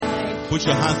Put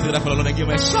your hands together for the Lord and give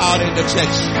him a shout in the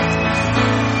church.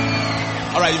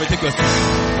 Alright, you may take your seat.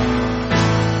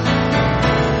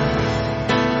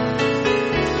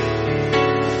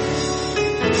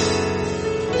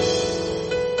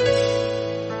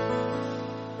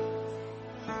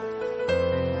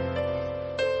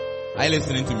 Are you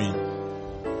listening to me?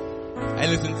 Are you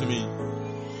listening to me?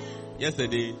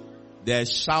 Yesterday, the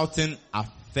shouting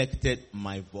affected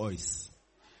my voice.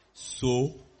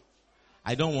 So,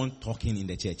 I don't want talking in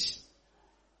the church.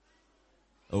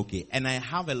 Okay. And I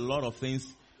have a lot of things.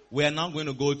 We are now going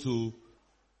to go to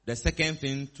the second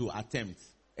thing to attempt.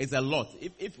 It's a lot.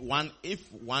 If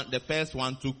the first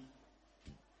one took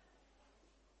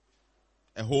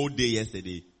a whole day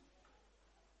yesterday,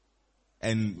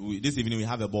 and this evening we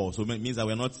have a ball, so it means that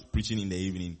we're not preaching in the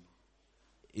evening.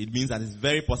 It means that it's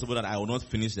very possible that I will not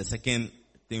finish the second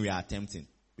thing we are attempting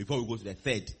before we go to the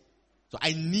third. So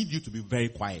I need you to be very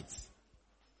quiet.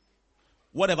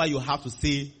 Whatever you have to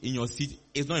say in your seat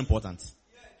is not important.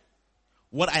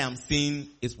 What I am saying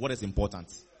is what is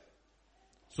important.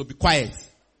 So be quiet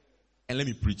and let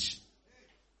me preach.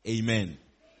 Amen.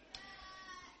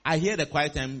 I hear the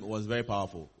quiet time was very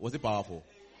powerful. Was it powerful?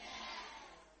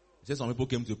 It says some people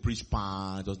came to preach, it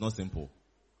was not simple.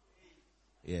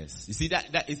 Yes. You see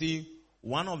it's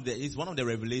one of the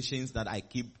revelations that I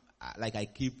keep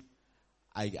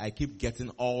getting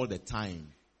all the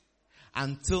time.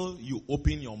 Until you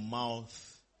open your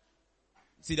mouth.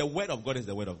 See, the word of God is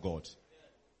the word of God.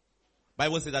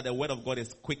 Bible says that the word of God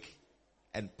is quick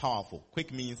and powerful.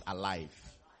 Quick means alive.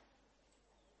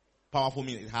 Powerful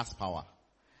means it has power.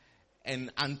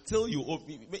 And until you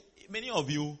open, many of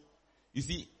you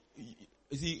see,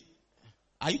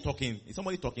 are you talking? Is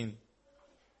somebody talking?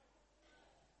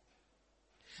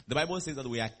 The Bible says that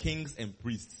we are kings and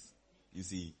priests. You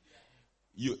see,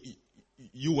 you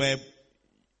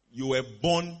were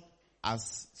born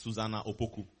as Susanna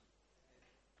Opoku,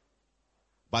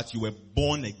 but you were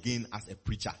born again as a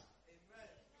preacher.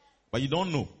 But you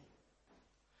don't know.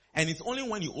 And it's only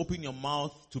when you open your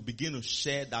mouth to begin to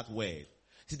share that word.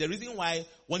 See, the reason why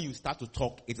when you start to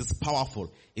talk, it is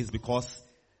powerful is because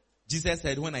Jesus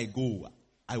said, when I go,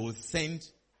 I will send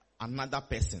another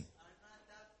person.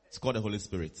 It's called the Holy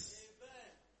Spirit.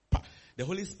 The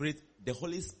Holy Spirit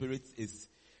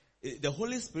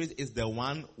is the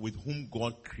one with whom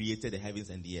God created the heavens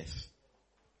and the earth.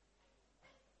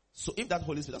 So if that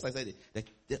Holy Spirit, as I said,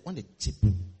 when the chip,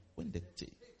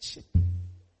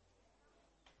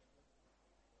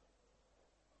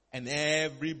 and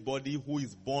everybody who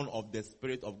is born of the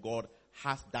Spirit of God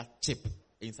has that chip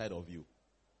inside of you.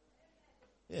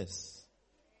 Yes.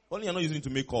 Only you're not using it to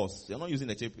make calls. You're not using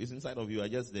the chip. It's inside of you. You're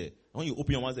just there. And when you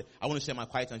open your mouth and say, I want to share my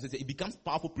quiet time, it becomes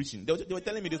powerful preaching. They were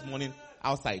telling me this morning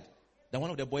outside that one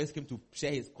of the boys came to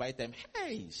share his quiet time.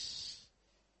 Hey, it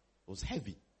was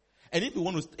heavy. And if we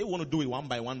want to do it one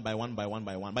by one, by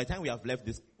the time we have left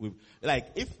this,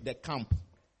 if the camp,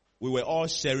 we were all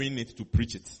sharing it to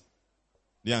preach it.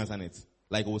 Do you understand it?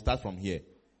 Like we'll start from here.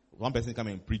 One person come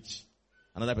and preach.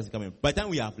 Another person come in. By the time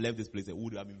we have left this place, we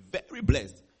would have been very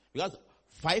blessed. Because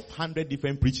 500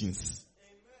 different preachings.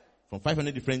 From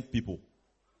 500 different people.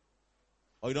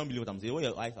 Or you don't believe what I'm saying? When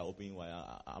your eyes are open,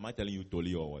 am I telling you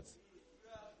totally or what?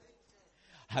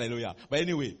 Hallelujah. But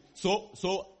anyway, so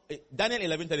Daniel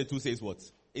 11:32 says what?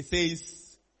 It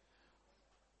says,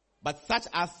 but such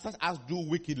as do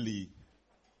wickedly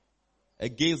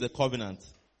against the covenant.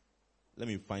 Let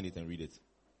me find it and read it.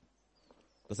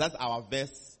 Because that's our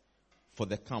verse for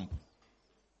the camp.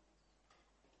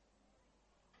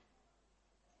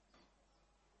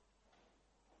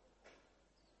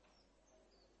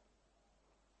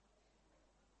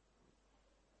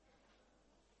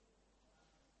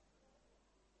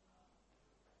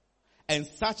 And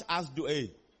such as do,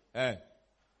 I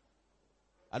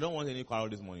don't want any quarrel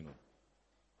this morning. No.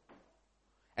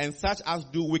 And such as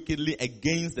do wickedly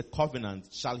against the covenant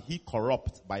shall he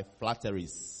corrupt by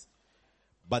flatteries.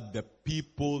 But the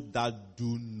people that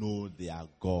do know their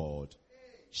God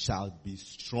shall be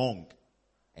strong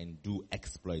and do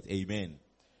exploit. Amen.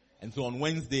 And so on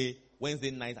Wednesday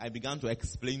night, I began to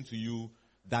explain to you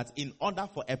that in order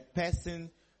for a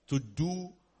person to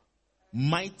do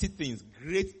mighty things,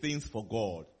 great things for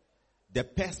God, the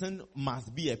person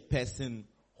must be a person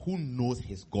who knows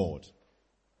his God.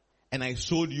 And I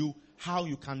showed you how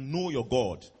you can know your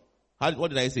God. What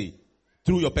did I say?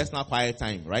 Through your personal quiet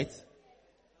time, right?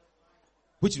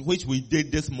 Which we did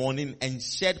this morning and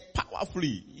shared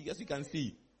powerfully. Yes, you can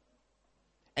see.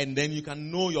 And then you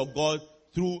can know your God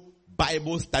through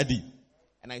Bible study.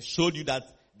 And I showed you that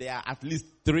there are at least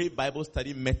 3 Bible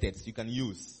study methods you can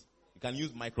use. You can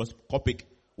use microscopic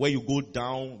where you go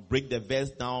down, break the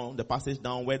verse down, the passage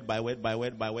down, word by word by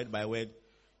word by word by word.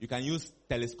 You can use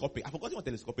telescopic. I forgot what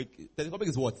telescopic is. Telescopic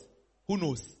is what? Who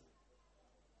knows?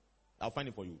 I'll find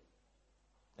it for you.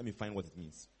 Let me find what it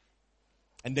means.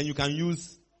 And then you can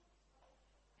use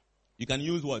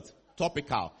what?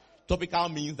 Topical. Topical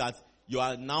means that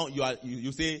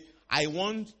you say, I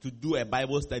want to do a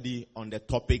Bible study on the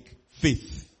topic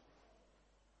faith.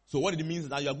 So what it means is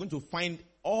that you are going to find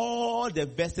all the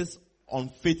verses on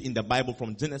faith in the Bible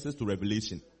from Genesis to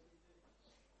Revelation.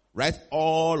 Write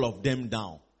all of them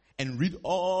down and read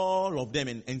all of them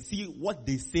and see what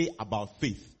they say about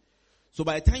faith. So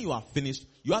by the time you are finished,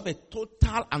 you have a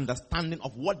total understanding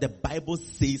of what the Bible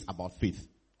says about faith.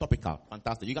 Topical.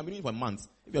 Fantastic. You can be doing it for months.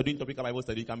 If you're doing topical Bible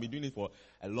study, you can be doing it for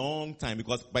a long time,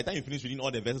 because by the time you finish reading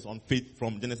all the verses on faith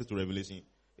from Genesis to Revelation,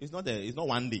 it's not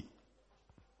one day.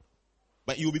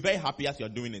 But you'll be very happy as you're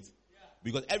doing it.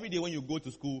 Because every day when you go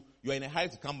to school, you are in a hurry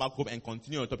to come back home and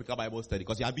continue your topical Bible study,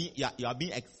 because you are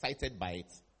being excited by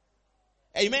it.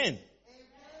 Amen.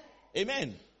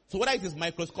 Amen. So whether it is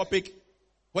microscopic,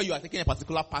 where you are taking a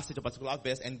particular passage, a particular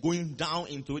verse, and going down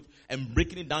into it and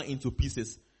breaking it down into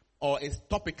pieces, or it's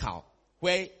topical,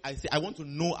 where I say, I want to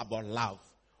know about love.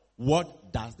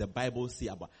 What does the Bible say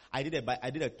about? I did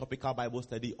a topical Bible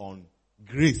study on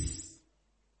grace.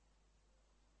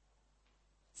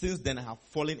 Since then, I have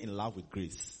fallen in love with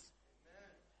grace.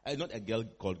 I'm not a girl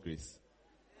called Grace.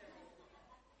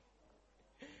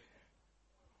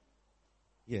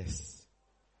 Yes.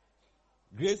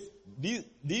 Grace,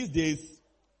 these days,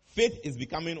 faith is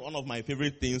becoming one of my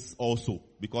favorite things also,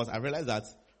 because I realize that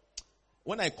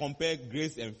when I compare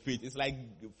grace and faith, it's like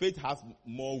faith has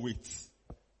more weight.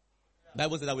 The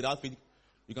Bible says that without faith,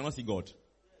 you cannot see God.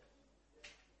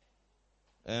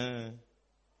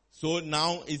 So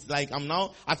now it's like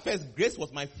at first grace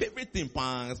was my favorite thing.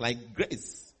 It's like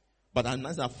grace. But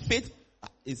now faith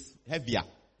is heavier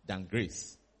than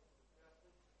grace.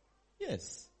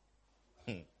 Yes.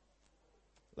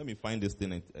 Let me find this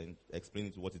thing and explain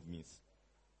it what it means.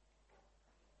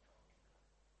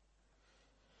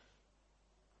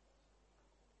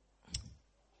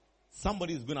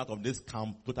 Somebody is going out of this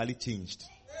camp totally changed.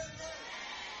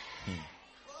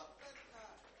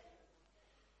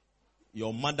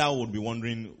 Your mother would be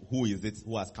wondering, who is it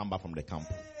who has come back from the camp?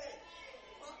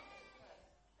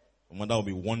 Your mother will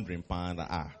be wondering,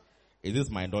 is this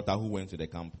my daughter who went to the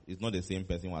camp? It's not the same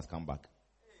person who has come back.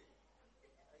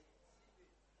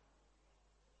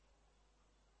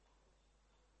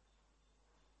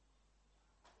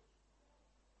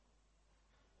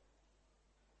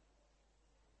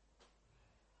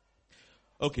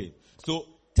 Okay, so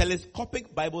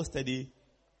telescopic Bible study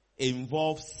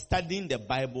involves studying the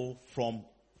Bible from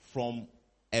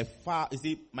a far. You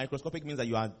see, microscopic means that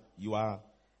you are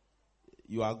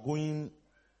going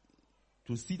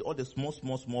to see all the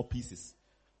small pieces.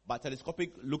 But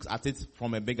telescopic looks at it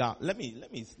from a bigger. Let me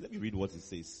read what it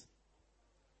says.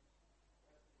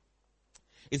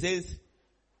 It says,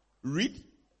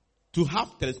 to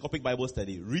have telescopic Bible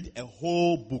study, read a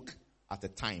whole book at a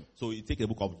time. So you take a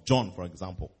book of John, for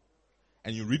example,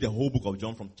 and you read the whole book of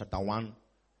John from chapter 1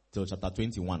 till chapter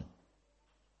 21.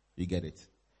 You get it?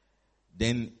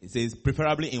 Then it says,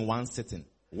 preferably in one sitting.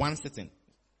 One sitting.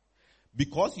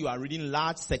 Because you are reading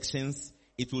large sections,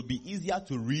 it will be easier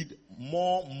to read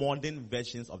more modern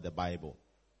versions of the Bible.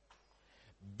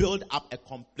 Build up a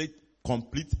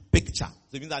complete picture.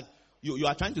 So it means that you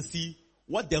are trying to see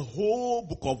what the whole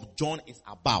book of John is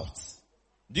about.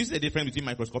 Do you see the difference between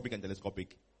microscopic and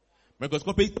telescopic?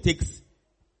 Microscopic takes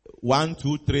 1,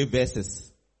 2, 3 verses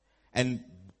and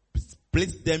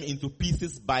splits them into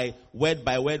pieces by word,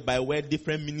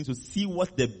 different meanings to see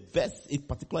what the verse it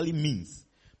particularly means.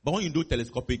 But when you do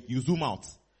telescopic, you zoom out.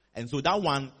 And so that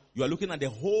one, you are looking at the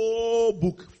whole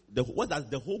book. What does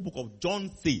the whole book of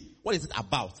John say? What is it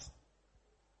about?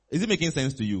 Is it making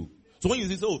sense to you? So when you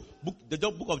say, the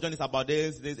book of John is about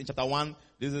this in chapter 1,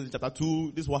 this is in chapter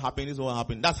 2, this is what happened, this is what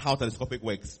happened. That's how telescopic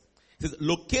works. It says,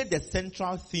 locate the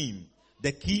central theme,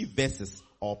 the key verses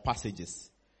or passages.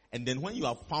 And then when you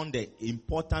have found the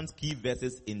important key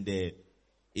verses in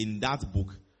that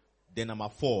book, then number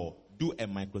 4, do a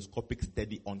microscopic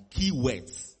study on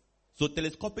keywords. So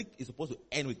telescopic is supposed to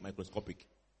end with microscopic.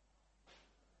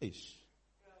 Ish.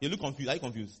 You look confused. Are you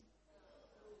confused?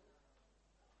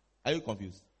 Are you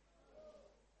confused?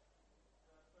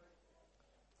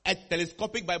 A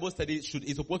telescopic Bible study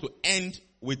is supposed to end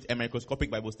with a microscopic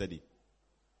Bible study.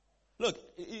 Look,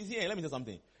 here, let me tell you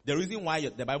something. The reason why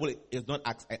the Bible is not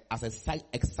as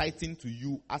exciting to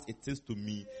you as it is to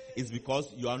me is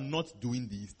because you are not doing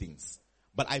these things.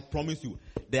 But I promise you,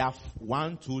 there are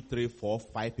 1, 2, 3, 4,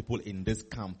 5 people in this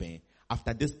campaign.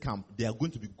 After this camp, they are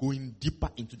going to be going deeper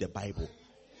into the Bible.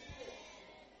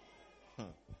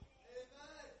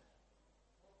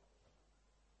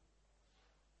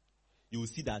 You will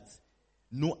see that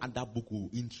no other book will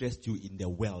interest you in the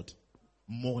world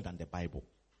more than the Bible.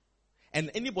 And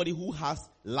anybody who has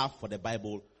love for the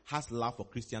Bible has love for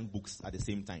Christian books at the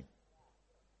same time.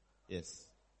 Yes.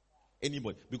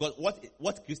 Anybody. Because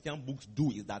what Christian books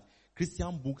do is that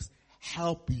Christian books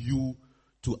help you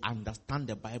to understand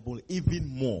the Bible even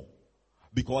more.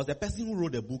 Because the person who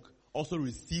wrote the book also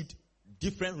received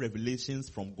different revelations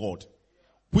from God,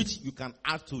 which you can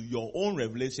add to your own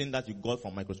revelation that you got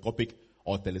from microscopic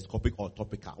or telescopic or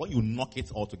topical. When you knock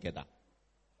it all together.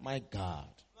 My God.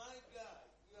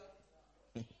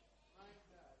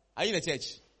 Are you in a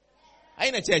church? Are you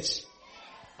in a church?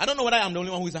 I don't know whether I'm the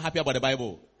only one who is happy about the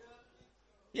Bible.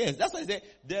 Yes, that's why I say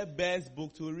the best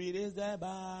book to read is the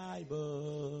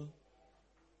Bible.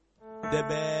 The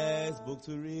best book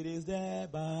to read is the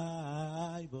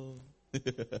Bible.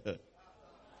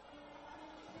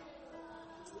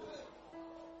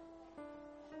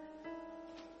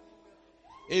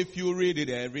 If you read it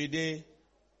every day,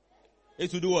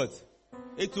 it will do what?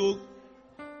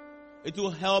 It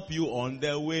will help you on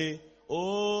the way.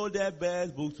 Oh, the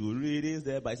best book to read is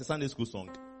the Bible. It's a Sunday school song.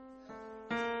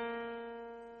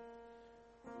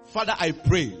 Father, I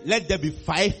pray, let there be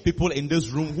 5 people in this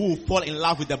room who will fall in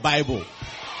love with the Bible.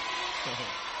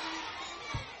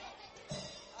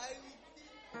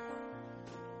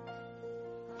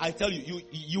 I tell you,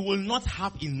 you will not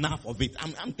have enough of it.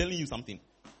 I'm telling you something.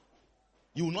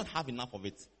 You will not have enough of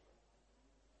it.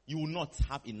 You will not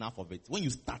have enough of it. When you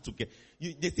start to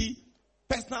they see,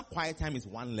 personal quiet time is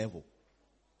one level.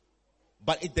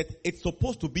 But it's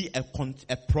supposed to be a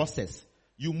process.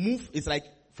 You move, it's like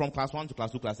from class 1 to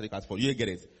class 2, class 3, class 4. You get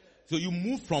it? So you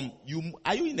move from,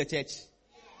 are you in the church?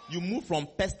 You move from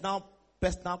personal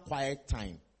quiet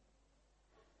time.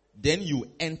 Then you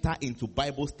enter into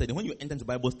Bible study. When you enter into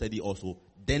Bible study also,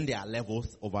 then there are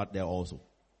levels over there also.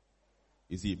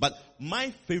 You see, but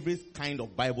my favorite kind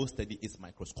of Bible study is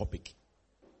microscopic.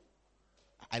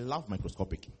 I love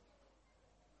microscopic.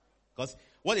 Because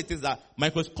what it is that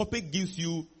microscopic gives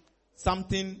you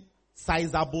something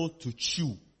sizable to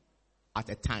chew at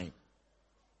a time.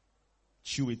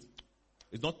 Chew it.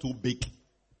 It's not too big.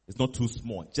 It's not too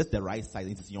small. Just the right size.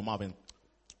 It's in your mouth. And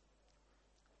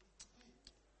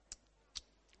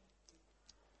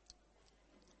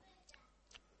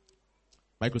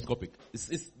microscopic.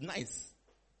 It's nice.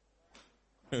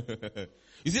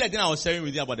 You see that thing I was sharing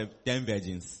with you about the 10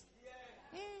 virgins?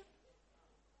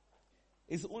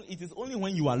 It is only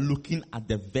when you are looking at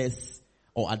the verse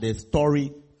or at the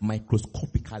story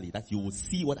microscopically that you will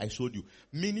see what I showed you.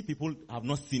 Many people have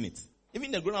not seen it.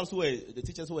 Even the grown-ups the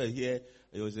teachers who were here,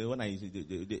 it was when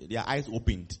their eyes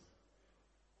opened.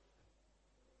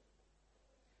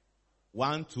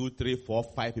 1, 2, 3, 4,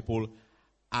 5 people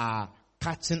are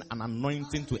catching an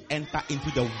anointing to enter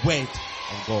into the word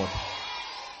of God.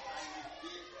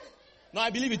 No, I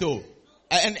believe it all.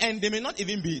 And they may not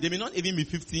even be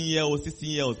 15 years old, 16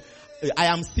 years old. I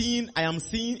am seeing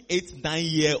 8,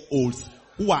 9-year-olds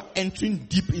who are entering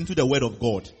deep into the word of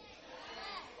God.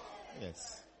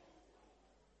 Yes.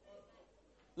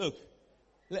 Look,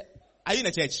 are you in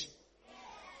a church?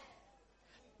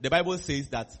 The Bible says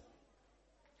that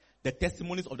the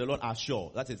testimonies of the Lord are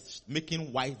sure. That is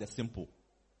making wise the simple.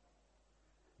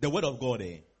 The word of God,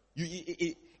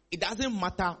 it doesn't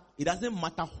matter. It doesn't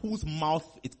matter whose mouth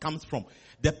it comes from.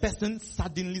 The person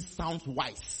suddenly sounds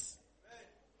wise.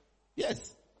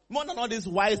 Yes. More than all these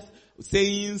wise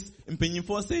sayings, leave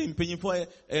all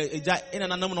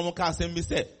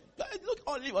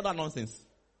that nonsense.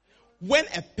 When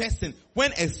a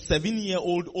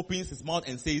 7-year-old opens his mouth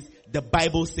and says, the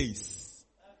Bible says,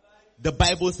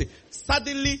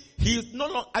 suddenly he's no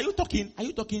longer, are you talking? Are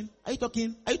you talking? Are you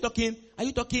talking? Are you talking? Are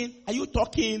you talking? Are you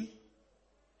talking?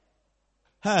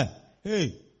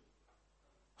 Hey.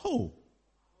 Oh.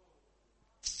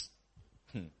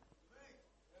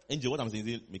 Angel, what I'm saying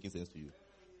is making sense to you.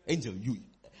 Angel,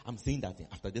 I'm saying that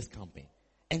after this campaign,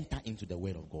 enter into the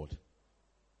word of God.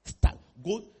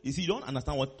 Go. You see, you don't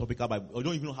understand what topical Bible, or you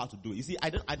don't even know how to do it. You see, I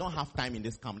don't have time in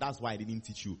this camp. That's why I didn't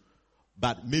teach you.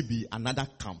 But maybe another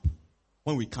camp,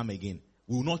 when we come again,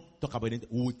 we will not talk about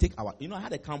it. We will take I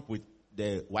had a camp with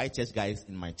the white church guys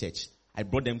in my church. I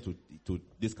brought them to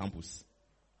this campus.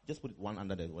 Just put one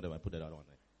under the whatever. I put that other one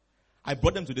there. I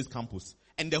brought them to this campus.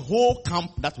 And the whole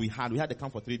camp that we had the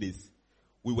camp for 3 days.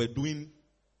 We were doing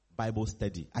Bible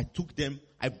study. I took them,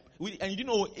 and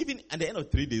even at the end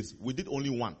of 3 days, we did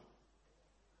only one.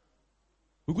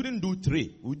 We couldn't do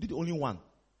 3. We did only 1.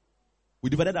 We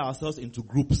divided ourselves into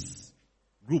groups.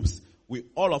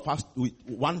 All of us, with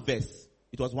 1 verse.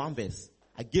 It was 1 verse.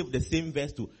 I gave the same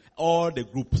verse to all the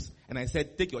groups. And I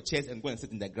said, take your chairs and go and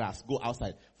sit in the grass. Go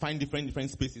outside. Find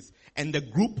different spaces. And the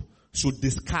group should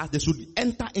discuss. They should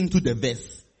enter into the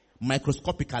verse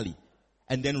microscopically.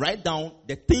 And then write down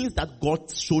the things that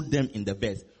God showed them in the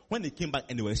verse. When they came back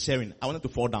and they were sharing, I wanted to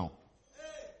fall down.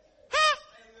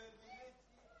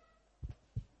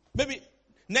 Maybe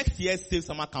next year's Save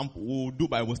Summer Camp we'll do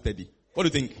Bible study. What do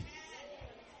you think?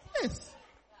 Yes.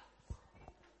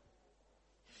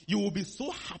 You will be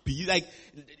so happy. Like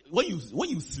when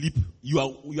you sleep, you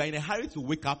are in a hurry to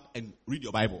wake up and read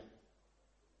your Bible.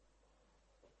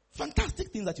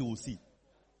 Fantastic things that you will see.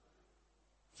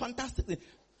 Fantastic things.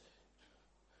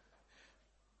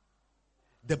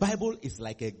 The Bible is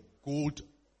like a gold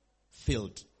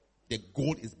field. The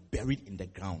gold is buried in the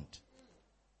ground.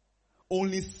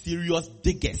 Only serious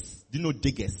diggers. Do you know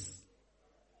diggers?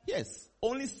 Yes.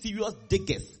 Only serious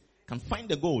diggers can find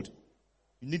the gold.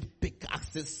 You need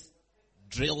pickaxes,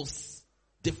 drills,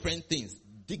 different things.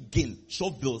 Digging,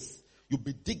 shovels. You'll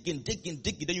be digging.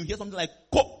 Then you hear something like,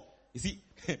 ko. You see,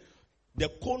 the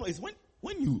corner is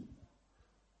when you...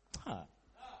 Am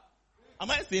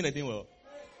I saying anything well?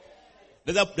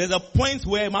 There's a point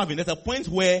where, Marvin, it's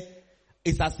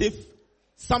as if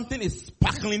something is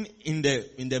sparkling in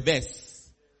the verse.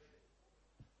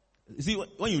 You see,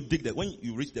 when you dig that, when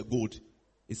you reach the gold,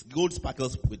 it's gold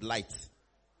sparkles with light.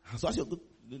 So as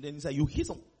then you hear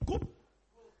some gold.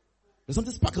 There's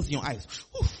something sparkles in your eyes.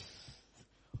 Oof.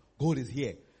 Gold is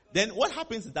here. Then what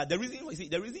happens is that the reason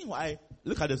why,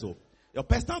 look at this. Your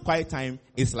personal quiet time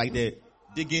is like the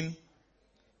digging.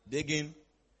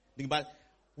 But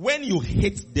when you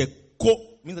hit the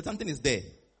core, means that something is there.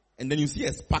 And then you see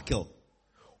a sparkle.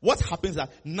 What happens is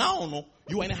that now,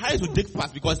 you are in a hurry to dig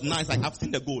fast because now it's like, I've seen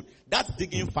the gold. That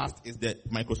digging fast is the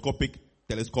microscopic,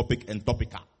 telescopic, and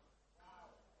topical.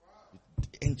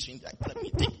 Ancient, like, let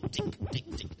me dig.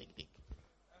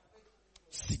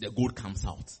 See, the gold comes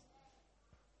out.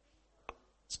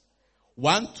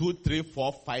 1, 2, 3,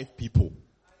 4, 5 people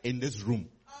in this room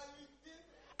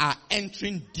are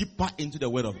entering deeper into the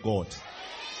word of God.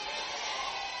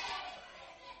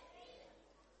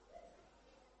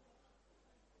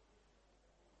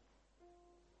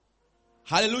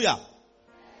 Hallelujah.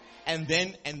 And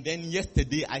then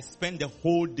yesterday I spent the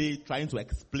whole day trying to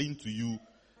explain to you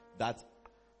that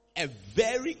a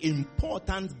very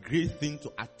important great thing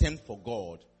to attempt for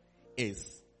God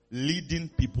is leading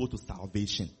people to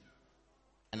salvation.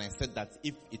 And I said that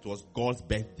if it was God's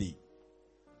birthday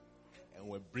and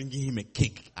we're bringing him a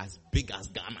cake as big as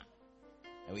Ghana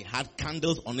and we had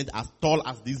candles on it as tall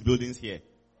as these buildings here,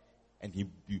 and he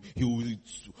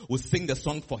will sing the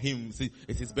song for him. See,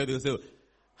 it's his birthday. He'll say,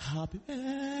 happy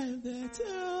birthday to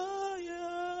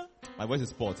you. My voice is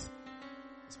spoiled.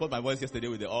 I spoiled my voice yesterday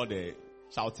with all the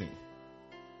shouting.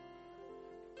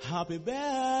 Happy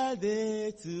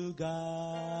birthday to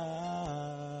God.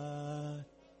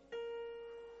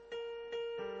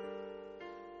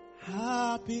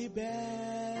 Happy birthday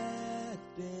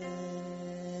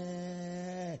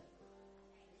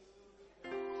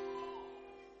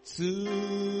to you.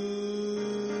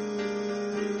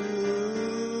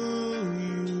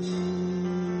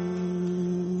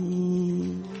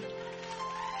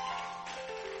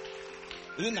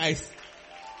 Isn't it nice?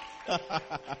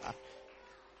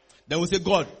 Then we say,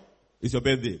 God, it's your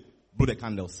birthday. Blow the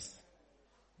candles.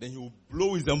 Then he will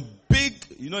blow with them big,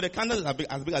 the candles are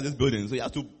as big as this building. So you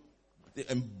have to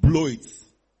and blow it.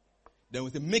 Then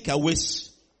we say, make a wish.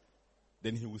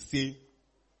 Then he will say,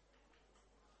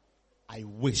 I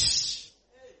wish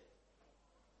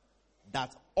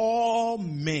that all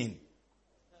men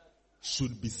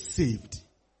should be saved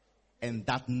and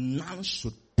that none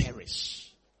should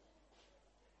perish.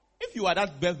 If you are at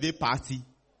that birthday party,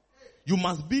 you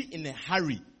must be in a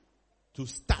hurry to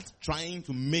start trying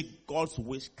to make God's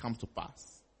wish come to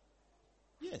pass.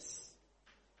 Yes.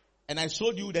 And I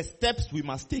showed you the steps we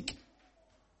must take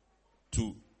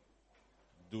to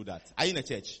do that. Are you in a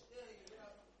church?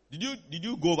 Did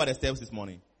you go over the steps this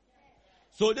morning?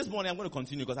 So this morning I'm going to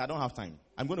continue because I don't have time.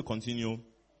 I'm going to continue.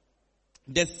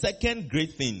 The second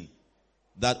great thing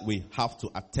that we have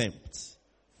to attempt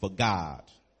for God.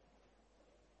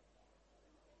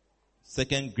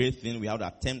 Second great thing we have to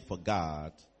attempt for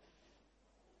God .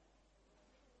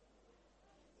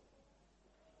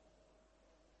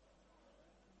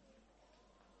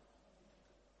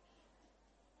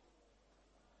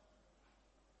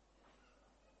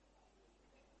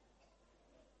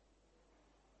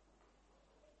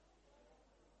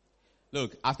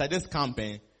 Look, after this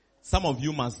campaign, Some of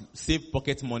you must save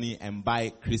pocket money and buy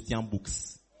Christian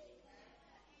books.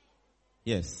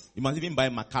 Yes. You must even buy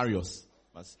Macarius.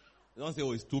 Don't say,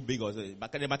 oh, it's too big. Or the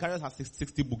Macarius has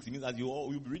 60 books. It means that you'll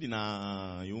be reading,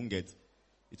 you won't get.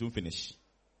 It won't finish.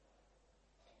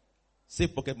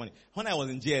 Save pocket money. When I was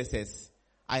in JSS,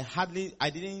 I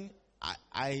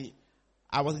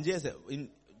was in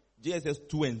JSS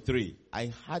 2 and 3. I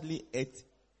hardly ate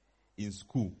in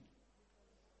school.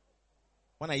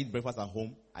 When I eat breakfast at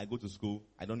home, I go to school,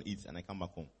 I don't eat, and I come back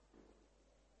home.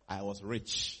 I was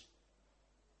rich.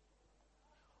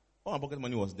 All my pocket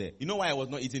money was there. You know why I was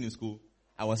not eating in school?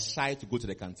 I was shy to go to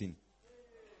the canteen.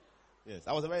 Yes,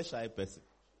 I was a very shy person.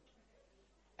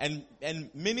 And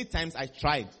many times I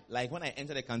tried. Like when I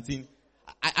entered the canteen,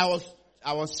 I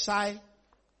was shy.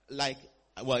 Like,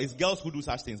 well, it's girls who do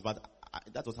such things, but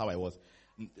that was how I was.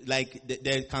 Like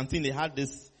the canteen, they had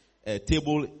this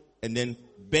table and then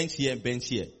bench here and bench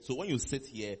here. So when you sit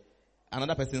here,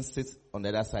 another person sits on the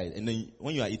other side. And then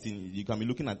when you are eating, you can be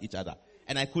looking at each other.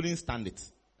 And I couldn't stand it.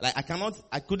 Like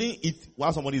I couldn't eat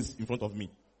while somebody is in front of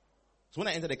me. So when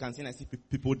I enter the canteen, I see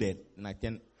people there. And I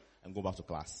turn and go back to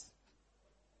class.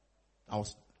 I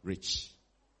was rich.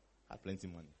 Had plenty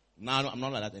of money. Now I'm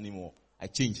not like that anymore. I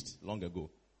changed long ago.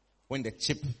 When the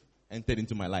chip entered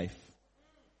into my life.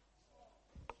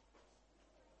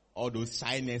 All those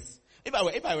shyness. If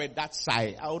I were that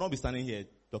shy, I would not be standing here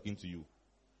talking to you.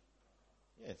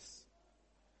 Yes.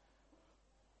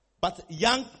 But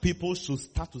young people should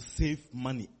start to save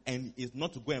money, and it's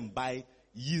not to go and buy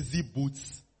Yeezy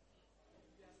boots,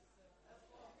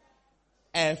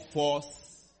 Air Force,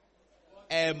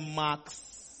 Air Max,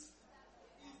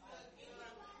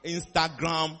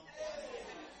 Instagram,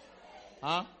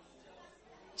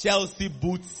 Chelsea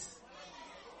boots.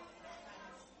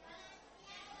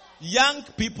 Young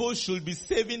people should be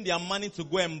saving their money to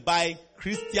go and buy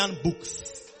Christian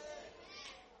books.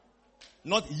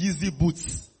 Not Yeezy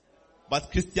boots, but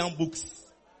Christian books.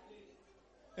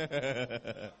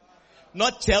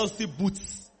 Not Chelsea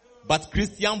boots, but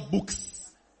Christian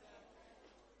books.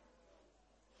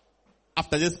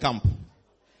 After this camp,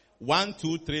 1,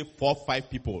 2, 3, 4, 5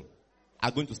 people are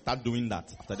going to start doing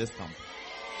that after this camp.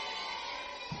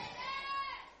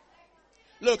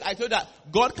 Look, I told you that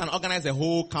God can organize a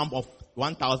whole camp of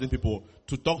 1,000 people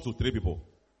to talk to 3 people.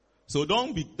 So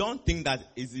don't think that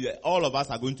all of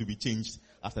us are going to be changed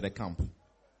after the camp.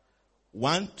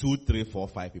 1, 2, 3, 4,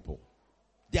 5 people.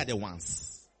 They are the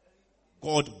ones.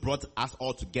 God brought us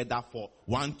all together for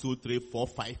 1, 2, 3, 4,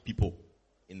 5 people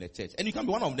in the church. And you can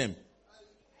be one of them.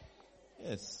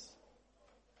 Yes.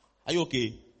 Are you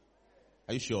okay?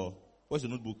 Are you sure? Where's the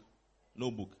notebook? No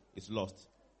book. It's lost.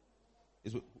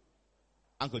 It's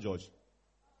Uncle George.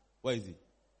 Where is he?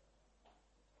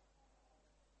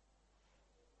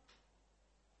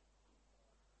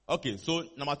 Okay, so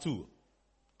number 2.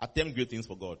 Attempt great things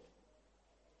for God.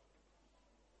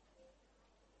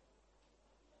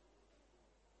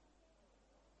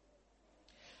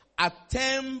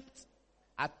 Attempt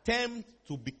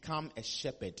to become a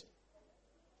shepherd.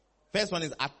 First one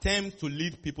is attempt to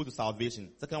lead people to salvation.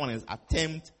 Second one is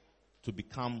attempt to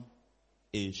become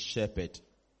a shepherd.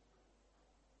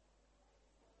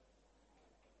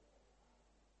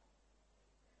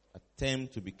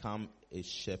 Attempt to become a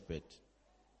shepherd.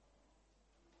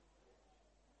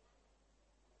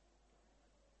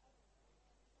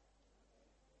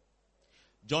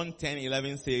 John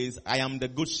 10:11 says, I am the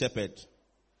good shepherd.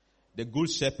 The good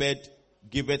shepherd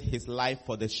giveth his life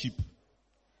for the sheep.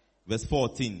 Verse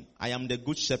 14, I am the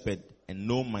good shepherd and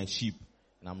know my sheep,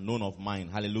 and I'm known of mine.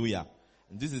 Hallelujah.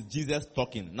 And this is Jesus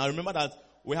talking. Now remember that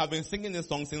we have been singing this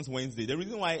song since Wednesday. The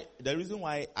reason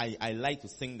why I like to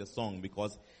sing the song,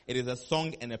 because it is a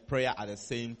song and a prayer at the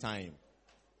same time.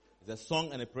 It's a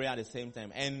song and a prayer at the same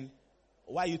time. And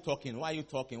why are you talking? Why are you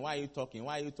talking? Why are you talking?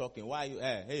 Why are you talking? Why are you,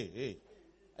 hey.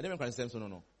 I don't make sense,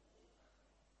 no.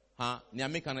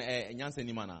 Nyanse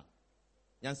ni mana.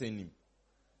 Nyanse ni.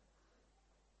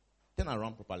 Turn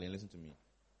around properly and listen to me.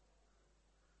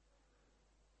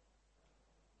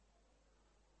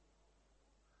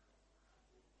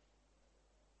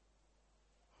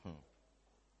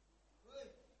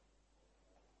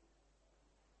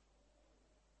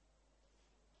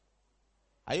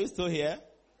 Are you still here?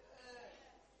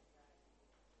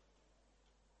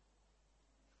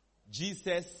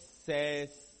 Jesus says,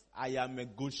 I am a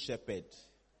good shepherd.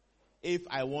 If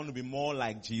I want to be more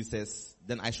like Jesus,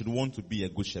 then I should want to be a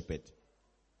good shepherd.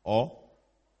 Or?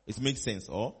 It makes sense,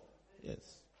 or? Yes,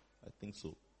 I think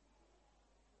so.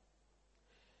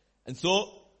 And so,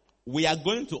 we are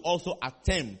going to also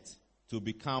attempt to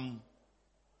become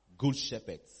good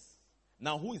shepherds.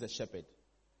 Now, who is a shepherd?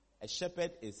 A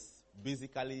shepherd is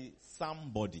basically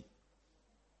somebody.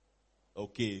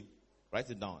 Okay, write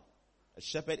it down. A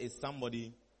shepherd is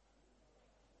somebody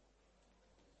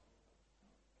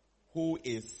who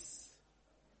is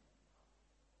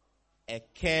a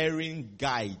caring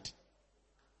guide,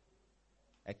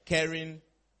 a caring,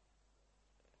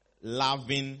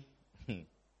 loving.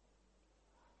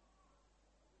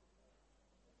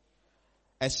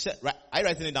 Are you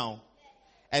writing it down?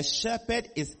 A shepherd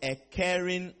is a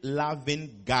caring,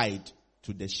 loving guide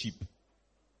to the sheep.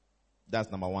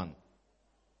 That's number one.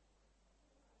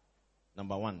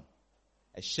 Number one.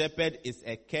 A shepherd is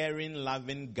a caring,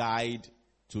 loving guide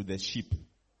to the sheep.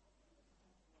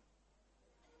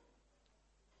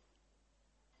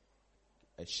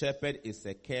 A shepherd is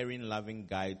a caring, loving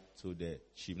guide to the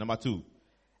sheep. Number two.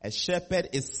 A shepherd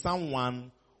is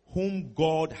someone whom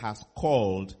God has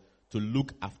called to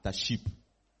look after sheep.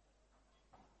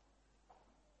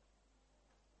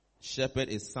 Shepherd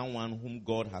is someone whom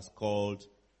God has called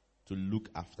to look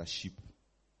after sheep.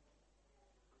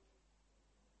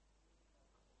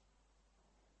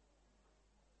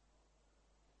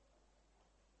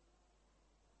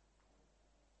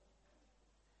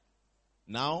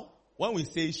 Now, when we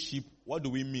say sheep, what do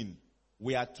we mean?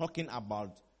 We are talking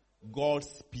about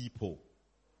God's people.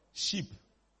 Sheep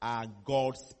are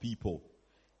God's people.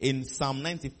 In Psalm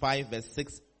 95 verse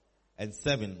 6 and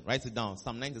 7, write it down.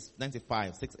 Psalm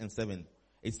 95, 6 and 7.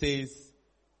 It says,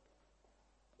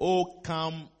 "Oh,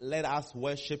 come, let us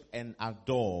worship and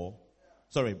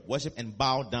worship and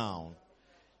bow down.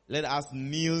 Let us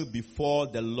kneel before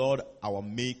the Lord our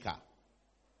Maker,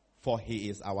 for he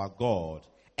is our God.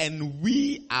 And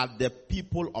we are the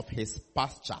people of his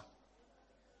pasture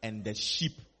and the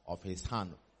sheep of his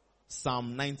hand."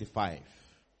 Psalm 95,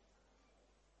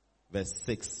 verse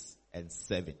 6 and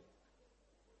 7.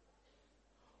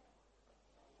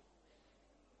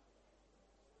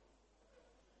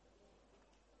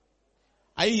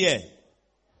 Are you here?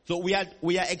 So we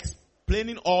are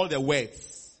explaining all the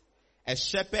words. A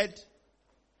shepherd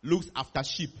looks after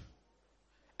sheep.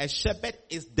 A shepherd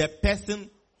is the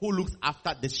person who looks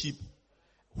after the sheep.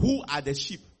 Who are the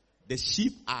sheep? The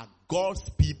sheep are God's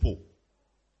people.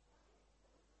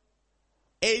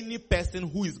 Any person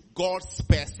who is God's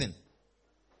person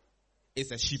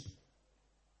is a sheep.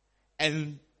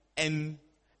 And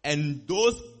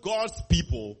those God's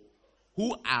people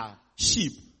who are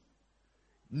sheep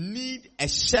need a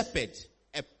shepherd,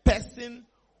 a person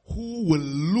who will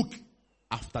look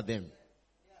after them.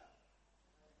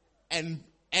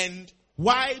 And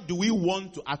why do we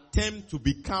want to attempt to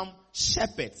become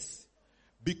shepherds?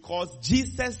 Because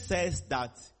Jesus says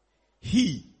that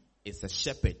he is a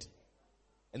shepherd.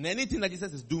 And anything that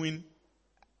Jesus is doing,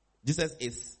 Jesus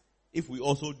is, if we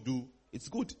also do, it's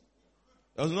good.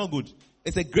 It's not good.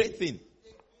 It's a great thing.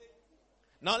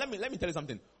 Now let me tell you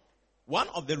something. One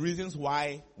of the reasons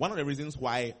why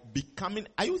becoming,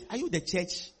 are you the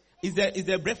church? Is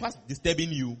the breakfast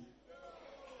disturbing you?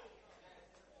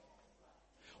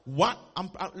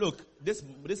 Look,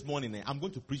 this morning I'm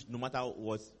going to preach no matter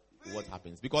what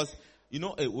happens, because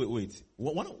wait.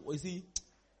 You see,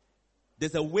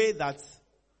 there's a way that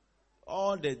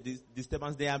all the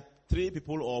disturbance, there are 3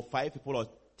 people or 5 people or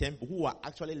 10 people who are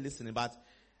actually listening, but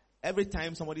every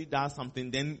time somebody does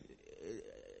something, then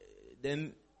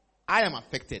I am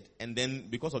affected, and then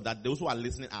because of that, those who are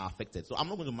listening are affected. So I'm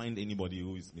not going to mind anybody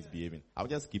who is misbehaving. I'll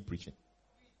just keep preaching.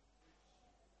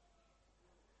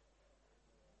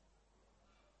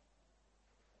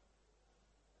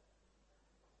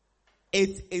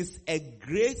 It's a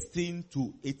great thing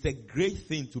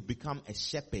to become a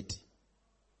shepherd.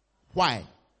 Why?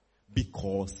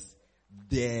 Because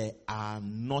there are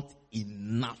not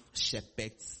enough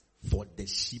shepherds for the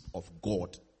sheep of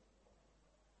God.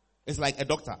 It's like a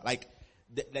doctor. Like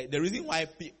the reason why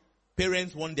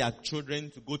parents want their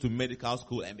children to go to medical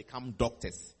school and become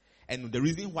doctors, and the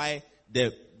reason why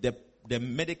the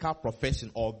medical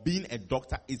profession or being a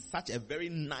doctor is such a very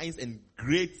nice and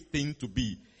great thing to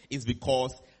be, is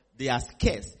because they are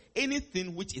scarce.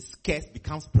 Anything which is scarce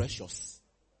becomes precious.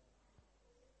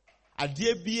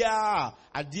 Adiebia,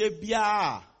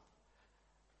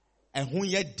 ehun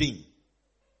ye din.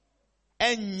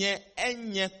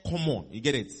 Enye common. You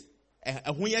get it?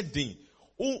 Ehun ye din.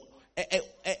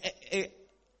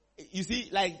 You see,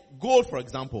 like gold, for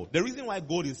example. The reason why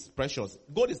gold is precious,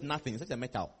 gold is nothing. It's just a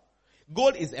metal.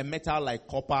 Gold is a metal like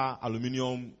copper,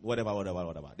 aluminium, whatever.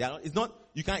 It's not,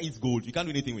 you can't eat gold. You can't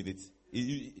do anything with it.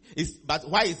 But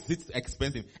why is it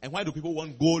expensive? And why do people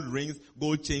want gold rings,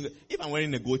 gold chain? If I'm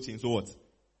wearing a gold chain, so what?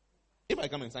 If I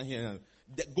come and stand here,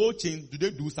 the gold chain, do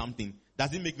they do something?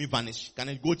 Does it make me vanish? Can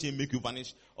a gold chain make you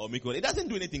vanish or make you? It doesn't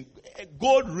do anything. A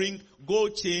gold ring,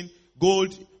 gold chain,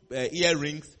 gold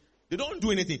earrings, they don't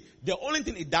do anything. The only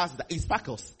thing it does is that it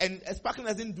sparkles. And a sparkle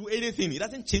doesn't do anything. It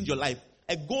doesn't change your life.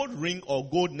 A gold ring or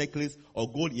gold necklace or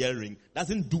gold earring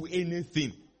doesn't do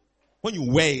anything. When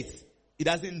you wear it, it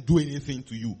doesn't do anything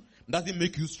to you. It doesn't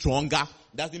make you stronger.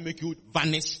 It doesn't make you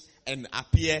vanish and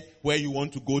appear where you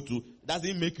want to go to. It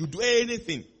doesn't make you do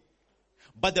anything.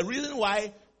 But the reason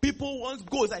why people want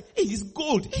gold is like, hey, it's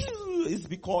gold. It's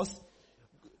because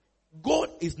gold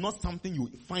is not something you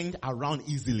find around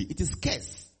easily. It is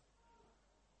scarce.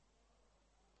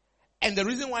 And the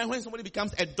reason why when somebody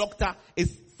becomes a doctor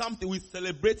is something we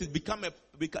celebrate, it become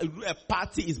a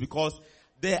party, is because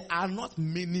there are not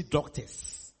many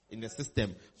doctors in the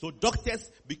system. So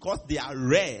doctors, because they are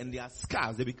rare and they are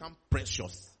scarce, they become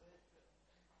precious.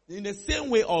 In the same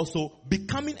way also,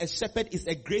 becoming a shepherd is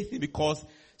a great thing because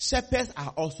shepherds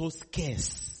are also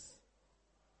scarce.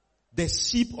 The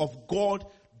sheep of God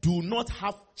do not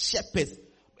have shepherds.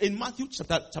 In Matthew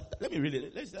chapter, let me read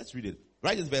it. Let's read it.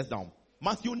 Write this verse down.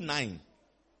 Matthew 9:36.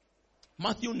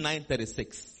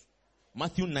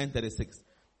 Matthew 9:36.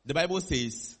 The Bible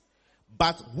says,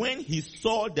 but when he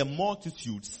saw the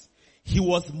multitudes, he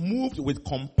was moved with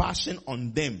compassion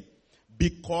on them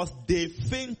because they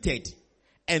fainted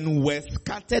and were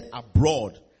scattered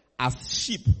abroad as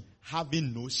sheep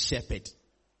having no shepherd.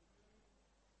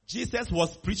 Jesus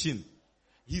was preaching.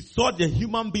 He saw the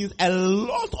human beings, a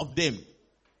lot of them.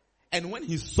 And when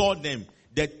he saw them,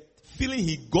 the feeling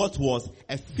he got was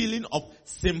a feeling of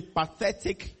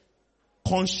sympathetic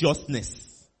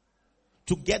consciousness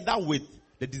together with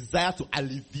the desire to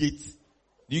alleviate.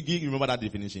 Do you remember that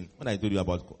definition when I told you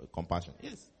about compassion?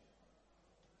 Yes.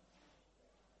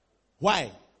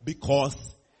 Why? Because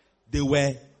there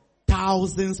were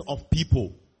thousands of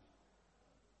people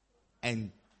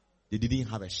and they didn't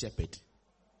have a shepherd.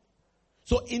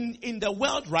 So in the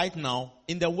world right now,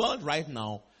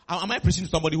 am I preaching to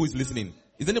somebody who is listening?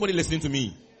 Is anybody listening to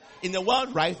me? In the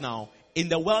world right now,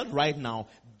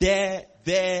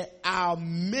 there are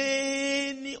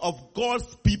many of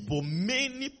God's people,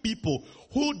 many people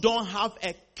who don't have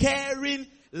a caring,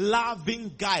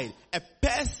 loving guide, a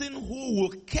person who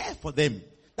will care for them.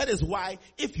 That is why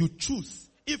if you choose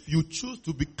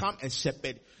to become a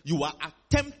shepherd, you are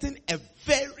attempting a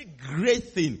very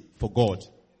great thing for God.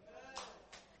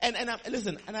 And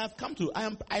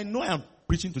I know I am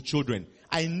preaching to children.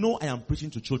 I know I am preaching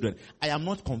to children. I am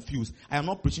not confused. I am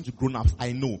not preaching to grown-ups.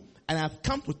 I know. And I have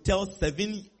come to tell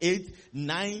 7, 8,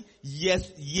 9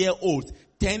 year olds,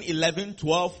 10, 11,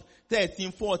 12,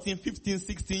 13, 14, 15,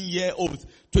 16 year olds,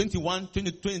 21,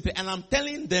 20, 23. And I'm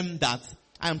telling them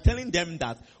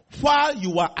that while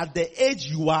you are at the age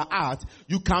you are at,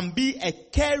 you can be a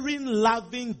caring,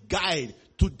 loving guide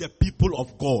to the people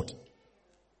of God.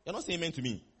 You're not saying amen to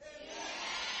me.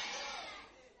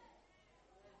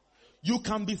 You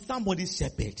can be somebody's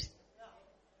shepherd.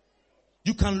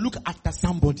 You can look after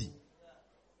somebody.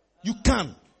 You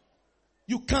can.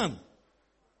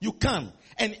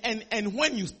 And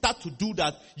when you start to do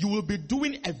that, you will be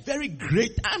doing a very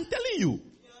great, I'm telling you.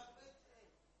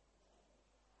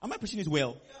 Am I preaching it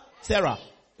well? Sarah,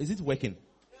 is it working?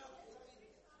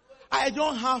 I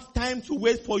don't have time to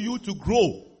wait for you to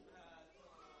grow.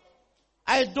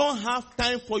 I don't have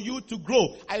time for you to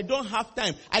grow. I don't have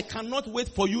time. I cannot wait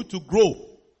for you to grow.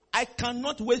 I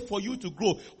cannot wait for you to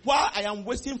grow. While I am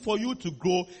waiting for you to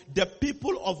grow, the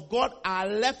people of God are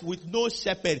left with no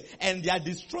shepherd and they are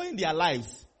destroying their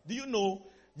lives. Do you know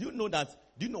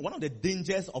one of the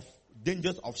dangers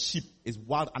of sheep is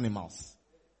wild animals?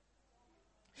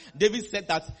 David said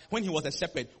that when he was a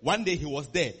shepherd, one day he was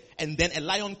there and then a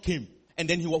lion came. And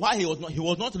then he was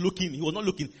not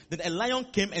looking. Then a lion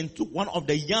came and took one of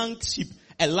the young sheep,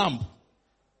 a lamb,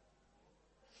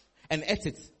 and ate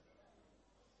it.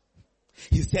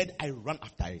 He said, I ran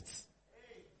after it.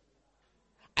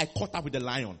 I caught up with the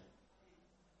lion.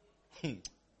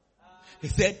 He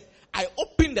said, I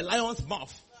opened the lion's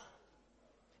mouth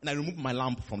and I removed my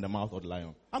lamb from the mouth of the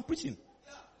lion. I'm preaching.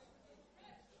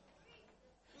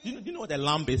 Do you know what a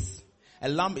lamb is? A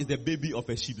lamb is the baby of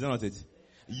a sheep, is that not it?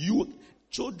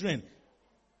 Children,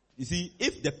 you see,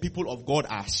 if the people of God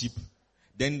are sheep,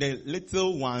 then the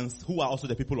little ones who are also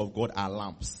the people of God are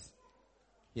lambs.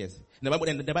 Yes. In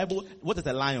the Bible, what is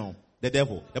a lion? The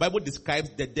devil. The Bible describes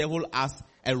the devil as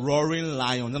a roaring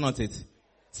lion, is that not it?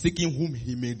 Seeking whom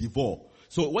he may devour.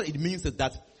 So what it means is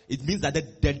that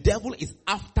the devil is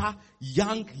after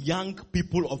young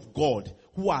people of God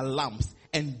who are lambs.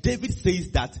 And David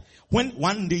says that when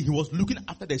one day he was looking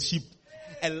after the sheep,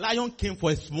 a lion came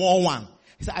for a small one.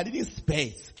 He said, I didn't spare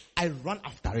it. I ran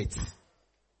after it.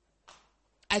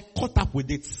 I caught up with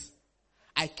it.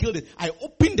 I killed it. I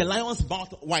opened the lion's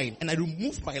mouth wide and I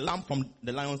removed my lamb from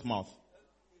the lion's mouth.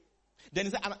 Then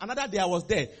he said, another day I was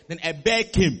there. Then a bear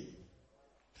came.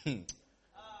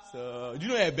 So, do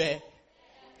you know a bear?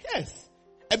 Yes.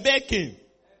 A bear came.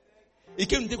 He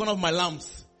came to take one of my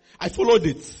lambs. I followed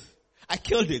it. I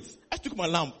killed it. I took my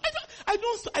lamb. I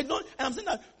don't, and I'm saying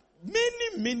that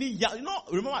many years,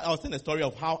 remember I was telling the story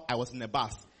of how I was in a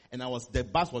bus and the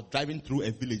bus was driving through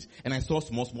a village and I saw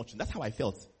small children. That's how I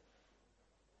felt.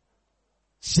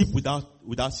 Sheep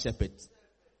without shepherd.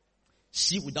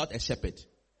 Sheep without a shepherd.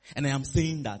 And I am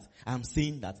saying that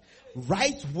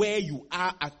right where you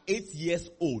are at 8 years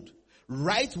old,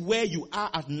 right where you are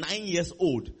at 9 years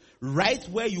old, right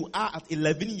where you are at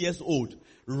 11 years old,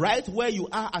 right where you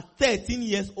are at 13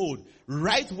 years old,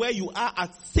 right where you are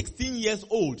at 16 years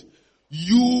old,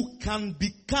 you can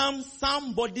become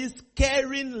somebody's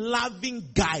caring, loving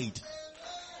guide.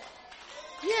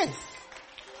 Yes.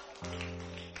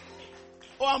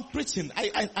 Oh, I'm preaching.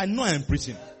 I know I'm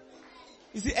preaching.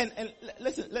 You see, and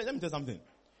listen, let me tell you something.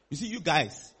 You see, you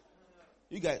guys,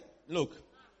 look,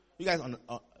 you guys,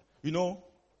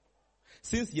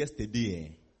 since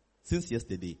yesterday,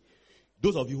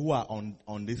 those of you who are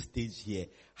on this stage here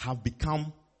have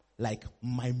become like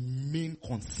my main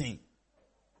concern.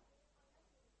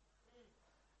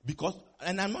 Because,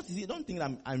 and I'm not, don't think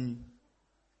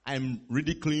I'm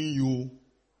ridiculing you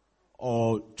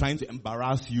or trying to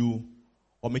embarrass you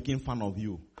or making fun of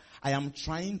you. I am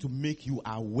trying to make you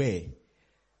aware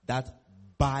that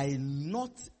by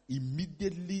not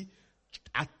immediately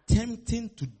attempting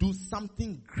to do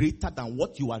something greater than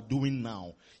what you are doing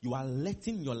now, you are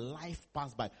letting your life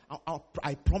pass by.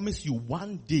 I promise you,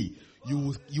 one day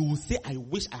you will say, I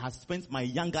wish I had spent my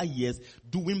younger years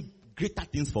doing greater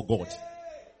things for God.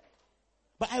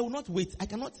 But I will not wait. I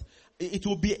cannot. It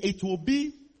will be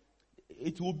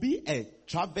a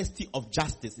travesty of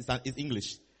justice. It's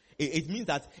English. It means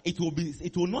that it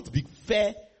will not be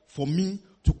fair for me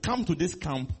to come to this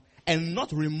camp and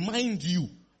not remind you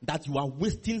that you are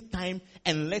wasting time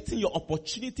and letting your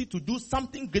opportunity to do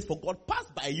something great for God pass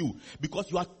by you because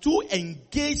you are too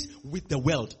engaged with the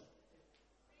world.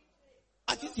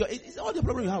 It's all the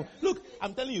problem you have. Look,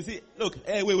 I'm telling you,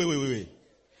 hey, wait.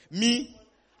 Me,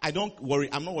 I don't worry.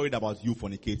 I'm not worried about you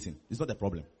fornicating. It's not a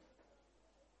problem.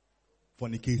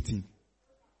 Fornicating.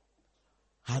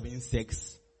 Having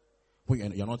sex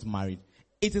when you're not married.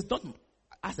 It is not,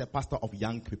 as a pastor of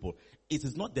young people, it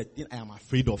is not the thing I am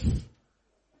afraid of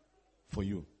for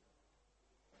you.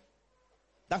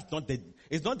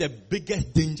 It's not the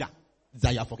biggest danger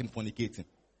that you are fucking fornicating.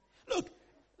 Look,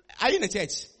 are you in a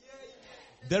church?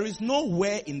 There is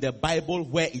nowhere in the Bible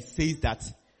where it says that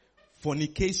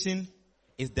fornication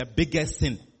is the biggest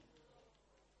sin.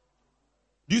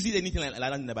 Do you see anything like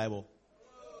that in the Bible?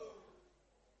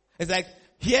 It's like,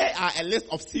 here are a list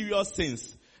of serious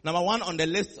sins. Number one on the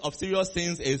list of serious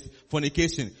sins is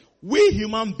fornication. We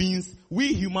human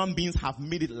beings have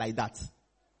made it like that.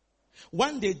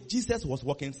 One day, Jesus was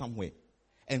walking somewhere,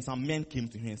 and some men came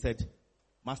to him and said,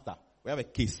 Master, we have a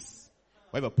case.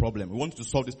 We have a problem. We want you to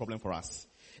solve this problem for us.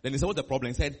 Then he said, what's the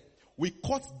problem? He said, we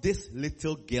caught this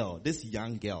little girl, this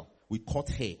young girl. We caught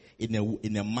her in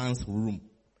a man's room,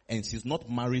 and she's not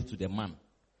married to the man.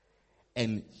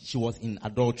 And she was in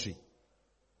adultery.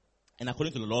 And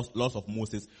according to the laws of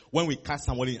Moses, when we catch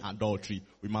somebody in adultery,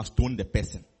 we must stone the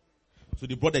person. So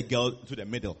they brought the girl to the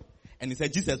middle. And he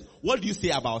said, Jesus, what do you say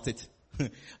about it?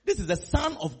 This is the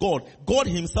Son of God. God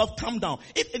himself come down.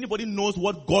 If anybody knows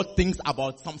what God thinks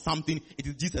about something, it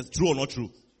is Jesus. True or not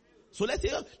true? So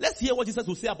let's hear what Jesus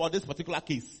will say about this particular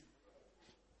case.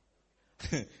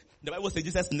 The Bible says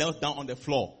Jesus knelt down on the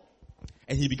floor.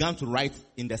 And he began to write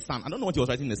in the sand. I don't know what he was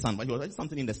writing in the sand, but he was writing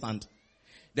something in the sand.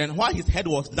 Then while his head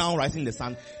was down writing in the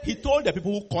sand, he told the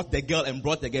people who caught the girl and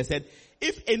brought the girl, said,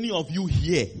 if any of you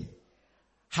here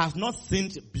has not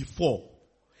sinned before,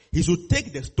 he should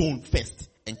take the stone first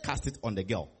and cast it on the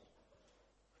girl.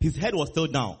 His head was still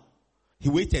down. He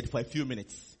waited for a few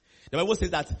minutes. The Bible says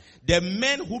that the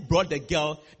men who brought the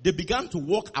girl, they began to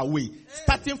walk away,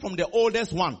 starting from the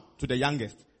oldest one to the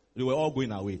youngest. They were all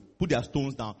going away. Put their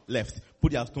stones down, left.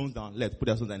 Put their stones down, left. Put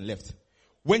their stones down, left.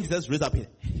 When Jesus raised up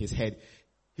his head,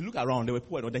 he looked around. There were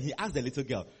people around. Then he asked the little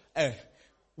girl,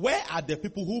 where are the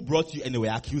people who brought you and they were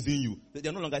accusing you?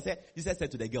 They're no longer said. Jesus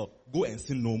said to the girl, go and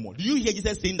sin no more. Do you hear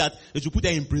Jesus saying that they should put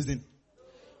her in prison?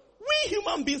 We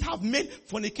human beings have made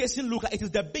fornication look like it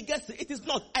is the biggest. It is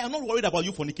not. I am not worried about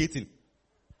you fornicating.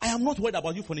 I am not worried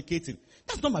about you fornicating.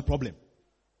 That's not my problem.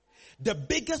 The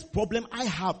biggest problem I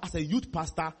have as a youth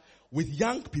pastor with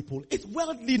young people is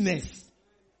worldliness.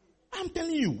 I'm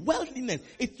telling you, worldliness.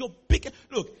 It's your biggest,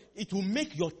 look, it will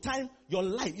make your time, your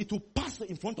life, it will pass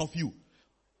in front of you.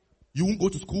 You won't go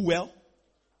to school well.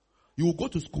 You will go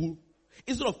to school.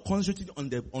 Instead of concentrating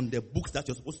on the books that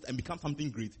you're supposed to and become something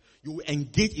great, you will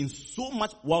engage in so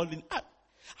much worldliness.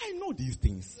 I know these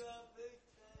things.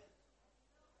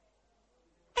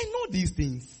 I know these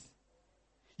things.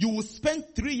 You will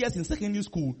spend 3 years in secondary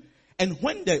school, and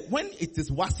when it is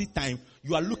WASSCE time,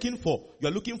 you are looking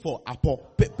for Apo.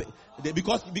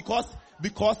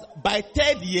 Because by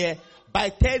third year,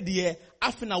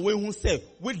 after we won't say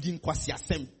we didn't kwasi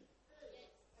asem.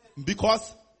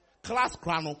 Because class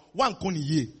krano one koni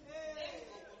ye.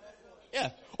 Yeah.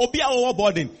 Obia over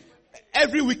burden.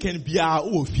 Every weekend be our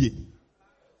ofie.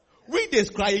 Read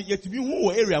this cry yet to be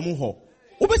who area mu ho.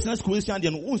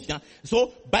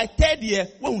 So by third year,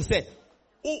 when we say,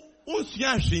 you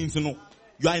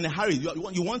are in a hurry.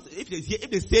 You want if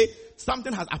they say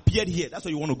something has appeared here, that's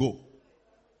where you want to go.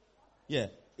 Yeah,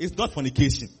 it's not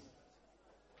fornication.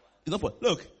 It's not for.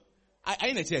 Look, I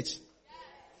in a church.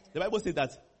 The Bible says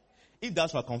that if thou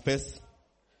shalt confess,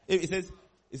 it says,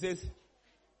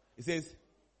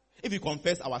 if we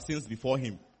confess our sins before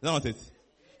Him, that's what it is.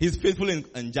 He's faithful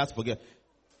and just forget.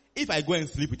 If I go and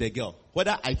sleep with a girl,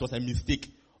 whether it was a mistake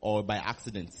or by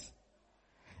accident,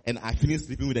 and I finish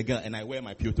sleeping with a girl and I wear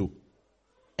my pioto,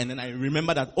 and then I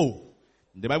remember that,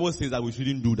 the Bible says that we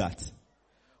shouldn't do that.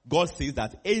 God says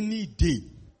that any day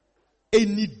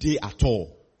at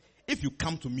all, if you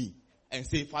come to me and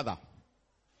say, Father,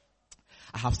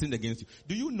 I have sinned against you.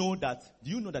 Do you know that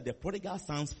the prodigal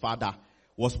son's father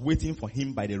was waiting for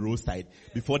him by the roadside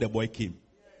before the boy came?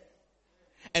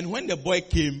 And when the boy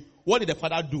came, what did the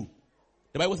father do?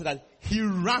 The Bible said that he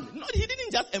ran. No, he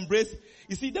didn't just embrace.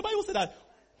 You see, the Bible said that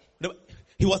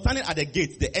he was standing at the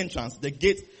gate, the entrance, from the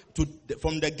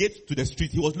gate to the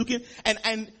street. He was looking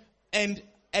and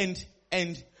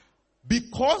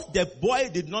because the boy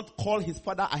did not call his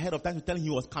father ahead of time to tell him he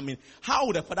was coming, how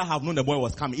would the father have known the boy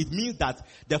was coming? It means that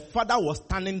the father was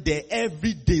standing there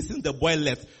every day since the boy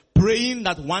left, praying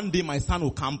that one day my son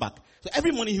will come back. So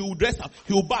every morning he will dress up,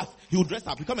 he will bath, he will dress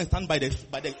up, he come and stand in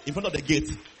front of the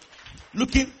gate,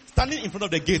 standing in front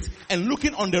of the gate and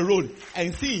looking on the road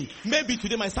and seeing, maybe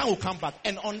today my son will come back.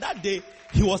 And on that day,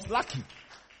 he was lucky.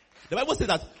 The Bible says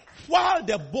that while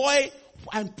the boy,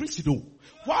 I'm preaching though,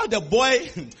 while the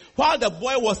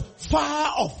boy was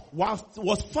far off,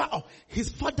 his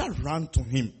father ran to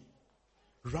him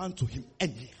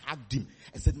and he hugged him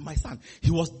and said, my son,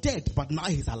 he was dead, but now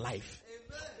he's alive.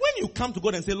 When you come to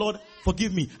God and say, Lord,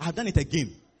 forgive me, I have done it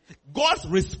again. God's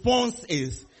response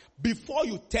is, before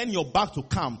you turn your back to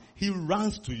come, He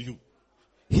runs to you.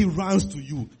 He runs to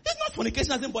you. It's not fornication,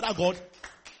 doesn't bother God.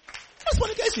 What's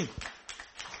fornication?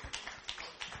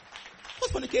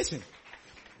 What's fornication?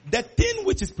 The thing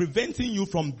which is preventing you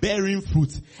from bearing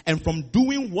fruit and from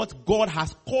doing what God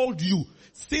has called you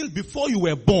since before you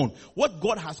were born, what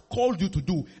God has called you to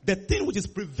do, the thing which is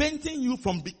preventing you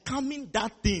from becoming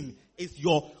that thing is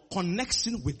your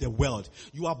connection with the world.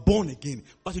 You are born again,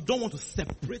 but you don't want to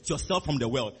separate yourself from the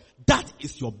world. That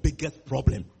is your biggest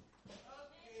problem.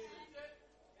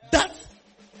 That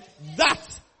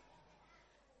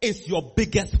is your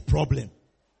biggest problem.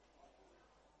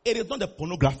 It is not the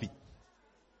pornography.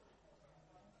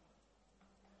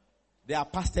 There are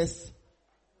pastors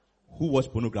who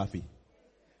watch pornography.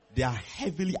 They are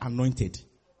heavily anointed.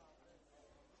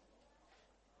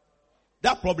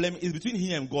 That problem is between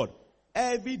he and God.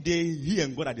 Every day he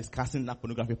and God are discussing that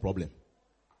pornography problem.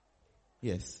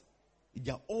 Yes.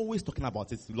 They are always talking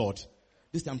about it. Lord,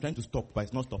 this time I'm trying to stop, but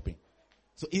it's not stopping.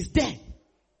 So it's there.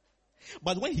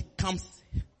 But when he comes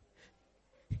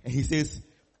and he says,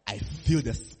 I feel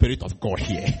the Spirit of God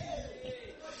here.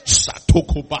 He's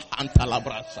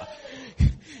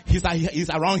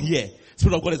around here.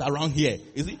 Spirit of God is around here.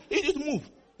 He just move.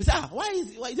 He said, why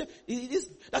is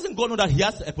it? Doesn't God know that he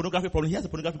has a pornography problem? He has a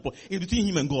pornography problem. It's between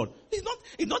him and God. It's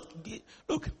not,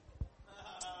 look.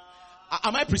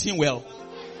 Am I preaching well?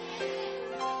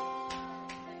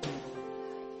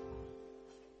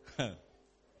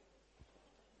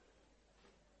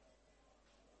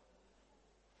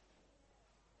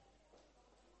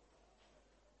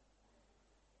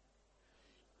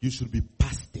 You should be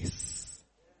pastors.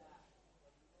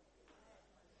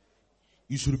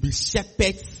 You should be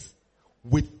shepherds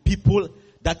with people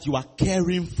that you are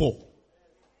caring for.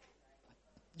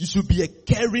 You should be a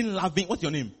caring, loving, what's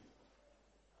your name?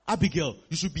 Abigail.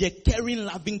 You should be a caring,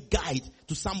 loving guide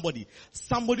to somebody.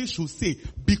 Somebody should say,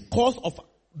 because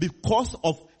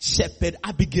of Shepherd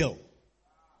Abigail,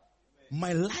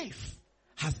 my life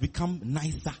has become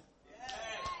nicer.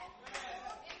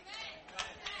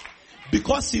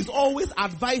 Because she's always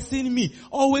advising me,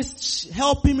 always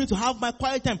helping me to have my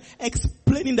quiet time,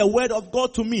 explaining the word of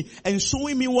God to me and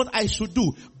showing me what I should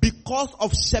do. Because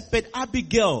of Shepherd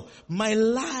Abigail, my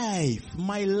life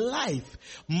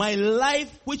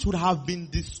which would have been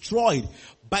destroyed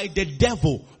by the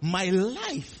devil, my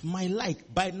life,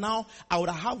 by now I would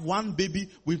have one baby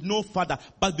with no father.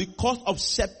 But because of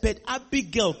Shepherd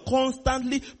Abigail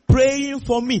constantly praying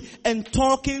for me and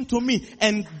talking to me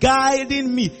and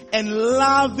guiding me and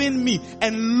loving me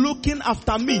and looking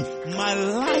after me, my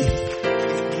life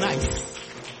is nice.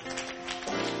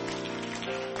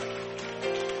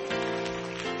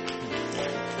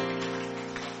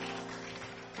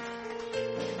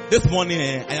 This morning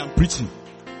I am preaching.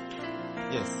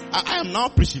 Yes, I am now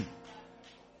preaching.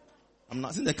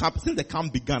 Since the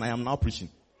camp began, I am now preaching.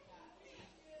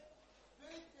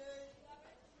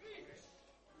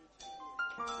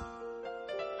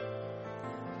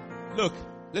 Look,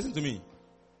 listen to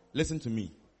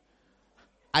me.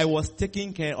 I was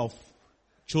taking care of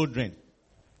children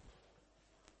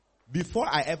before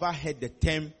I ever heard the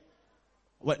term.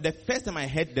 Well, the first time I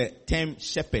heard the term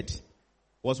shepherd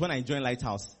was when I joined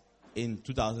Lighthouse in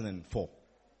 2004.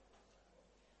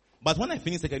 But when I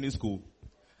finished secondary school,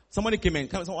 one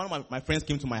of my friends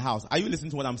came to my house. Are you listening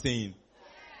to what I'm saying?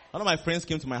 One of my friends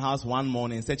came to my house one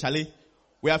morning and said, Charlie,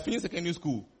 we are finished secondary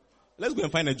school. Let's go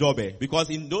and find a job.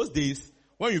 Because in those days,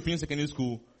 when you finish secondary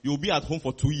school, you'll be at home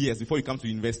for 2 years before you come to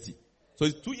university. So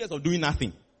it's 2 years of doing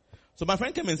nothing. So my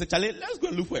friend came and said, Charlie, let's go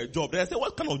and look for a job. Then I said,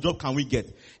 what kind of job can we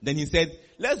get? Then he said,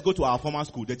 let's go to our former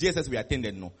school, the JSS we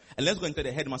attended now. And let's go and tell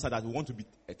the headmaster that we want to be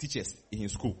teachers in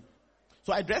his school.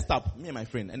 So I dressed up, me and my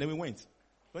friend, and then we went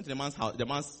to the man's house, the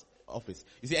man's office.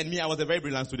 You see, and me, I was a very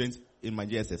brilliant student in my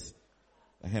JSS.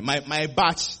 My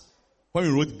batch, when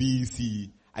we wrote BEC,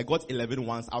 I got 11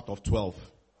 ones out of 12.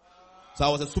 So I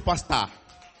was a superstar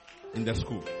in the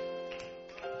school.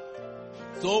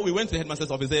 So we went to the headmaster's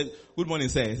office, said, good morning,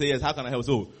 sir. He said, yes, how can I help?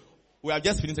 So we have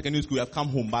just finished secondary school, we have come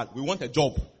home, but we want a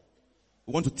job.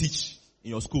 We want to teach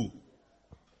in your school.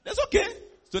 That's okay.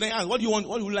 So then I asked, what do you want?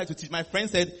 What would you like to teach? My friend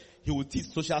said he would teach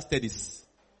social studies.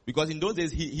 Because in those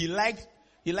days, he liked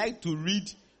to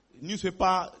read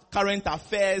newspaper, current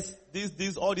affairs,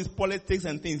 all these politics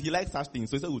and things. He liked such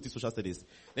things. So he said, we'll teach social studies.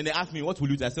 Then they asked me, what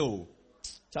will you do? I said, oh,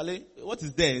 Charlie, what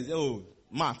is there? He said, oh,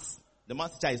 maths. The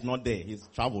maths teacher is not there. He's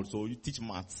traveled, so you teach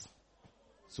maths.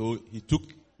 So he took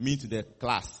me to the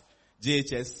class.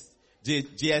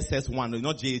 GSS 1,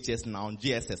 not JHS now,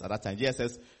 GSS at that time.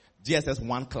 GSS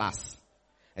 1 class.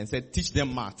 And said, teach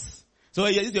them maths. So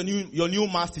this is your new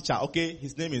maths teacher. Okay,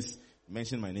 his name is,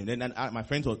 mention my name. Then my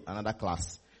friend was another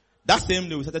class. That same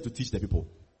day we started to teach the people.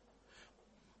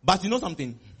 But you know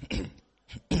something?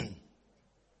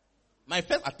 My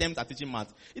first attempt at teaching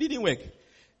maths, it didn't work.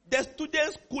 The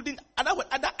students couldn't,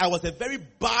 either I was a very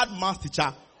bad maths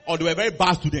teacher or they were very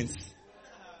bad students.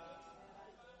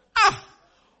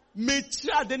 The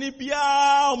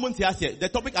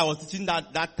topic I was teaching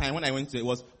that time when I went to it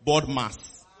was board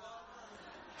maths.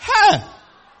 Hey!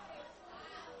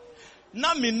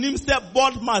 Now my name said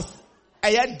board maths.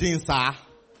 Hey!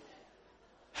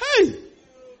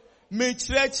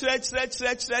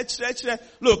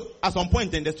 Look, at some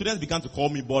point then the students began to call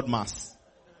me board maths.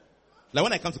 Like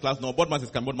when I come to class, no, board maths is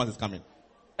coming.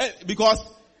 Because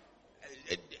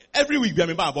every week we are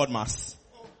about board maths.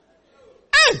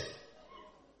 Hey!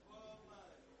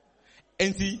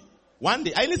 And see, one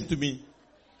day, listen to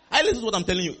what I'm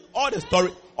telling you. All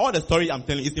the story I'm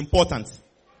telling you is important.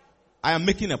 I am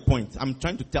making a point. I'm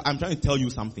trying to tell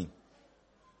you something.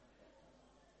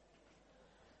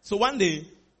 So one day,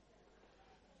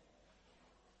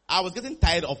 I was getting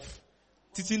tired of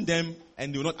teaching them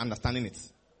and they were not understanding it.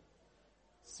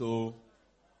 So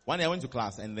one day I went to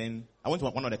class and then I went to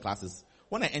one of the classes.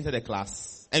 When I entered the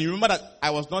class, and you remember that I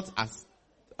was not as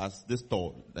this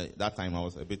tall. That time I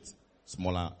was a bit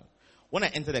smaller. When I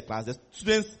entered the class, the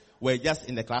students were just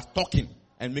in the class talking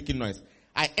and making noise.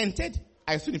 I entered,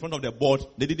 I stood in front of the board.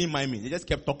 They didn't mind me. They just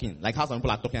kept talking, like how some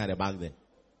people are talking at the back there.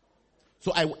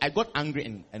 So I got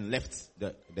angry and left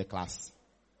the class.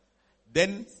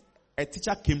 Then a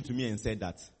teacher came to me and said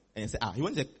that, and said,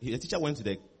 the teacher went to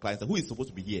the class and said, who is supposed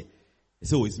to be here? He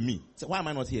said, oh, it's me. He said, why am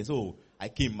I not here? So I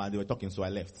came, but they were talking, so I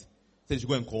left. He said, you should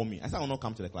go and call me. I said, I will not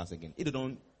come to the class again. If they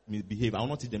don't behave, I will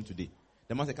not teach them today.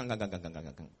 The man said,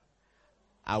 come.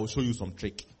 I will show you some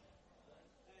trick.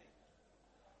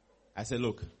 I said,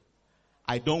 look,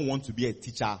 I don't want to be a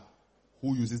teacher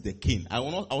who uses the cane. I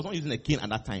was not using a cane at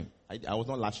that time. I was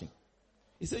not lashing.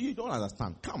 He said, you don't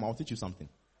understand. Come, I'll teach you something.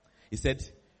 He said,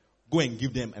 go and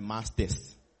give them a math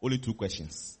test. Only 2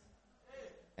 questions.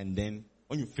 And then,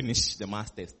 when you finish the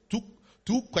math test,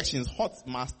 two questions, hot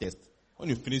math test. When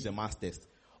you finish the math test,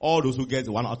 all those who get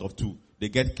 1 out of 2, they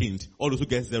get caned. All those who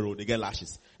get 0, they get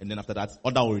lashes. And then after that,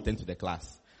 other will return to the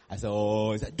class. I said,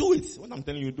 he said, do it. What I'm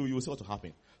telling you to do, you will see what will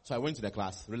happen. So I went to the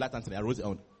class. Reluctantly, I wrote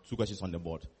 2 questions on the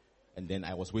board. And then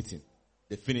I was waiting.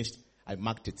 They finished. I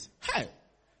marked it. Hey!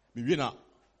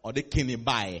 Or they came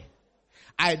by.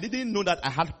 I didn't know that I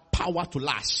had power to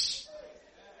lash.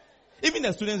 Even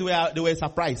the students were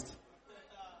surprised.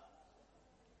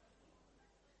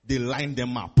 They lined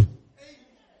them up.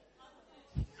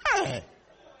 Hey!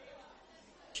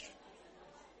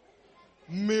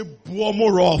 Me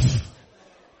more rough.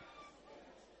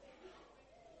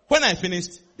 When I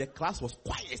finished, the class was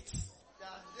quiet.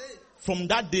 From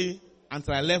that day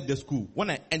until I left the school, when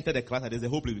I entered the class, the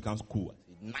whole place becomes cool.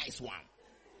 Nice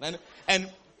one. And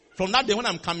from that day when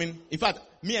I'm coming, in fact,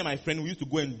 me and my friend, we used to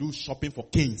go and do shopping for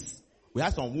canes. We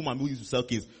had some woman who used to sell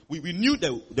canes. We knew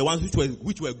the ones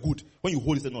which were good. When you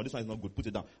hold it, say, no, this one is not good. Put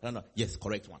it down. I don't know. Yes,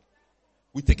 correct one.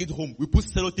 We take it home. We put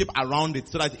sellotape around it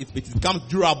so that it becomes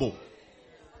durable.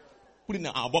 Put it in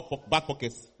our back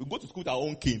pockets. We go to school with our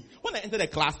own cane. When I enter the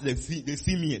class, they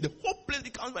see me. The whole place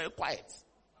becomes very quiet.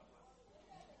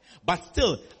 But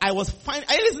still, I was finding,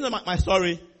 are you listening to my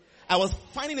story? I was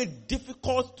finding it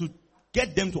difficult to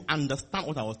get them to understand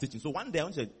what I was teaching. So one day I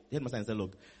went to the headmaster and said,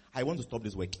 look, I want to stop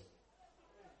this work.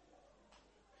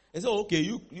 He said, okay,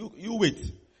 you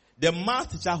wait. The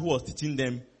math teacher who was teaching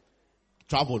them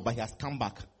traveled, but he has come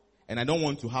back. And I don't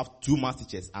want to have 2 math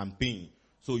teachers I'm paying.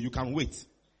 So you can wait.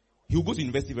 He'll go to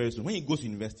university very soon. When he goes to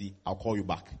university, I'll call you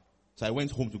back. So I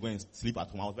went home to go and sleep at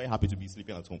home. I was very happy to be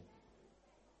sleeping at home.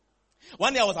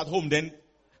 One day I was at home, then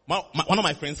one of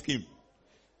my friends came.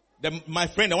 My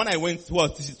friend, the one I went who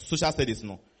was teaching social studies,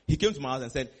 he came to my house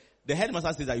and said, the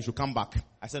headmaster says that you should come back.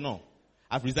 I said, no,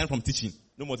 I've resigned from teaching.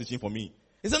 No more teaching for me.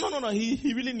 He said, no,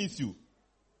 he really needs you.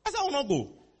 I said, I will not go.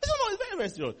 He said, no, it's very, very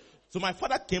serious. So my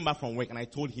father came back from work and I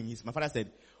told him, my father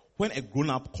said, when a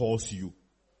grown-up calls you,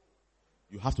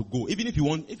 you have to go. Even if you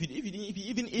want,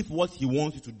 even if what he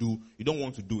wants you to do, you don't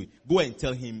want to do it, go and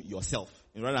tell him yourself,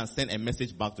 rather than send a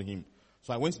message back to him.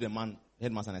 So I went to the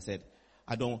headmaster and I said,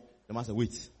 the man said,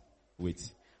 wait.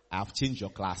 I have changed your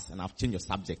class and I've changed your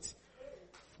subject.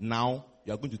 Now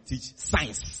you are going to teach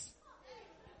science.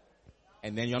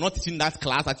 And then you are not teaching that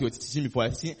class that you were teaching before.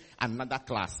 You're teaching another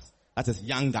class that is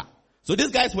younger. So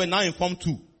these guys were now in Form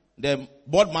 2. The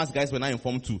board mass guys were now in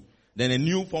Form 2. Then a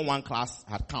new Form 1 class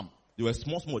had come. They were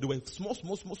small. They were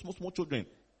small children.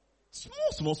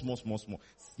 Small.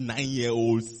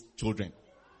 9-year-olds children.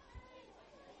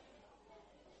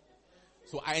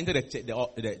 So I entered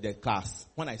the class.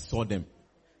 When I saw them,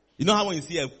 you know how when you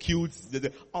see a cute,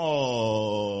 that's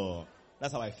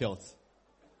how I felt.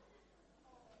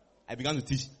 I began to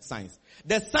teach science.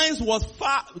 The science was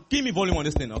give me volume on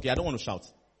this thing, okay? I don't want to shout.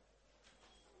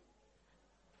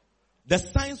 The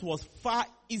science was far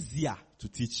easier to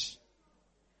teach.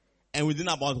 And within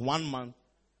about 1 month,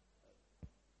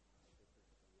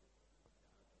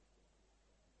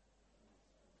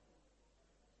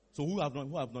 so who have not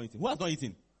eaten? Who has not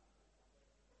eaten?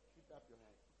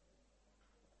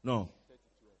 No.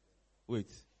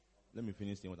 Wait. Let me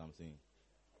finish saying what I'm saying.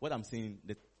 What I'm saying,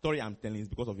 the story I'm telling is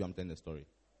because of you I'm telling the story.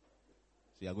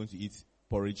 So you are going to eat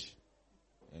porridge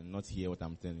and not hear what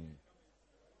I'm telling you.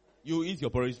 You eat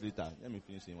your porridge later. Let me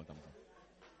finish saying what I'm saying.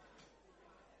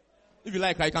 If you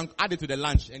like, I can add it to the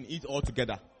lunch and eat all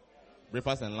together.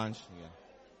 Breakfast and lunch. Yeah.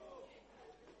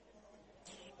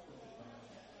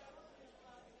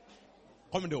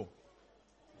 Come do.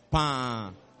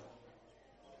 Pan.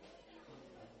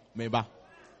 Meba.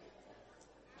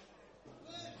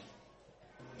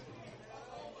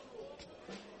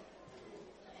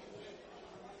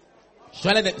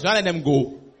 Shall I let them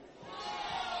go?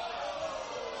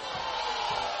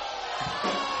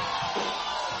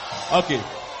 Okay.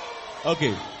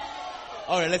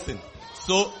 Alright, listen.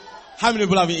 So, how many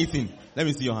people have been eating? Let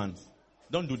me see your hands.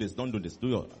 Don't do this. Do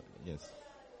your, yes.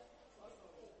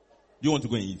 Do you want to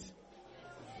go and eat?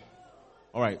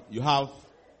 Alright, you have,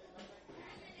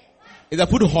 is the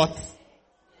food hot?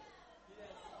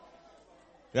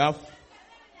 You have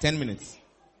 10 minutes.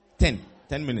 10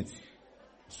 minutes.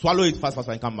 Swallow it fast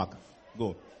and come back.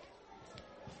 Go.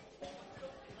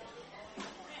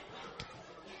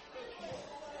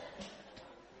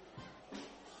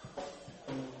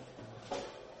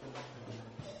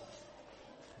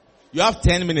 You have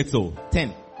 10 minutes,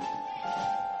 10.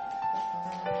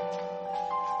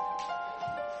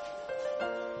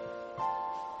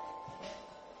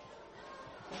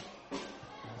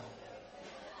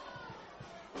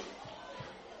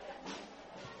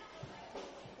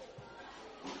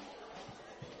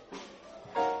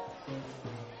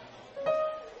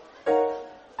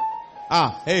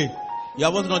 Hey, you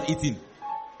are also not eating.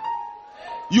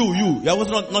 You are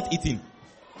also not eating.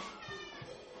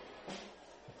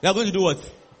 You are going to do what?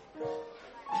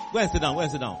 Go and sit down.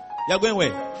 You are going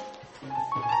where?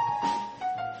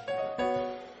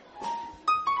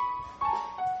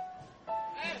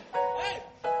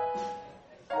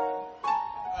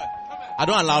 I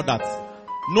don't allow that.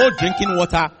 No drinking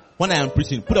water when I am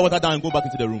preaching. Put the water down and go back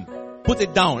into the room. Put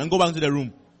it down and go back into the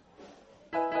room.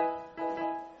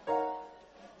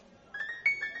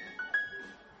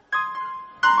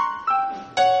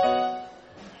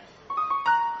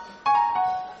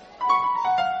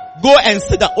 Go and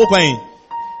sit down. Open.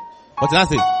 What did I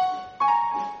say?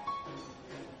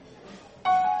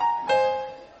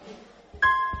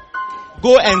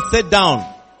 Go and sit down.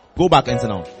 Go back and sit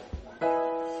down.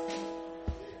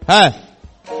 Hey.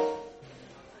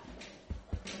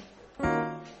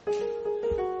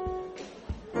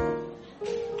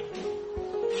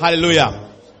 Hallelujah.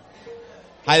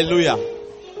 Hallelujah.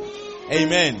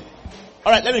 Amen.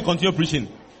 All right, let me continue preaching.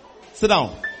 Sit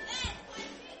down.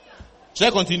 Shall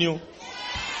I continue?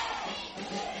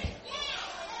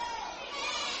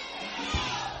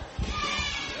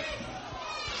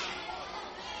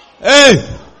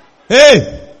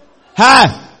 Hey,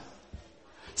 hi.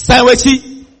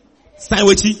 Sanwechi.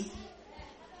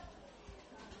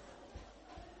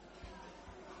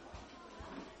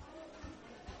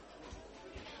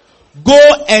 Go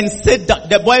and sit down.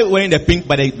 The boy wearing the pink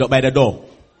by the door.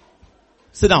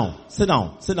 Sit down.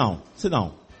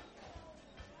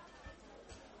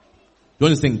 You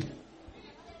want to sing?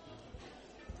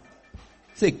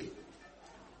 Sick.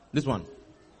 This one.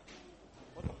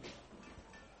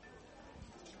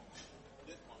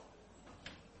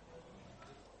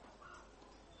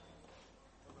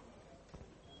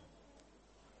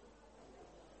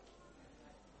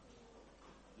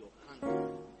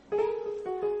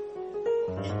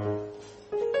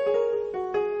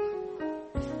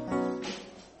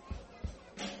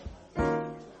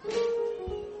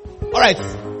 Alright,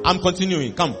 I'm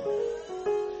continuing. Come.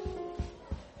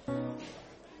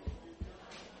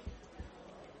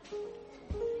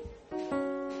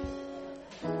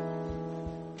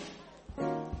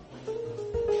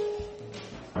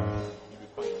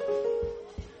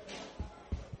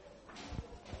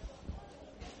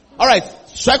 Alright,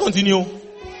 should I continue?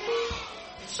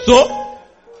 So?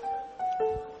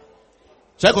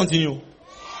 Should I continue?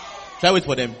 Should I wait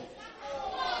for them?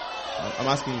 I'm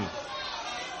asking you.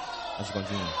 I should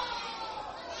continue.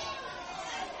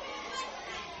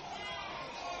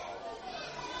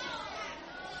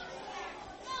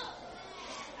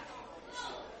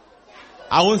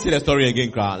 I won't say the story again,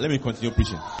 crowd. Let me continue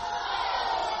preaching.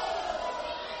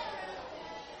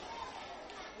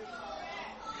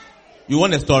 You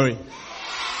want a story?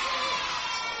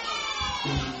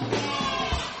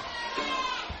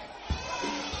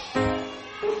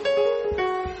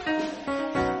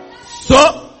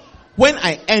 So, when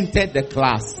I entered the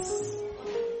class,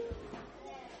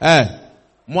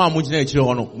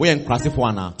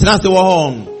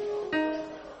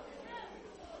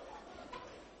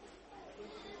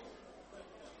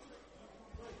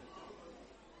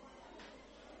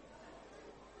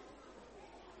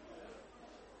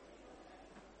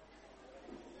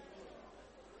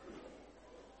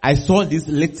 I saw these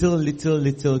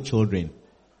little children.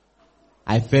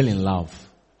 I fell in love.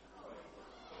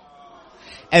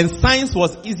 And science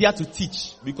was easier to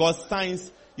teach because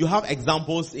science, you have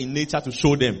examples in nature to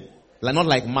show them. Not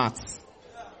like maths.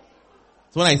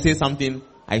 So when I say something,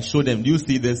 I show them, do you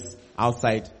see this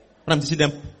outside? When I'm teaching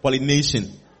them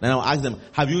pollination, then I'll ask them,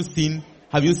 have you seen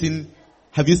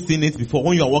it before?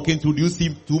 When you are walking through, do you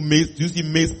see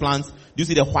maize plants? Do you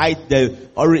see the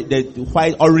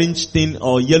white orange thing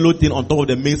or yellow thing on top of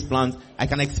the maize plant? I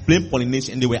can explain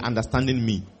pollination and they were understanding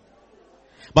me.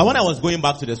 But when I was going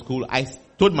back to the school, I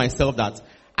told myself that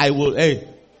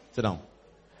sit down.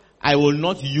 I will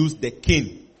not use the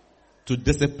cane to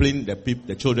discipline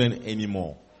the children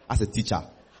anymore as a teacher.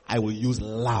 I will use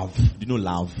love. Do you know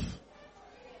love?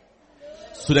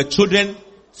 So the children,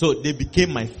 they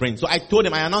became my friends. So I told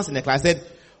them, I announced in the class, I said,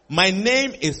 my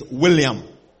name is William.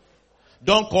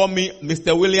 Don't call me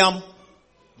Mr. William.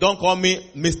 Don't call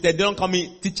me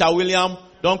Teacher William.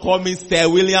 Don't call me Sir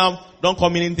William. Don't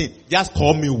call me anything. Just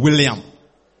call me William.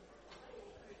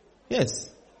 Yes.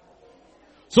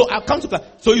 So I come to class.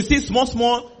 So you see small,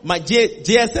 my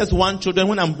JSS 1 children,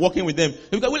 when I'm working with them,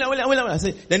 they go, William. I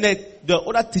say, then the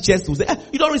other teachers will say,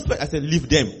 you don't respect. I said, leave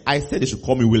them. I said they should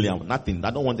call me William. Nothing.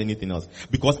 I don't want anything else.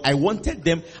 Because I wanted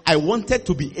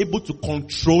to be able to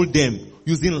control them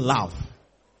using love.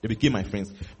 They became my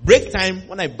friends. Break time,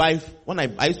 when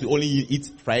I used to only eat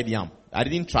fried yam. I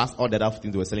didn't trust all the other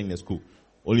things they were selling in the school.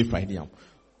 Only fried yam.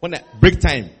 Break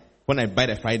time, when I buy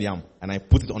the fried yam and I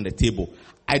put it on the table,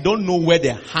 I don't know where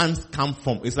the hands come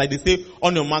from. It's like they say,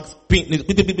 on your marks,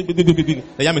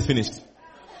 the yam is finished.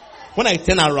 When I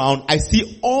turn around, I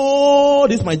see all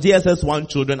these my JSS 1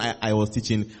 children I was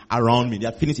teaching around me. They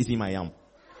are finished eating my yam.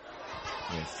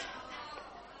 Yes.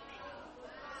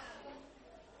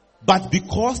 But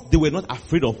because they were not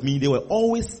afraid of me, they were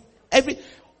always,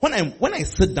 when I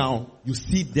sit down, you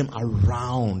see them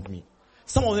around me.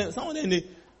 Some of them,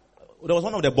 there was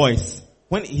one of the boys,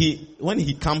 when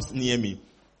he comes near me,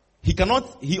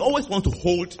 he always wants to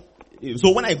hold,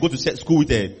 so when I go to school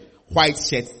with a white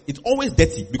shirt, it's always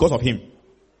dirty because of him.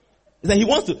 It's like he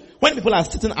wants to, when people are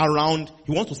sitting around,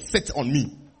 he wants to sit on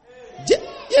me.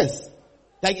 Yes.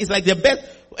 Like, it's like the best,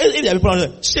 if there are people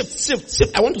around,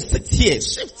 shift, I want to sit here,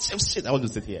 shift, I want to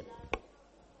sit here.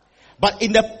 But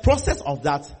in the process of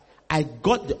that, I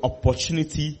got the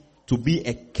opportunity to be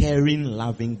a caring,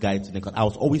 loving guy to them, because I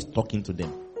was always talking to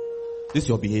them. This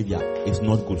your behavior is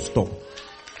not good. Stop.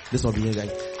 This your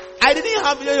behavior. I didn't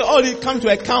have, they come to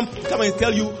a camp, come and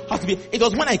tell you how to be. It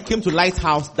was when I came to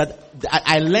Lighthouse that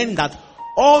I learned that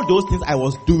all those things I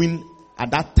was doing at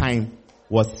that time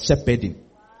was shepherding.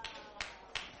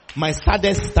 My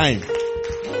saddest time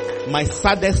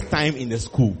in the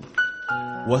school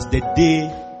was the day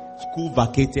school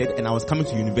vacated and I was coming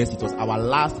to university. It was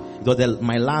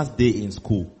my last day in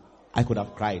school. I could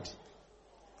have cried.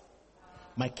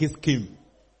 My kids came.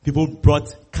 People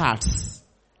brought cards.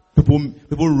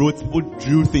 People wrote, people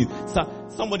drew things.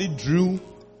 Somebody drew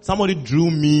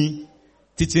me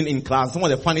teaching in class. Some of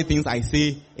the funny things I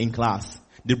say in class.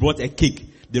 They brought a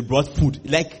cake. They brought food.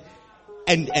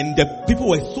 And the people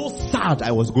were so sad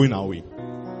I was going away.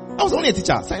 I was only a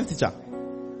teacher, science teacher.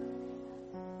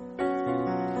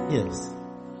 Yes.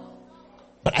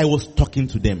 But I was talking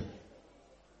to them.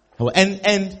 Are you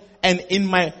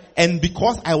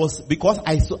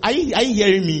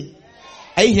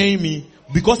hearing me?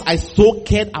 Because I so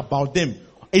cared about them.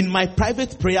 In my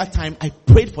private prayer time, I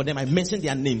prayed for them. I mentioned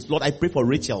their names. Lord, I pray for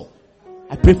Rachel.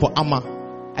 I pray for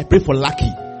Amma. I pray for Lucky.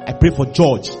 I pray for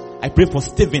George. I pray for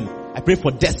Stephen. I pray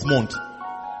for Desmond.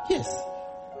 Yes.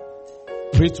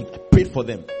 I prayed for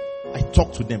them. I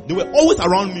talked to them. They were always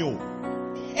around me.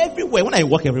 Everywhere. When I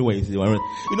walk everywhere,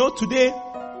 today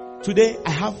I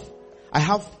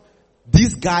have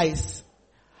these guys.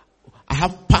 I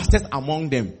have pastors among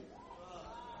them.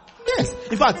 Yes.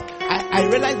 In fact, I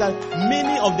realized that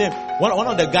many of them, one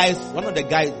of the guys,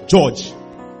 George,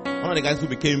 one of the guys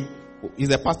he's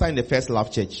a pastor in the First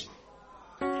Love Church.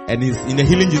 And he's in the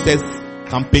Healing Jesus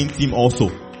campaign team also.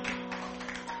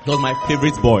 He was my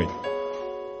favorite boy.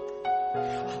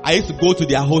 I used to go to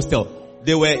their hostel.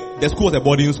 The school was a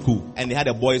boarding school, and they had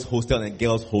a boys' hostel and a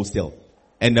girls' hostel.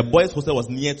 And the boys' hostel was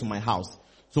near to my house.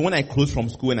 So when I close from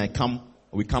school and I come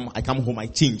home, I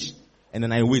change. And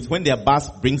then I wait. When their bus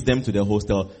brings them to the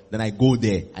hostel, then I go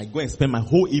there. I go and spend my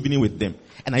whole evening with them.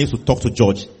 And I used to talk to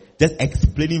George, just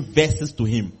explaining verses to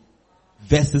him.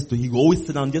 He would always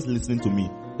sit down just listening to me.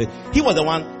 He was the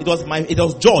one, it was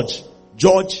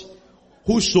George,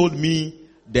 who showed me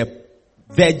the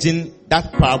virgin,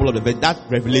 that parable of the virgin, that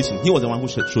revelation. He was the one who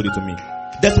showed it to me.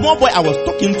 The small boy I was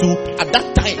talking to at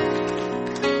that time.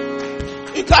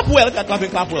 You clap well,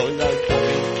 clap well.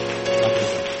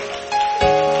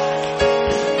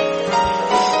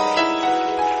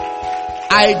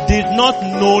 I did not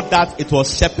know that it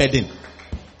was shepherding.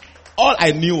 All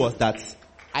I knew was that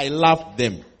I loved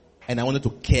them and I wanted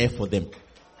to care for them.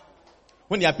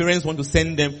 When their parents want to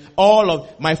send them,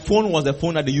 my phone was the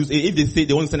phone that they use. If they say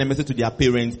they want to send a message to their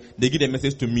parents, they give a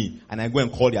message to me and I go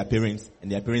and call their parents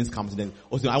and their parents come to them.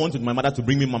 Also, I want my mother to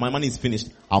bring me, my money is finished.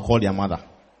 I'll call their mother.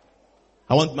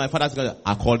 I want my father to go,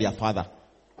 I'll call their father.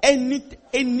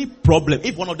 Any problem.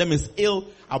 If one of them is ill,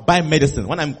 I'll buy medicine.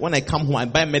 When I come home, I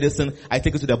buy medicine. I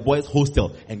take it to the boys'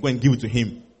 hostel and go and give it to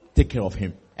him. Take care of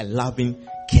him. A loving,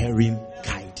 caring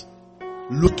guide.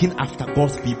 Looking after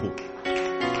God's people.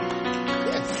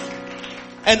 Yes.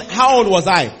 And how old was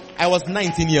I? I was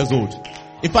 19 years old.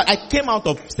 In fact, I came out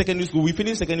of secondary school. We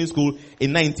finished secondary school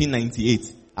in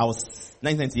 1998. I was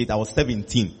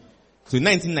 17. So in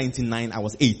 1999, I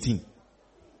was 18.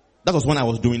 That was when I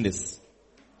was doing this.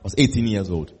 I was 18 years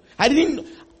old. I didn't,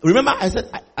 remember I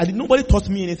said, nobody taught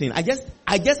me anything. I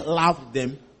just loved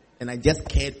them and I just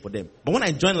cared for them. But when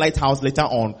I joined Lighthouse later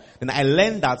on, then I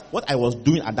learned that what I was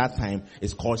doing at that time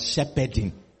is called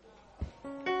shepherding.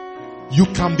 You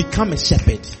can become a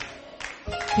shepherd.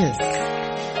 Yes.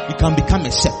 You can become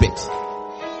a shepherd.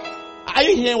 Are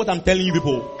you hearing what I'm telling you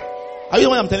people? Are you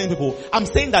know what I'm telling people? I'm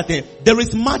saying that there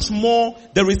is much more.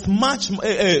 There is much.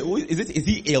 Is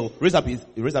he ill? Raise up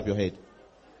your head.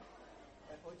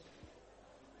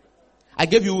 I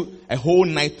gave you a whole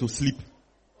night to sleep,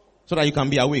 so that you can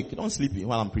be awake. Don't sleep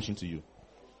while I'm preaching to you.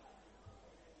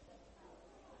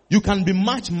 You can be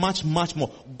much, much, much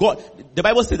more. God, the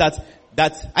Bible says that.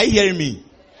 Are you hearing me?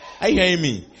 Are you hearing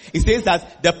me? It says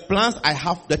that the plans I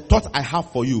have, the thoughts I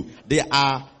have for you, they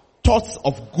are thoughts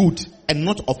of good and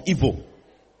not of evil.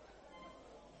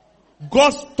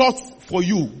 God's thoughts for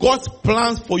you, God's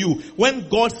plans for you. When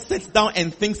God sits down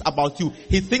and thinks about you,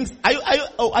 He thinks,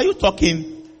 are you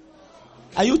talking?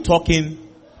 Are you talking?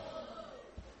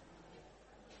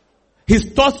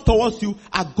 His thoughts towards you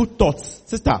are good thoughts.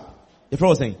 Sister, the prophet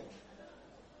was saying,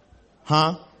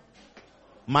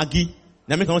 Maggie,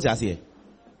 let me come to here.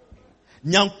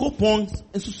 Nyankopon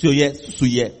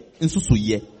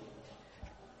nsusuye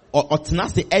o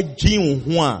tenase edwin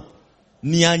ho a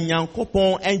nia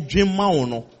Nyankopon edwin ma wo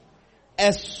no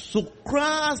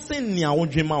esukra se nia wo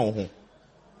dwin ma wo ho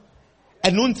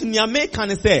eno nti nia meka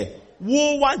ne se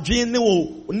wo wadwin ne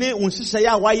wo ne unhihye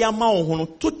ya wa ya ma wo ho no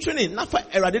to twene na fa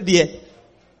erade de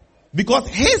because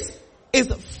his is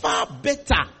far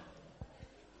better.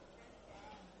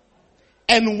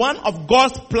 And one of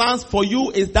God's plans for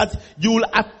you is that you will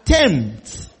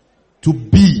attempt to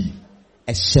be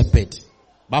a shepherd.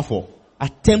 Therefore,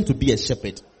 attempt to be a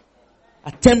shepherd.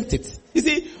 Attempt it. You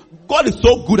see, God is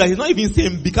so good that He's not even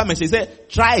saying become a shepherd. He said,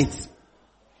 try it.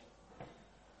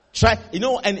 Try. You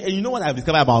know, and you know what I've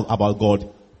discovered about God?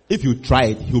 If you try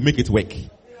it, He'll make it work.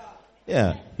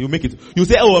 Yeah, He'll make it. You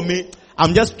say, oh,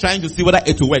 I'm just trying to see whether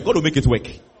it will work. God will make it work.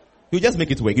 He'll just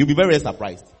make it work. You'll be very, very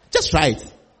surprised. Just try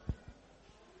it.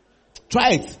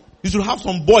 Try it. You should have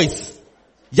some boys,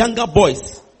 younger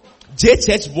boys, J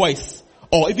church boys,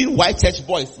 or even white church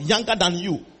boys, younger than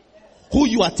you, who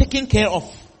you are taking care of.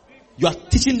 You are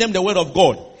teaching them the word of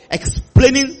God,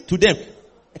 explaining to them,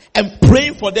 and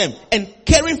praying for them, and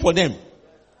caring for them.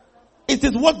 It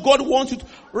is what God wants you to,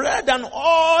 rather than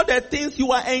all the things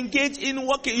you are engaged in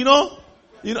working, you know,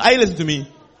 are you listening to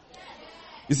me?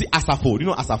 You see, Asafo, do you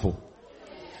know Asafo?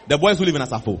 The boys who live in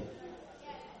Asafo.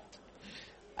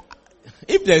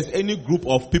 If there's any group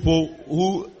of people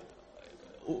who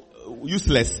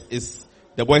useless, is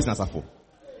the boys in Asafo.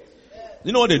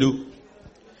 You know what they do?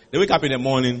 They wake up in the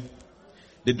morning,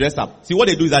 they dress up. See, what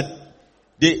they do is that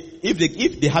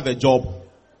if they have a job,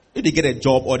 if they get a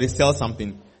job or they sell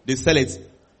something, they sell it,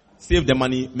 save the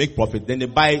money, make profit. Then they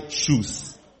buy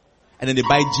shoes, and then they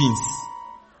buy jeans,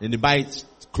 then they buy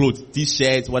clothes,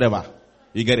 t-shirts, whatever.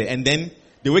 You get it? And then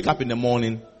they wake up in the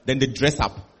morning, then they dress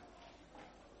up.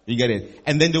 You get it?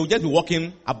 And then they will just be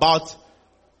walking about.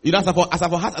 You know,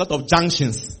 Asafo has a lot of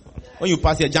junctions. When you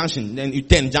pass your junction, then you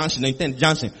turn junction, then you turn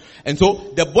junction. And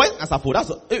so the boys in Asafo, that's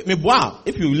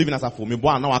if you live in Asafo,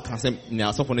 now I can say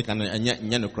Asafo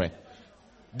can cry.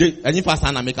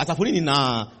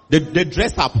 They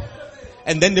dress up,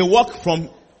 and then they walk from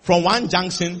one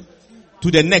junction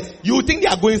to the next. You think they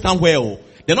are going somewhere?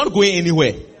 They're not going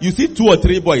anywhere. You see 2 or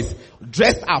 3 boys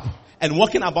dressed up and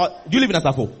walking about. Do you live in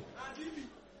Asafo?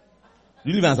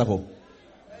 You live in Asafo.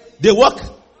 They walk.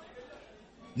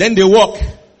 Then they walk.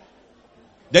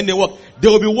 Then they walk. They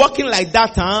will be walking like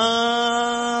that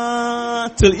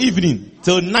till evening,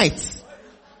 till night.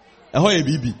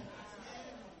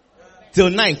 Till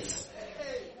night.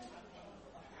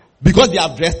 Because they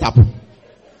have dressed up.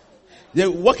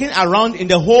 They're walking around in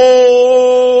the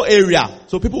whole area.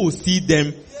 So people will see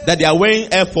them that they are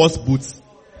wearing Air Force boots.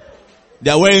 They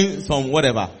are wearing some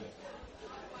whatever.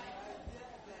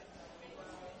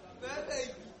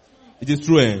 It is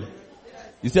true, eh?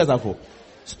 You see, Asafo,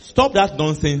 stop that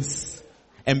nonsense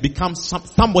and become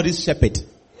somebody's shepherd.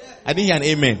 I didn't hear an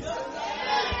amen.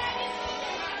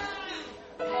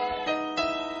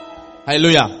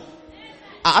 Hallelujah.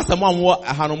 I asked someone what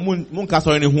Munka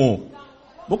saw any home.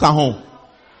 Muka home.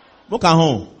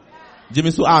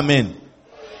 Jimmy Su amen.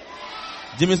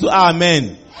 Jimmy Su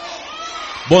amen.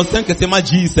 Bon Saint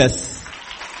Jesus.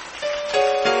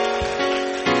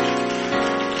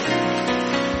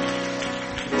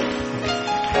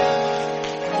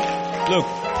 Look,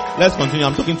 let's continue.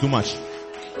 I'm talking too much.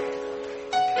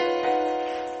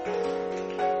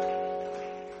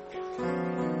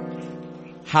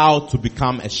 How to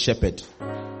become a shepherd.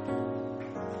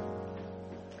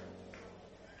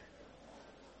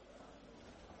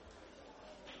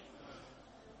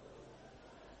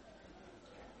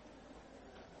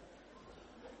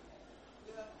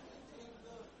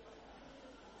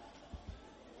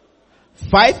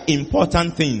 Five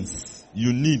important things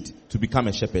you need to become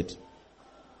a shepherd.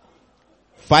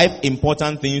 5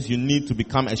 important things you need to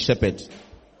become a shepherd.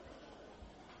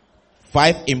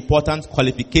 5 important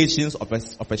qualifications of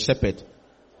a shepherd.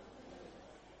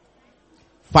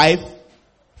 5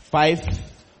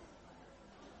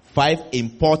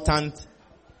 important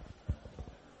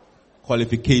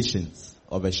qualifications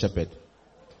of a shepherd.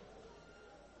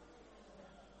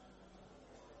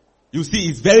 You see,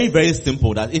 it's very, very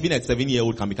simple that even a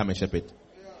 7-year-old can become a shepherd.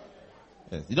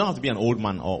 Yes. You don't have to be an old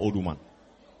man or old woman.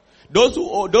 Those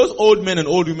old men and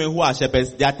old women who are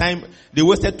shepherds, they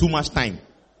wasted too much time.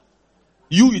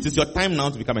 It is your time now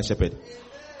to become a shepherd.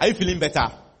 Are you feeling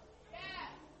better?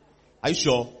 Are you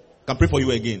sure? I can pray for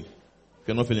you again. If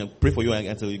you're not feeling, pray for you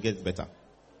until you get better.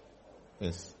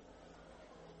 Yes.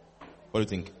 What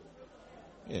do you think?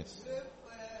 Yes.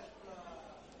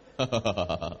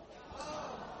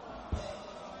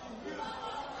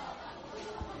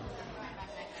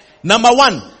 Number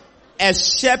 1, a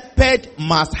shepherd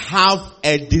must have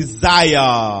a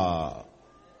desire.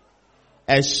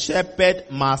 A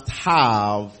shepherd must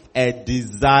have a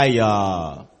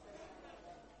desire.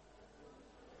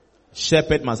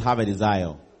 Shepherd must have a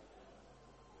desire.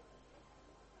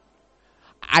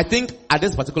 I think at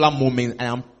this particular moment I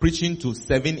am preaching to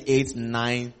 7, 8,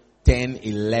 9, 10,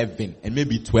 11, and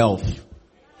maybe 12.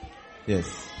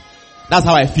 Yes. That's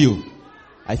how I feel.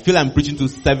 I feel I'm preaching to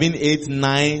 7, 8,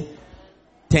 9,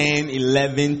 10,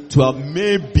 11, 12,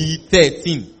 maybe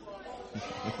 13.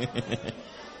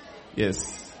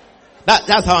 Yes.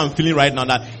 That's how I'm feeling right now.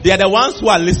 That they are the ones who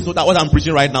are listening to that what I'm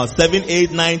preaching right now. 7,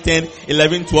 8, 9, 10,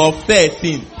 11, 12,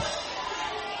 13.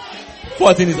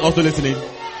 14 is also listening.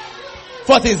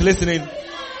 14 is listening.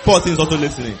 14 is also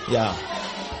listening. Yeah.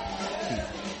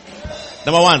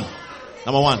 Number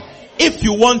one. If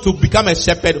you want to become a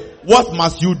shepherd, what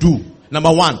must you do?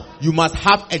 Number 1, you must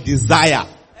have a desire.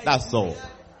 That's all.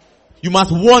 You must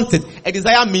want it. A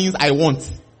desire means I want.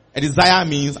 A desire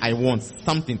means I want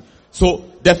something. So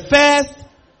the first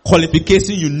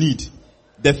qualification you need,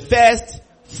 the first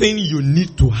thing you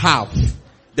need to have,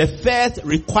 the first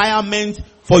requirement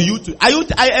for you to,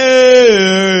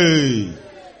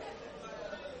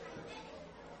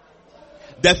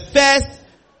 the first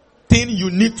thing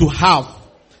you need to have,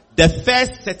 the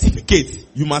first certificate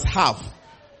you must have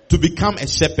to become a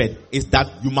shepherd is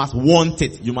that you must want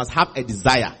it. You must have a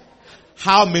desire.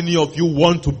 How many of you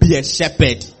want to be a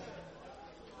shepherd?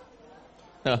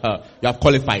 You have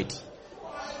qualified.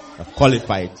 You have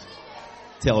qualified.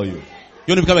 Tell you. You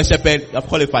want to become a shepherd? You have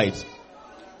qualified.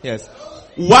 Yes.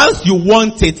 Once you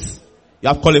want it, you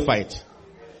have qualified.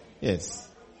 Yes.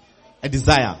 A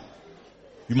desire.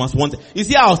 You must want it. You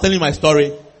see how I was telling my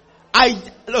story? I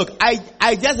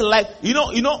just like,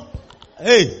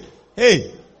 hey.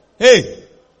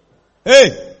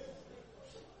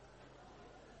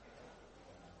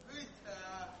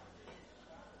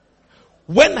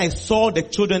 When I saw the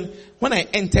children, when I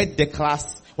entered the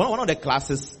class, one of the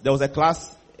classes, there was a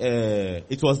class,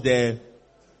 it was the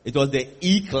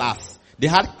E class. They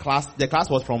had class, the class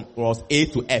was A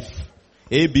to F.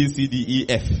 A, B, C, D, E,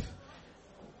 F.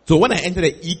 So when I entered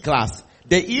the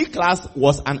E class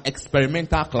was an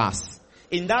experimental class.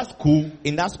 In that school,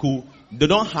 they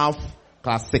don't have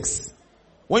class 6.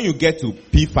 When you get to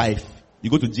P5, you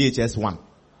go to GHS 1.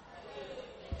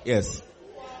 Yes.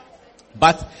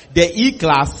 But the E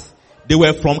class, they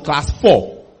were from class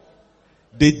 4.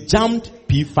 They jumped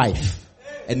P5.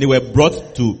 And they were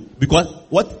brought to, because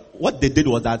what they did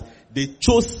was that they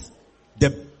chose the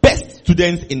best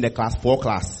students in the class 4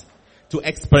 class to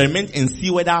experiment and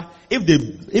see whether, if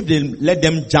they let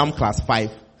them jump class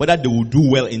 5, whether they will do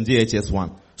well in JHS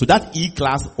 1. So that E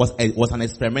class was an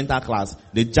experimental class.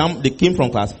 They came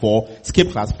from class 4,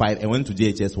 skipped class 5 and went to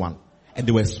JHS 1. And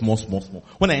they were small.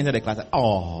 When I entered the class,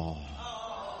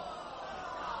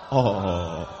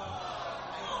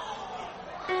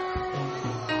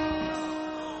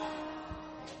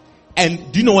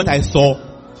 And do you know what I saw?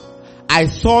 I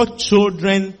saw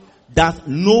children that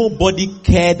nobody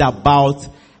cared about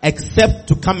except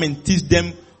to come and teach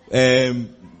them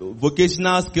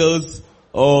vocational skills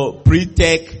or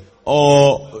pre-tech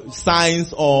or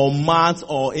science or maths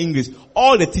or English.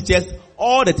 All the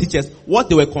teachers, what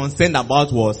they were concerned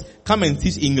about was come and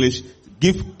teach English,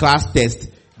 give class test,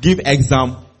 give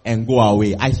exam, and go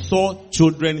away. I saw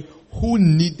children who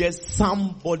needed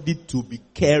somebody to be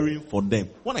caring for them.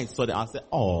 When I saw them, I said,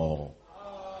 oh.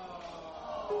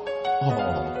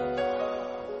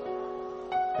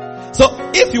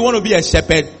 So if you want to be a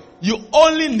shepherd, you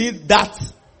only need that.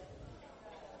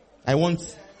 I want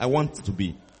to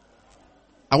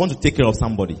take care of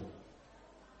somebody.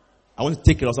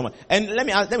 And let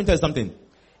me tell you something.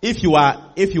 If you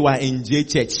are in J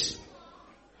Church,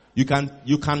 You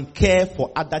can care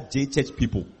for other J church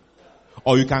people,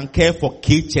 or you can care for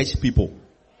K church people.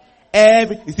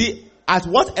 You see, at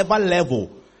whatever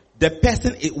level,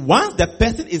 once the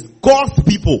person is God's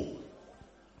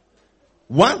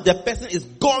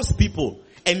people,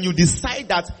 and you decide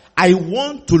that I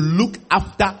want to look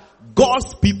after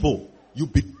God's people, you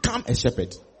become a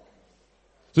shepherd.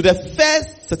 So the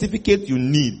first certificate you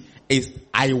need is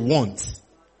I want.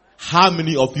 How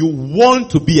many of you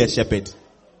want to be a shepherd?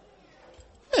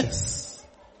 Yes.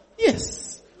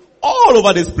 Yes. All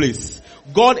over this place.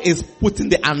 God is putting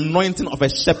the anointing of a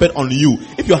shepherd on you.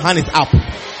 If your hand is up.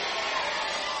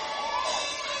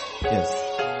 Yes.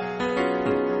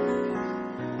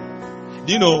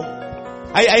 Do you know?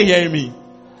 Are you hearing me?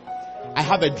 I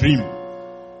have a dream.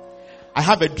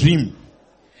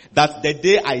 That the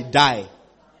day I die,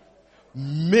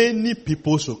 many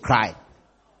people should cry.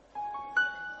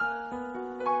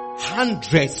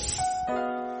 Hundreds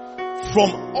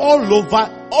from all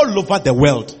over the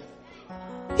world.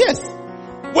 Yes.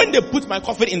 When they put my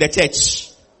coffin in the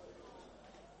church,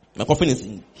 my coffin is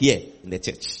here in the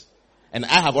church, and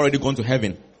I have already gone to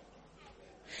heaven.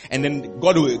 And then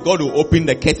God will open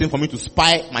the curtain for me to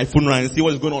spy my funeral and see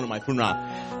what is going on in my funeral.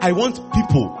 I want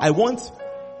people.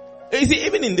 You see,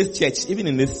 even in this church, even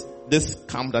in this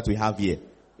camp that we have here,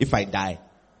 if I die,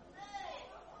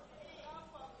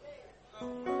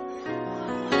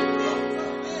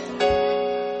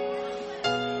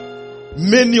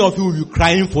 many of you will be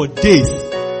crying for days.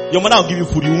 Your mother will give you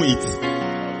food, you won't eat.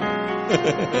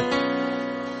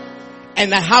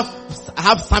 And I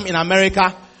have some in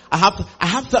America. I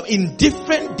have some in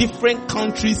different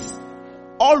countries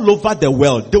all over the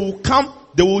world. They will come,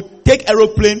 they will take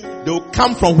aeroplane, they will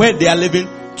come from where they are living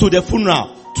to the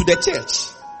funeral, to the church.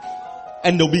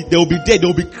 And they'll be there,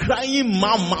 they'll be crying,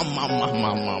 mama.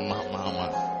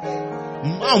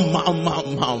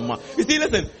 You see,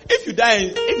 listen, if you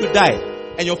die,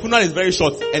 and your funeral is very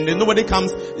short, and then nobody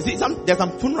comes, you see, there's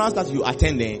some funerals that you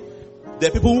attend there. There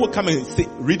are people who will come and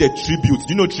read a tribute. Do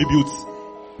you know tributes?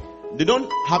 They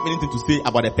don't have anything to say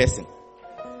about a person.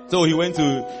 So he went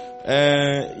to,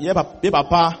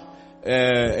 papa,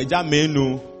 eja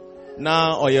menu,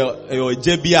 na oyo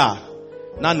jebia,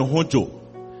 na nohojo,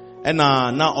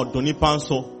 na odoni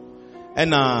panso,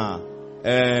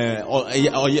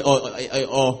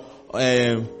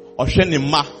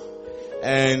 oshenima,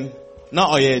 and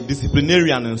na oye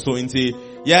disciplinarian, and so into,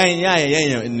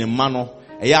 in the mano,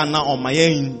 na on my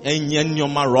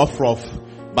nyoma rough,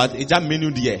 but eja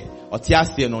menu die. Or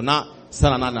Tiaste no na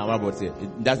sana na about it.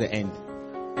 That's the end.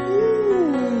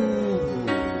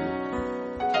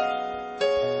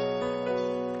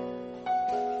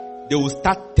 They will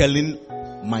start telling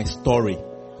my story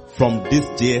from these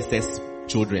JSS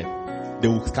children. They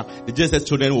will come. The JSS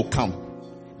children will come.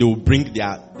 They will bring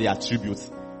their tributes.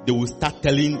 They will start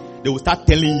telling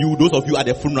you, those of you at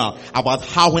the funeral, about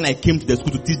how when I came to the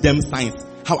school to teach them science,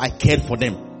 how I cared for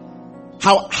them.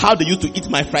 How they used to eat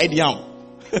my fried yam.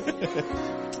 I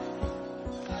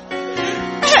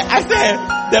said,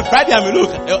 the fried yam,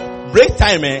 look, break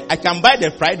time, I can buy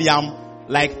the fried yam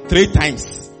like 3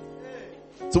 times.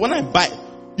 So when I buy,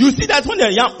 you see that when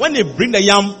they bring the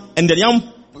yam and the yam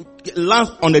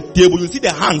lands on the table, you see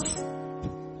the hands.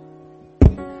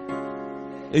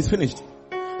 It's finished.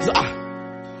 So,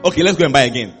 okay, let's go and buy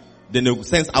again. Then I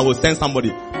will send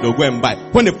somebody, they'll go and buy.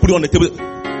 When they put it on the table,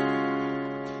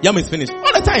 yam is finished.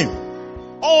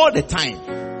 All the time.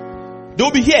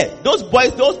 They'll be here. Those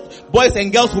boys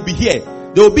and girls will be here.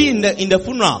 They will be in the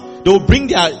funeral. They will bring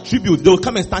their tribute. They will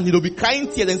come and stand here. They'll be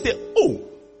crying tears and say, oh.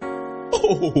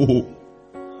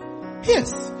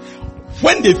 Yes.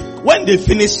 When they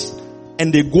finish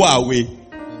and they go away,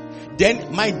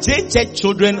 then my JChurch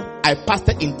children I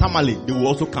pastored in Tamale, they will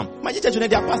also come. My JChurch children,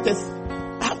 they are pastors.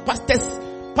 I have pastors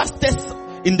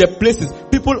in the places.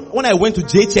 People, when I went to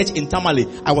JChurch in Tamale,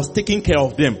 I was taking care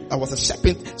of them. I was a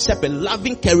shepherd,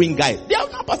 loving, caring guy. They are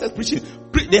not pastors preaching.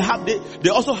 They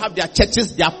also have their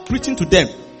churches. They are preaching to them.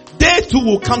 They too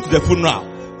will come to the funeral.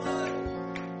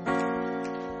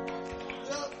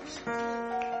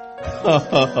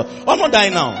 I'm not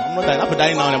dying now. I'm not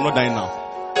dying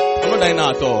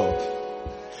now at all.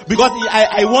 Because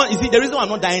I want, you see, the reason why I'm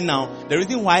not dying now, the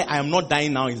reason why I am not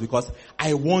dying now is because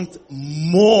I want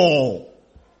more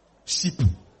sheep.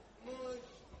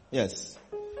 Yes.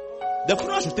 The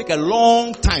funeral should take a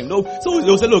long time. No, so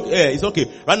they'll say, look, it's okay.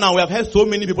 Right now we have heard so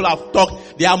many people have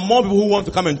talked. There are more people who want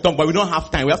to come and talk, but we don't have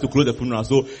time. We have to close the funeral.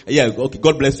 So, okay,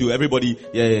 God bless you, everybody.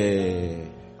 Yeah.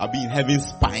 I'll be in heaven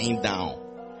spying down.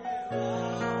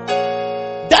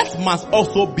 That must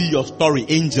also be your story,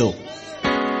 angel.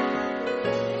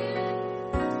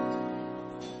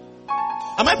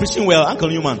 Am I preaching well, Uncle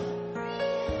Newman?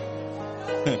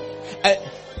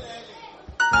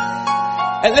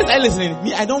 Let's listening.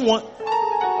 Me, I don't want.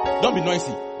 Don't be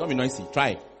noisy. Don't be noisy.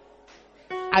 Try.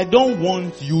 I don't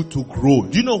want you to grow.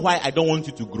 Do you know why I don't want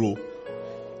you to grow?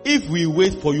 If we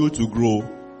wait for you to grow,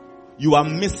 you are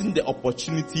missing the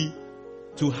opportunity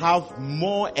to have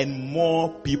more and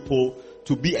more people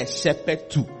to be a shepherd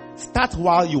to. Start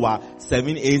while you are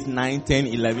 7, 8, 9, 10,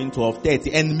 11, 12,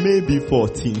 13, and maybe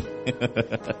 14.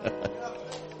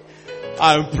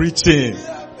 I'm preaching.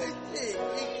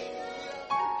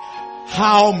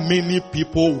 How many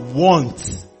people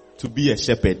want to be a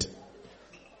shepherd?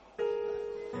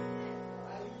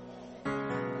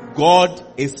 God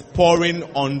is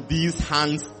pouring on these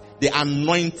hands the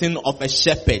anointing of a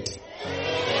shepherd.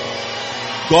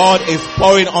 God is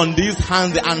pouring on these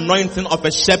hands the anointing of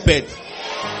a shepherd.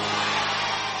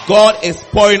 God is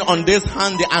pouring on this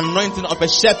hand the anointing of a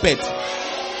shepherd.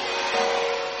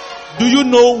 Do you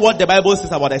know what the Bible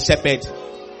says about a shepherd?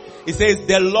 It says,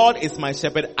 the Lord is my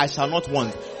shepherd, I shall not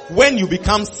want. When you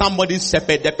become somebody's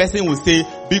shepherd, the person will say,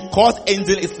 because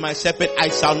angel is my shepherd, I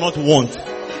shall not want.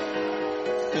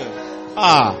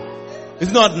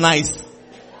 It's not nice.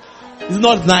 It's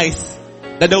not nice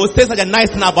that they will say such a nice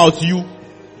thing about you,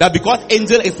 that because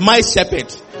angel is my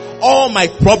shepherd, all my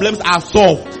problems are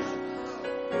solved.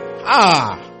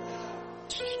 1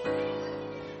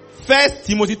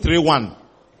 Timothy 3:1.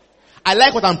 I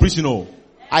like what I'm preaching. Oh,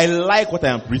 I like what I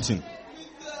am preaching.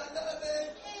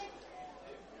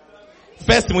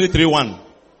 1 Timothy 3:1.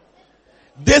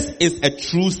 This is a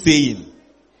true saying.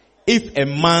 If a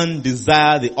man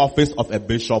desire the office of a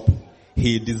bishop,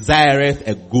 he desireth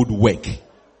a good work.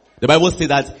 The Bible says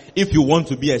that if you want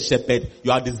to be a shepherd,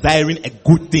 you are desiring a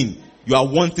good thing. You are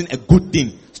wanting a good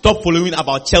thing. Stop following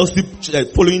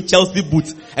Chelsea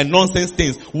boots and nonsense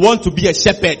things. Want to be a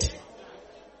shepherd.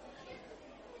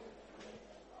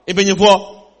 Even if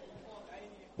you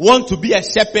want to be a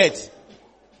shepherd.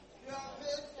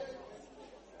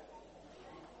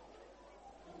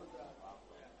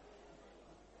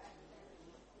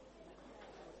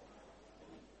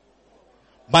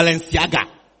 Balenciaga.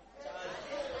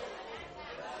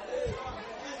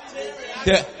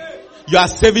 You are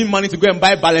saving money to go and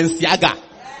buy Balenciaga.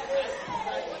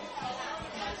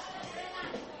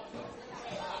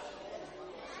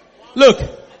 Look,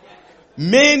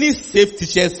 many safe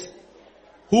teachers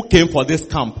who came for this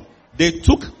camp, they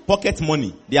took pocket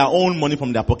money, their own money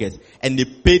from their pockets, and they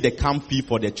paid the camp fee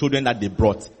for the children that they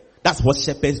brought. That's what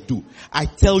shepherds do. I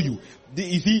tell you,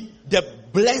 the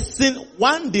blessing,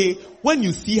 one day, when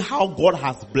you see how God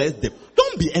has blessed them,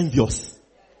 don't be envious.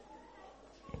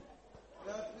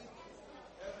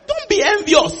 Don't be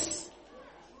envious.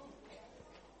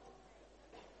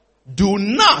 Do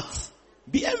not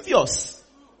be envious.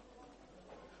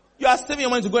 You are saving your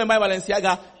money to go and buy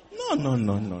Balenciaga.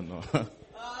 No.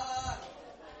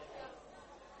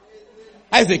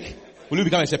 Isaac, will you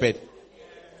become a shepherd?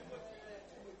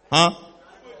 Huh?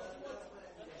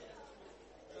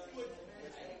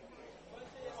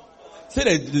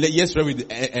 Say the yes with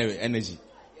energy.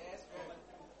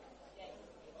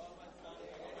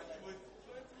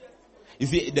 You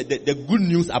see, the good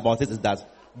news about it is that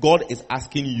God is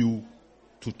asking you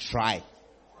to try.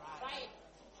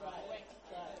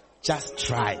 Just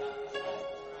try.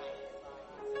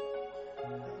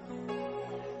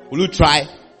 Will you try?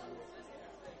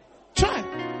 Try.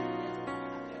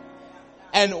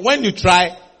 And when you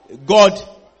try, God,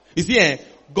 you see,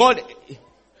 God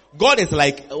is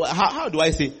like, how do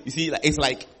I say? You see, it's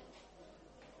like,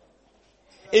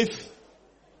 if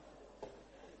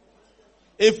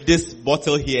this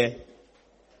bottle here,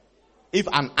 if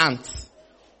an ant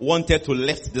wanted to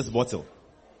lift this bottle,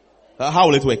 how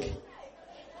will it work?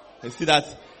 You see that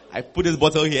I put this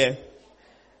bottle here,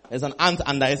 there's an ant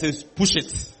under it, says push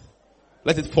it,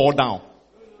 let it fall down.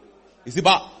 You see,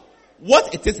 but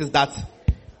what it is that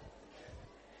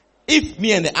if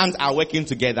me and the ant are working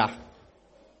together,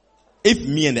 do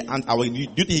you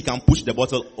think he can push the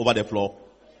bottle over the floor,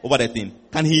 over the thing?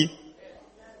 Can he?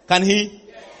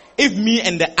 If me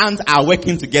and the ant are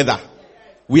working together,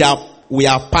 we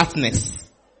are partners.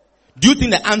 Do you think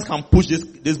the ant can push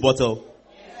this bottle?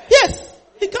 Yes,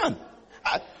 he can.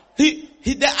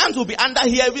 The ant will be under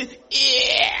here.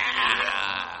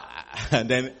 And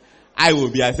then I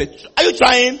said, are you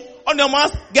trying? On your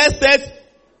mask, get set.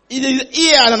 And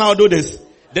then I'll do this.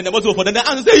 Then the bottle will fall. Then the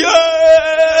ant will say, yeah,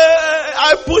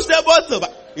 I pushed the bottle.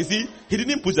 But you see, he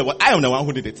didn't push the bottle. I am the one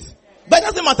who did it. But it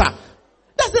doesn't matter.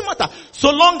 Doesn't matter. So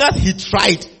long as he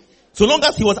tried. So long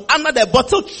as he was under the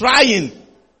bottle trying.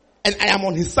 And I am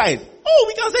on his side. Oh,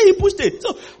 we can say he pushed it.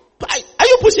 So, are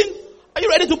you pushing? Are you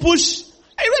ready to push?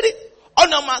 Are you ready? On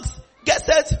your marks, get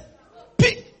set,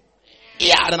 pick.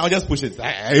 Yeah, then I'll just push it.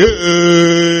 That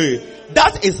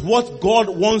is what God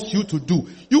wants you to do.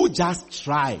 You just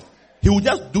try. He will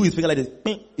just do his finger like this.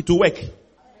 It will work.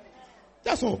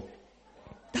 That's all.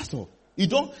 That's all. You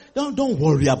don't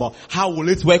worry about how will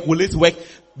it work. Will it work?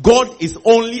 God is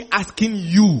only asking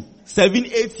you 7,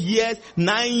 8 years,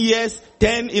 9 years,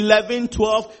 10, 11,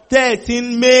 12,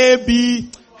 13, maybe.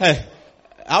 Hey,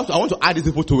 I want to add this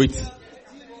people to it.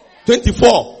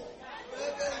 24.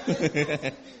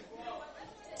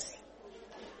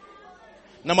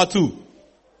 Number 2.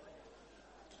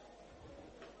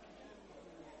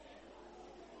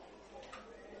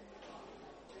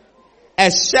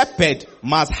 A shepherd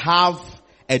must have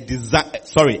a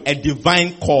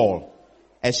divine call.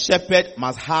 A shepherd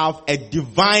must have a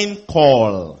divine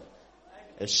call.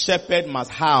 A shepherd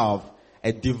must have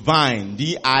a divine,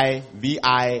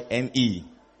 D-I-V-I-N-E.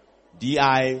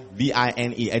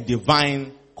 D-I-V-I-N-E, a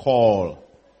divine call.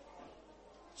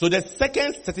 So the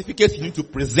second certificate you need to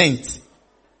present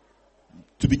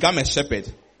to become a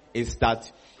shepherd is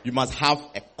that you must have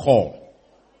a call.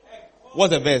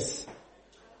 What's the verse?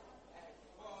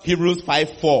 Hebrews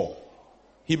 5:4.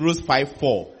 Hebrews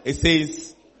 5:4. It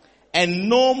says, and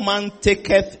no man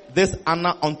taketh this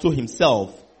honor unto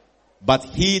himself, but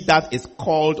he that is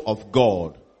called of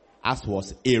God, as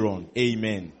was Aaron.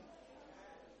 Amen.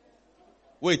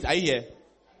 Wait, are you here?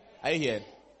 Are you here?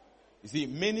 You see,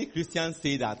 many Christians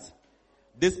say that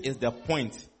this is the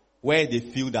point where they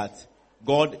feel that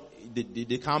God,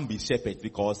 they can't be shepherds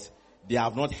because they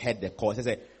have not heard the call. They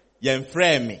say,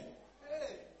 "Yenframe me,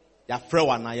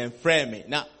 yafrewa na yenframe me."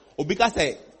 Now, obika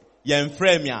say,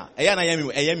 "Yenframe me, ayana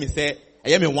yemi say,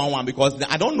 ayemi one because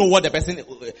I don't know what the person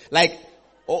like.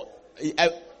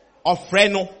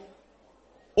 Friend,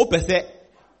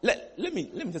 let me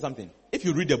say something. If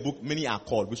you read the book, many are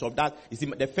called. Bishop, that you see,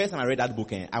 the first time I read that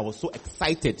book, I was so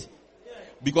excited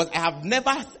because I have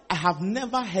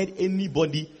never heard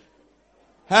anybody.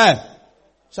 Hey,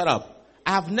 shut up!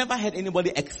 I have never heard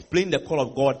anybody explain the call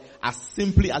of God as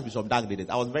simply as Bishop Dag did it.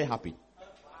 I was very happy.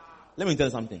 Let me tell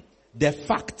you something. The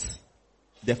fact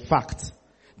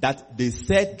that they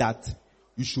said that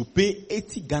you should pay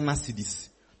 80 Ghana cedis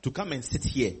to come and sit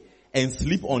here and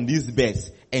sleep on these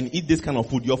beds and eat this kind of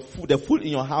food. The food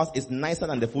in your house is nicer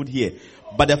than the food here.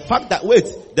 But the fact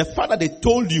that they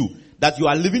told you that you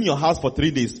are leaving your house for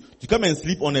 3 days to come and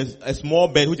sleep on a small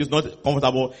bed which is not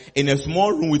comfortable in a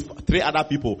small room with 3 other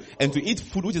people and to eat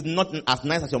food which is not as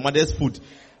nice as your mother's food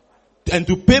and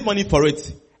to pay money for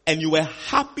it and you were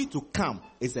happy to come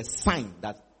is a sign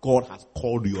that God has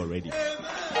called you already.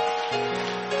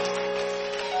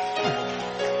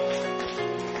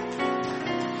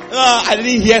 I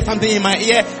didn't hear something in my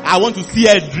ear. I want to see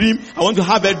a dream. I want to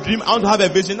have a dream. I want to have a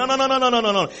vision. No.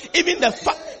 Even the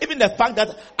fact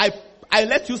that I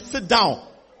let you sit down,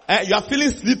 you are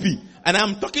feeling sleepy, and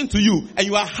I'm talking to you, and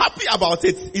you are happy about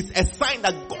it. It's a sign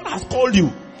that God has called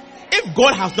you. If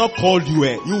God has not called you,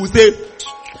 you will say,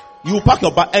 you will pack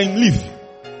your bag and leave.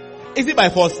 Is it by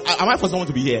force? Am I forcing someone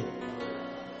to be here?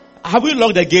 Have we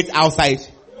locked the gate outside?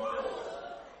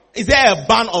 Is there a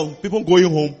ban on people going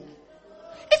home?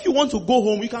 If you want to go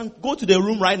home, you can go to the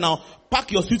room right now,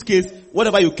 pack your suitcase,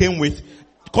 whatever you came with,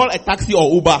 call a taxi or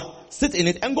Uber, sit in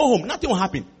it and go home. Nothing will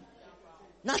happen.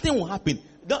 Nothing will happen.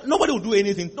 Nobody will do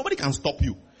anything. Nobody can stop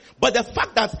you. But the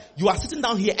fact that you are sitting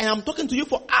down here and I'm talking to you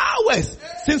for hours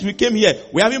since we came here,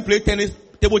 we haven't played tennis,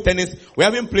 table tennis, we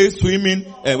haven't played swimming,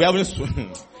 we haven't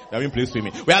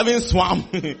swum,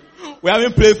 we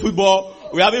haven't played football,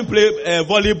 we haven't played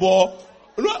volleyball.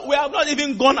 We have not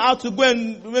even gone out to go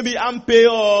and maybe ampe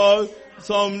or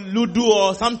some ludo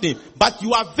or something. But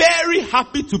you are very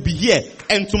happy to be here.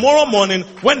 And tomorrow morning,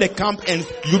 when the camp ends,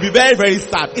 you'll be very, very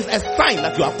sad. It's a sign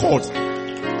that you are called.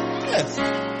 Yes.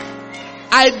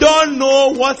 I don't know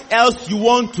what else you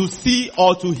want to see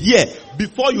or to hear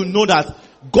before you know that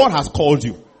God has called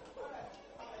you.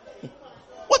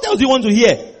 What else do you want to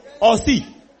hear or see?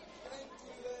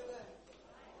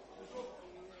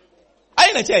 Are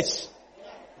you in a church?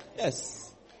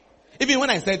 Yes. Even when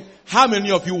I said, how many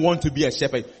of you want to be a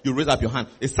shepherd? You raise up your hand.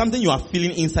 It's something you are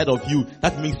feeling inside of you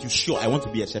that makes you sure I want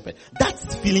to be a shepherd. That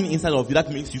feeling inside of you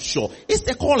that makes you sure. It's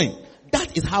a calling.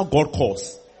 That is how God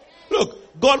calls.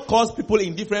 Look, God calls people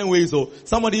in different ways. So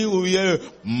somebody will hear,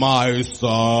 my son.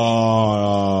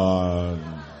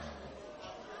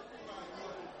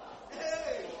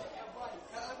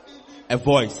 A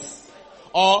voice.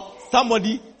 Or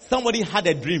somebody had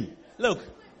a dream. Look.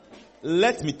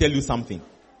 Let me tell you something.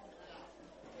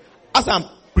 As I'm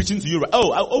preaching to you,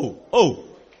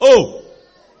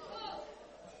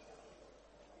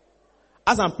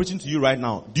 As I'm preaching to you right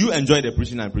now, do you enjoy the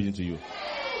preaching I'm preaching to you?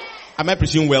 Am I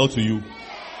preaching well to you?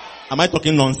 Am I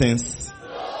talking nonsense?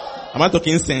 Am I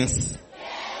talking sense?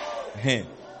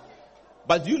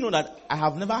 But do you know that I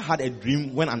have never had a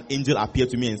dream when an angel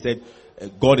appeared to me and said,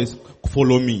 God is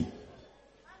follow me.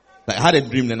 Like I had a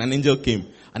dream, then an angel came.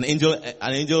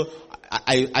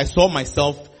 I saw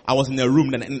myself, I was in a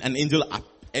room, then an angel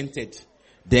entered.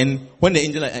 Then when the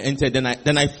angel entered,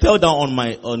 then I fell down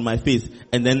on my face,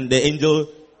 and then the angel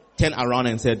turned around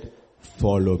and said,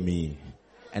 follow me.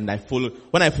 And I followed.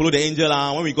 When I followed the angel,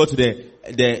 when we got to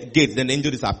the gate, then the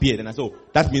angel disappeared. And I said, oh,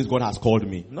 that means God has called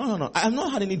me. No. I have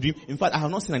not had any dream. In fact, I have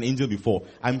not seen an angel before.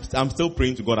 I'm still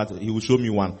praying to God that He will show me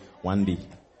one day.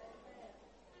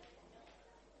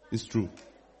 It's true.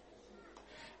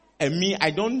 And me,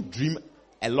 I don't dream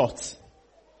a lot.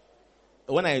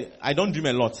 When I don't dream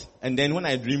a lot. And then when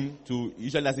I dream too,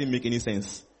 usually doesn't make any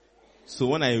sense. So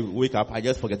when I wake up, I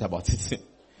just forget about it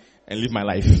and live my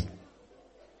life.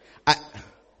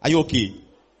 Are you okay?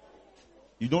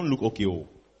 You don't look okay. Oh.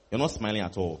 You're not smiling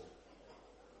at all.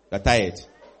 You're tired.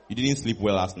 You didn't sleep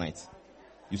well last night.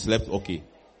 You slept okay.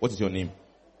 What is your name?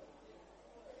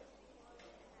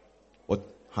 What?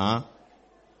 Huh?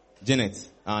 Janet.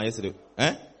 Yesterday.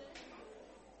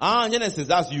 Genesis,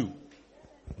 that's you.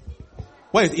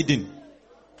 Where is Eden?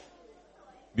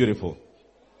 Beautiful.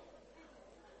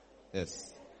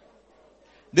 Yes.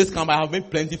 This camp, I have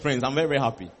made plenty of friends. I'm very, very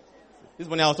happy. This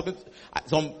morning I was talking,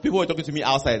 some people were talking to me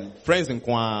outside. Friends in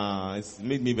Kwan. It's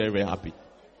made me very, very happy.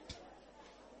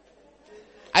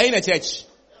 Are you in a church?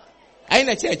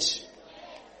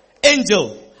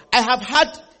 Angel. I have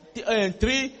had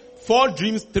 3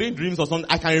 dreams or something.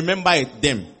 I can remember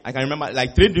them. I can remember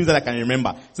like 3 dreams that I can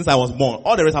remember since I was born.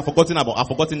 All the rest I've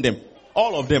forgotten them.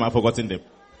 All of them I've forgotten them.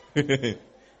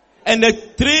 And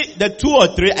the 2 or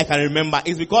 3 I can remember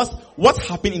is because what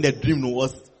happened in the dream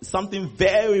was something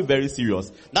very, very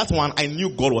serious. That's one I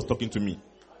knew God was talking to me.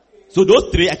 So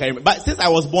those 3 I can remember. But since I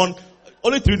was born,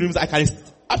 only 3 dreams up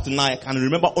to now I can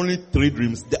remember only 3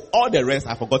 dreams. All the rest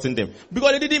I've forgotten them.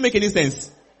 Because they didn't make any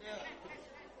sense.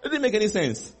 It didn't make any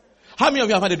sense. How many of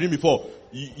you have had a dream before?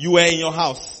 You were in your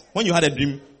house. When you had a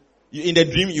dream, in the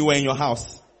dream you were in your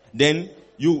house. Then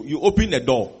you opened the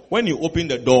door. When you opened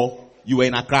the door, you were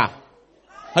in Accra.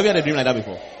 Have you had a dream like that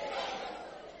before?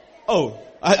 Oh,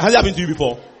 has it happened to you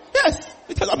before? Yes,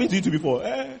 it has happened to you too before.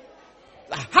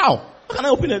 How can I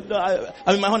open the door?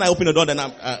 When I open the door, then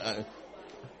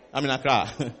I'm in Accra.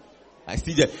 I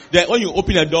see that when you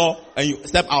open the door and you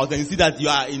step out and you see that you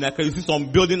are in Accra, you see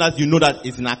some building that you know that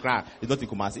it's in Accra. It's not in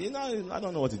Kumasi. I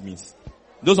don't know what it means.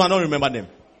 Those one, I don't remember them.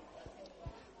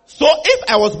 So if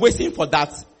I was waiting for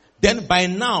that, then by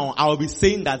now I will be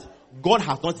saying that God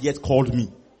has not yet called me.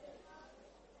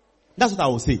 That's what I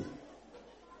will say.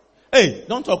 Hey,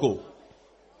 don't talk. Oh.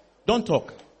 Don't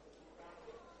talk.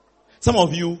 Some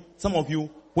of you,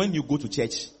 when you go to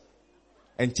church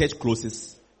and church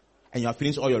closes and you have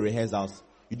finished all your rehearsals,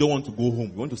 you don't want to go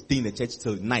home. You want to stay in the church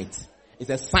till night. It's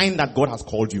a sign that God has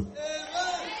called you.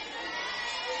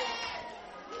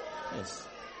 Yes.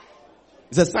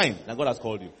 It's a sign that God has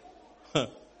called you.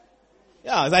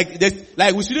 Yeah, it's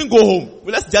like we shouldn't go home.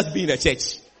 Let's just be in the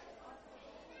church.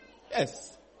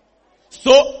 Yes.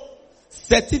 So,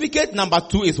 certificate number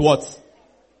 2 is what?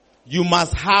 You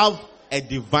must have a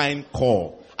divine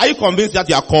call. Are you convinced that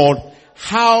you are called?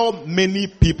 How many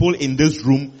people in this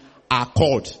room are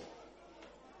called?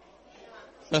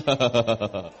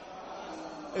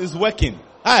 It's working.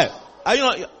 Hey, are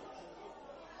you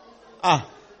not?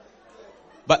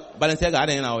 But Balenciaga, I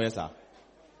didn't know, yes, sir.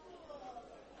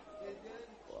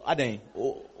 I didn't.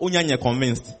 Unyanya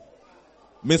convinced.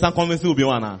 Mesa convinced will be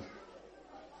one.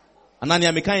 Anani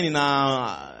amekaini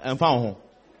na mfano.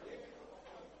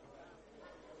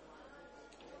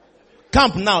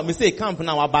 Camp now, me say camp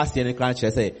now abasi and clan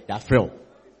church say ya frail.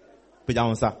 Peja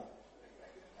onsa.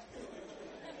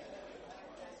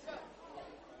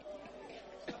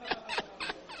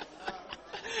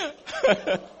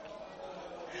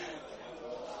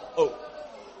 Oh.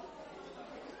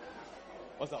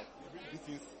 What's up? This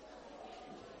is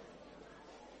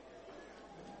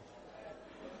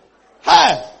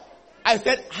Hey! I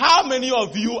said, how many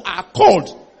of you are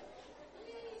called?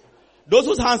 Those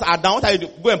whose hands are down, what are you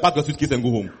doing? Go and pack your suitcase and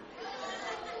go home.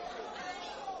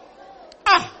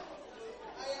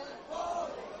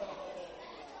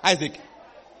 Isaac,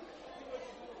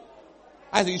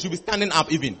 you should be standing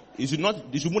up even. You should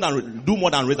do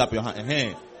more than raise up your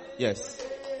hand. Yes.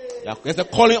 Yeah, there's a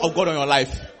calling of God on your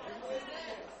life.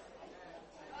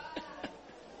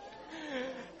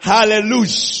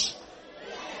 Hallelujah.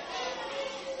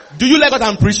 Do you like what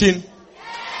I'm preaching?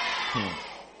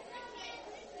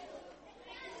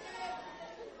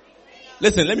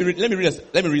 Listen, let me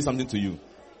read something to you.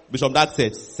 Bishop Dag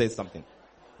says something.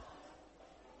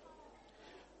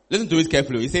 Listen to it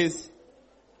carefully. He says,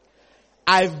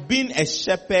 I've been a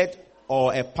shepherd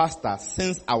or a pastor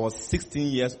since I was 16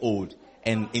 years old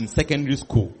and in secondary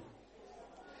school.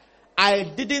 I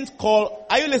didn't call,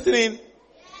 are you listening?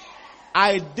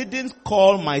 I didn't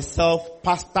call myself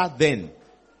pastor then,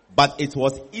 but it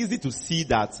was easy to see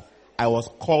that I was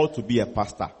called to be a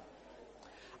pastor.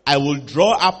 I will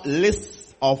draw up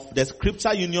lists of the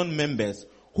Scripture Union members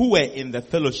who were in the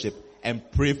fellowship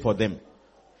and pray for them.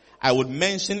 I would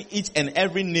mention each and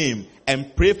every name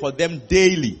and pray for them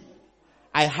daily.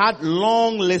 I had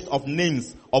long list of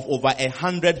names of over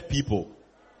 100 people.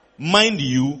 Mind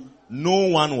you, no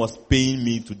one was paying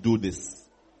me to do this.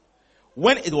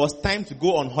 When it was time to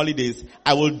go on holidays,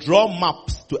 I will draw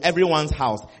maps to everyone's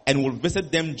house and will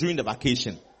visit them during the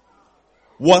vacation.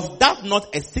 Was that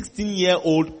not a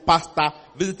 16-year-old pastor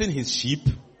visiting his sheep?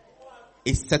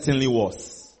 It certainly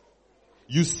was.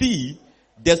 You see,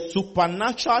 the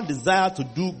supernatural desire to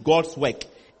do God's work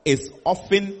is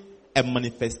often a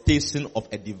manifestation of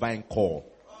a divine call.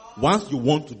 Once you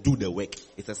want to do the work,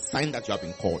 it's a sign that you have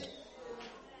been called.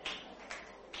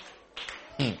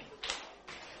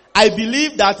 I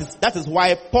believe that is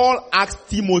why Paul asked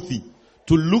Timothy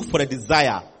to look for the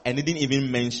desire and he didn't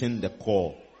even mention the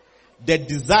call. The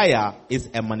desire is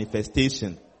a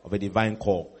manifestation of a divine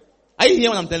call. Are you hearing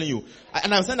what I'm telling you?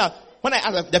 And I'm saying that when I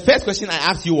asked, the first question I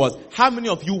asked you was, how many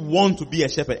of you want to be a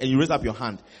shepherd? And you raise up your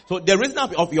hand. So the raising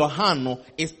up of your hand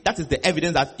is the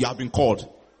evidence that you have been called.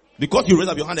 Because you raise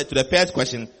up your hand to the first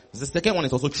question, the second one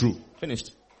is also true.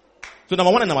 Finished. So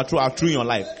number one and number two are true in your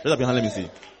life. Raise up your hand, let me see.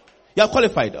 You are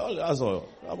qualified. Oh, that's all.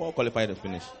 I'm all qualified to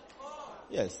finish.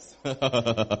 Yes.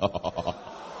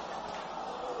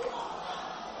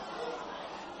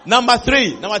 Number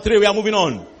three, we are moving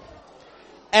on.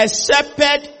 A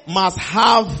shepherd must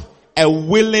have a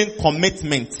willing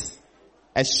commitment.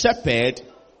 A shepherd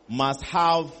must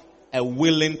have a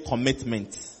willing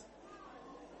commitment.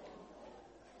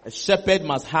 A shepherd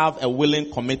must have a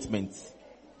willing commitment.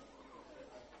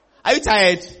 Are you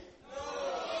tired?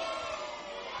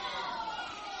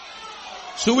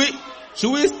 Should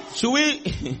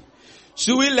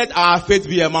we let our faith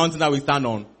be a mountain that we stand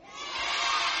on?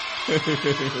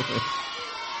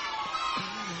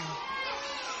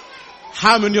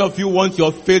 How many of you want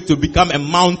your faith to become a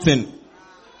mountain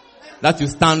that you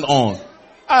stand on?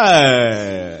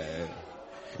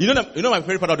 You know my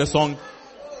favorite part of the song?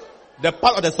 The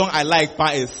part of the song I like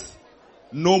is,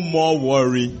 no more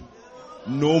worry,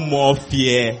 no more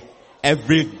fear,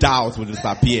 every doubt will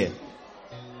disappear.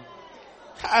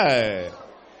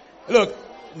 Look,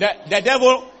 the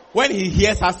devil, when he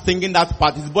hears us singing that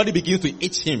part, his body begins to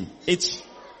itch him. Itch.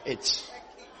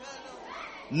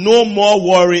 No more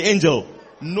worry, angel.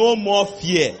 No more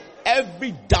fear.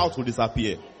 Every doubt will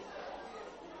disappear.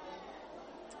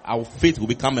 Our faith will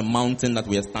become a mountain that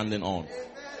we are standing on.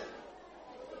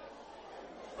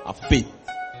 Our faith.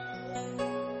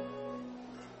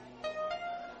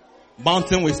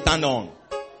 Mountain we stand on.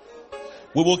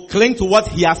 We will cling to what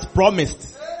he has promised.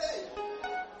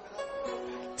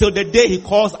 Till the day he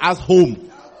calls us home.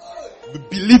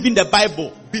 Believing the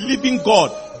Bible. Believing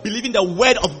God. Believing the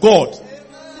word of God.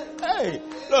 Hey,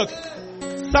 look.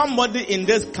 Somebody in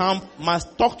this camp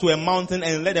must talk to a mountain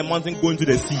and let the mountain go into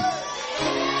the sea.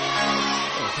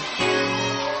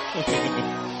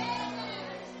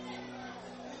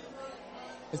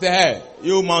 He said, hey,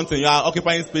 you mountain, you are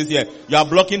occupying space here. You are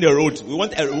blocking the road. We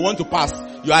want to pass.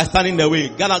 You are standing in the way.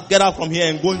 Get out from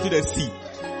here and go into the sea.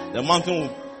 The mountain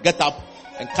will get up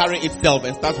and carry itself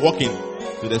and start walking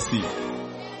to the sea.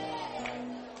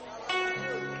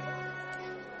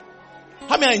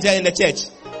 How many are in the church?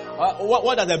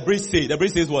 What does the bridge say? The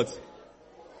bridge says what?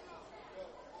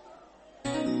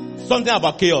 Something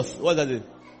about chaos. What does it?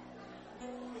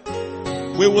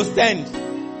 We will stand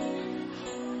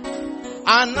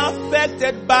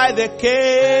unaffected by the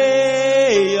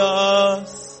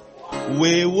chaos.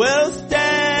 We will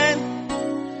stand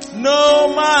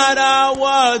no matter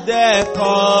what the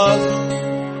cost.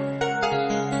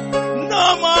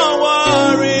 No more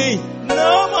worry,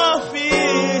 no more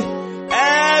fear.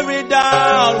 Every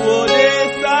doubt will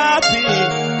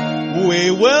disappear.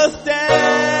 We will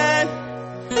stand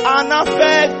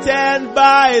unaffected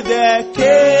by the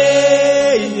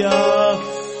chaos.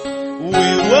 We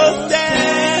will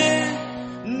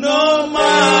stand no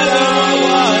matter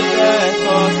what the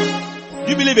cost.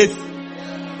 Do you believe it?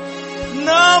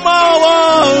 No more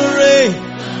worry,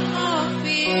 no more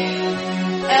fear.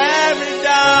 Every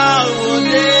doubt will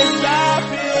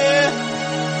disappear.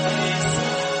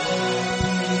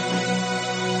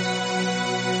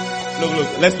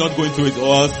 Look. Let's not go into it,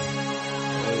 or else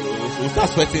we'll start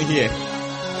sweating here.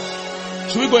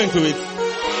 Should we go into it?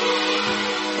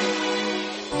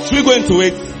 Should we go into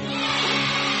it?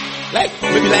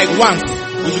 Maybe once.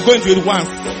 We should go into it once.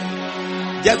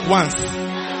 Just once.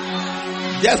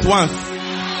 Just once.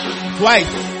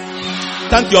 Twice.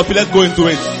 Thank you. Let's go into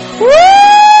it. Woo!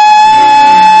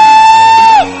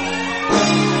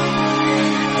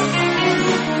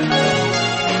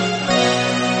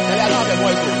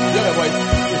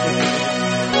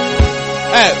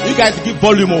 You guys give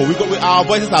volume. Our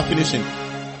voices are finishing.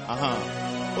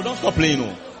 Oh, don't stop playing.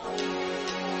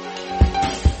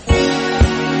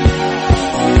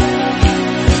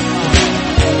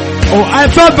 Oh, I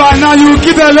thought by now you would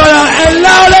give the Lord a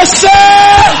louder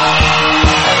shout.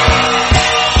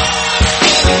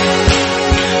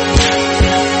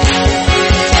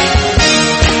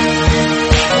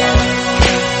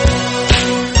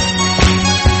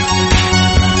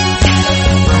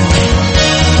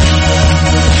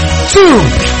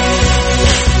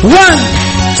 One,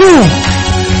 two,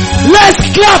 let's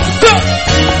clap, go,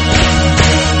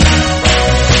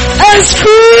 and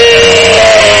scream.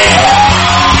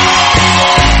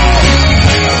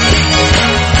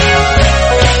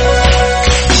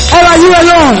 All right, you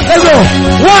alone. Let's go.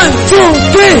 1, 2,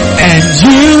 3, and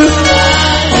you.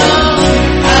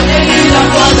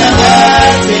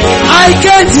 I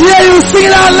can't hear you. Sing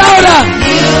it out louder.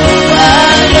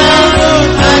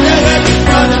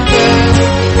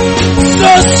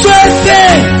 So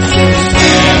strengthen.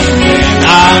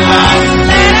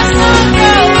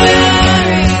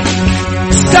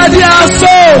 Study our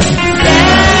souls.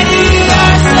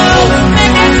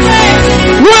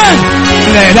 One.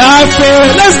 Let us go.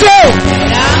 Let's go.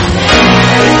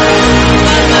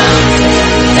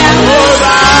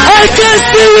 I can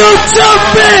see you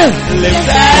jumping.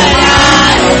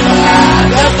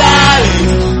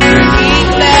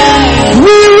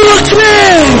 We will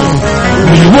claim.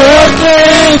 We will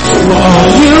claim to all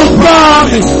you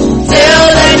promised. Till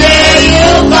the day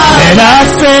you come. Let our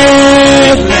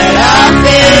faith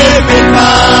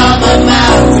become a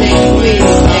mountain we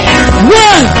stand.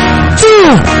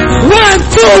 1,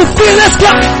 2, 3, let's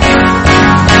go.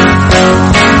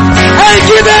 And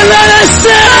give the Lord a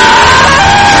shout.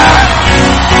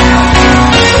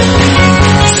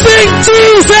 Sing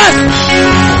Jesus,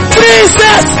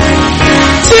 Jesus,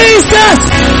 Jesus,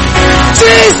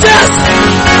 Jesus,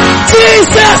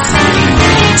 Jesus,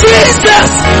 Jesus,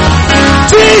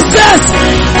 Jesus.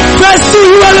 Let's see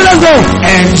you alone, let's go.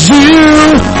 And you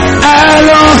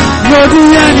alone know the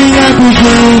ending and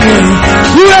beginning.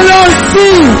 You alone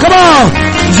see, come on.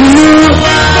 You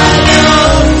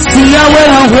see how when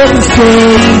I'm holding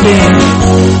standing.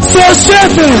 So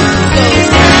strengthen.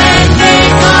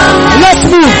 Let's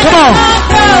move, come on.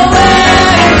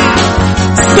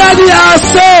 Study our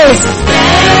souls.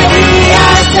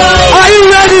 Are you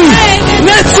ready?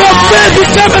 Let your faith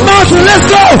become a mountain. Let's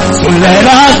go. So let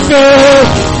our faith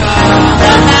become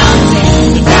a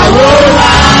mountain that will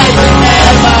rise and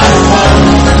never fall.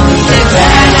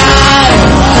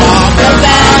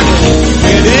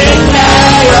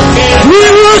 We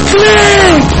will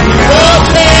cling.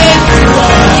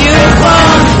 You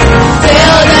come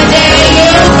till the day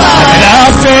you come. Let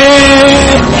our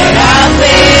faith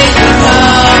come.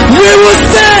 We will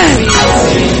stand.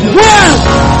 1,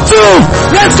 2,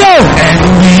 let's go. And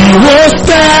we will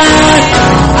stand.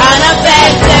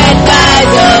 Unaffected by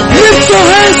the lift your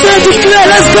hands and declare,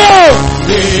 let's go.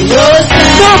 We will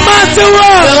stand. No matter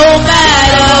what. No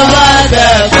matter what the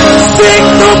sing,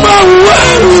 no more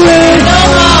worry. No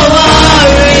more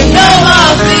worry, no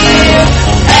more fear.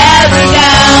 Every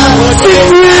down sing,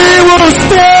 we will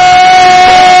stand.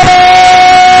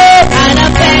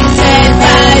 Unaffected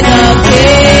by the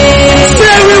pain.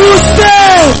 Say we will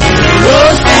stand.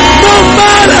 We'll stand. No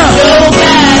matter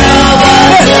what.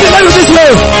 Let me this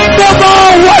way. No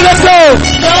more what, let's go.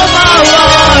 No more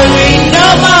worry, no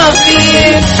more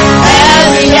fear.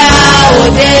 Every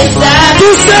hour disappear.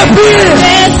 Disappear.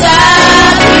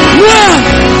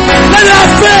 Let our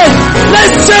faith.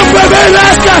 Let's jump for the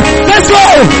last time. Let's go.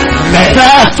 Let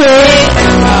our faith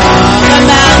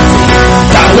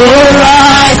that will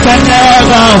rise and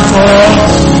never fall.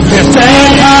 Lift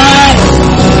and high.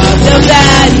 The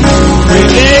valley. We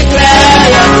declare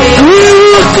your faith. We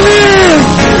will clear.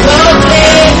 We'll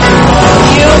clear.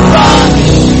 You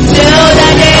promise till the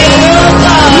day you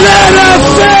come. Let our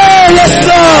faith. Let's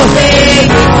go.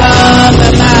 Become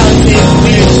a mountain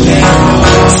we stand.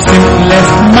 Let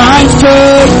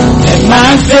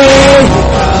my faith.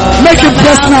 Make it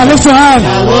personal. Lift your hand.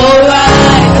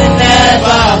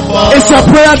 It's your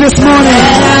prayer this morning.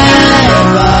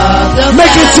 Make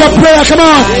Make it your prayer. Come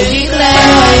on. I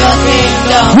declare your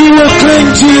kingdom. We will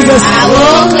claim Jesus. I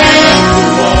will claim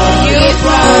you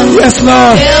promised. Yes,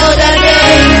 Lord. Till the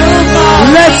day you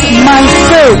come. Let my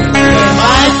faith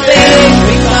My faith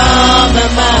become a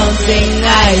mountain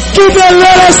nice. give the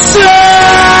Lord a shout.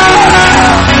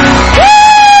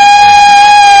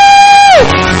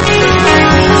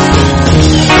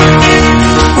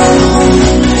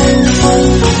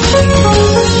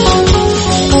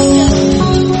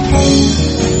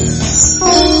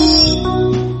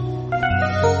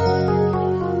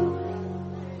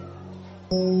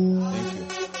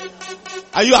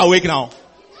 Are you awake now?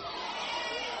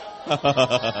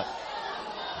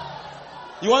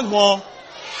 You want more?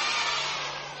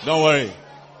 Don't worry.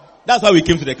 That's why we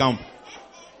came to the camp.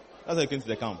 That's why we came to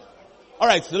the camp.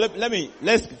 Alright, so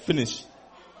let's finish.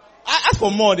 Ask for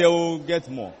more, they will get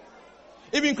more.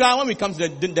 Even when we come to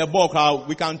the ball crowd,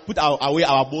 we can put away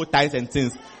our bow ties and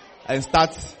things and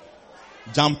start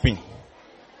jumping.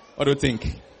 What do you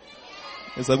think?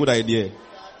 It's a good idea.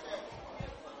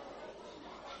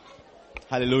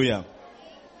 Hallelujah.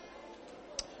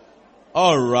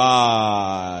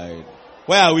 Alright.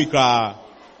 Where are we, crowd?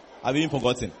 I've even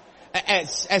forgotten.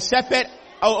 A shepherd.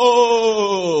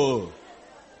 Oh.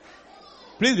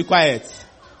 Please be quiet.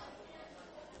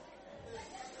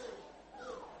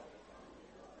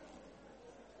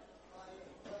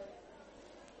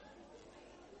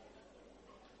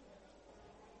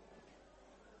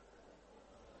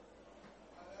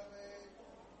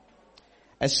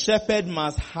 A shepherd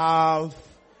must have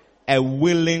a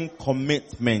willing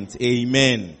commitment.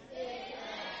 Amen.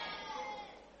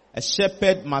 A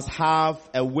shepherd must have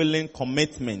a willing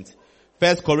commitment.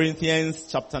 1 Corinthians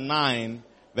chapter 9,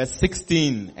 verse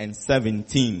 16 and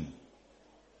 17.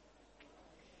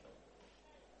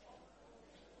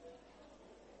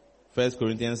 First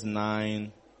Corinthians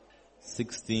 9,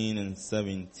 16 and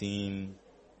 17.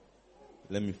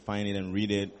 Let me find it and read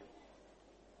it.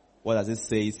 What does it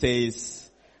say? It says,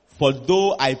 for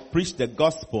though I preach the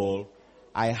gospel,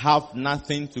 I have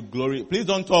nothing to glory. Please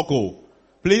don't talk, oh.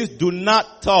 Please do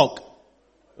not talk.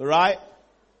 Right?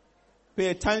 Pay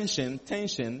attention,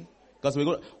 because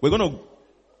we're going to,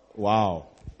 wow.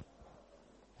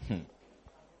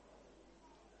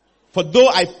 For though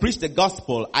I preach the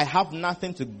gospel, I have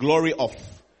nothing to glory of.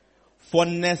 For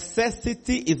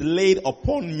necessity is laid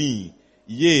upon me.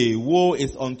 Yea, woe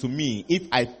is unto me if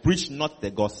I preach not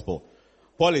the gospel.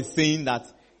 Paul is saying that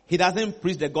he doesn't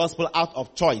preach the gospel out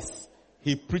of choice.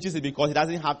 He preaches it because he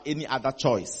doesn't have any other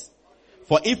choice.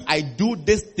 For if I do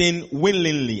this thing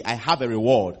willingly, I have a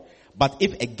reward. But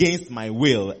if against my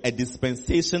will, a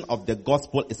dispensation of the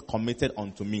gospel is committed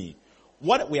unto me.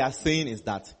 What we are saying is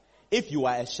that if you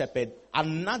are a shepherd,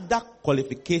 another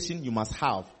qualification you must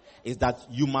have is that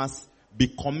you must be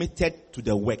committed to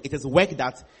the work. It is work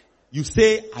that you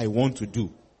say, I want to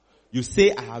do. You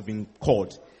say, I have been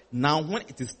called. Now, when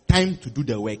it is time to do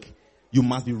the work, you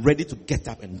must be ready to get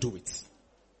up and do it.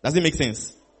 Does it make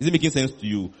sense? Is it making sense to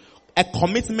you? A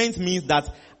commitment means that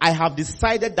I have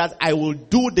decided that I will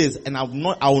do this and I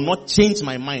will not change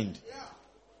my mind.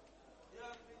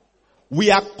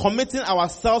 We are committing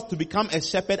ourselves to become a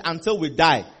shepherd until we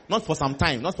die. Not for some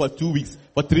time, not for 2 weeks,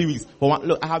 for 3 weeks. For one,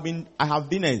 look, I have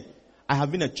been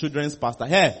a children's pastor.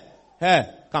 Here,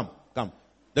 come.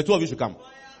 The two of you should come.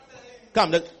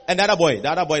 Come, and the other boy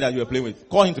that you were playing with,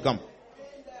 call him to come.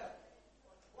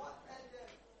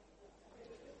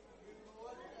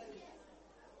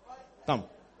 Come.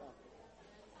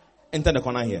 Enter the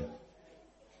corner here.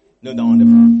 Kneel down on the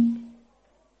floor.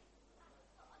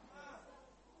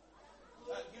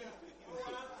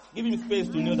 Give him space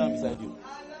to kneel down beside you.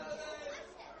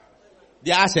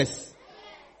 The ashes.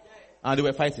 And they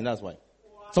were fighting, that's why.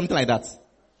 Something like that.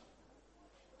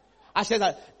 Ashes,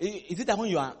 is it that when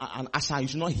you are an usher, you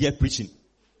should not hear preaching?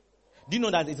 Do you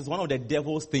know that it is one of the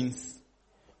devil's things?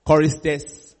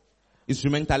 Choristers,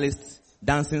 instrumentalists,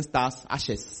 dancing stars,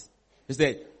 ashes. He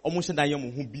said, almost that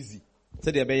young who busy.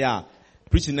 Said they be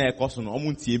preaching na ekoso no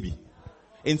almost tiebi.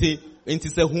 Enti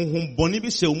say hum boni bi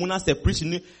she umuna say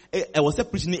preaching e was say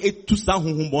preaching e tu san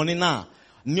hum boni na.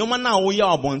 Nyoma na wo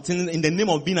ya obontin in the name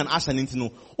of being an usher nti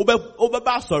no.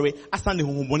 Obeba sorry, asan the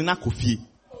hum boni na kofi.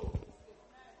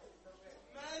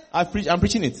 I'm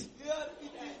preaching it.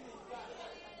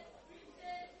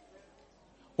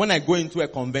 When I go into a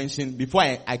convention, before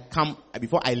I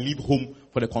leave home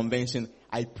for the convention,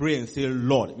 I pray and say,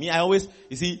 Lord. You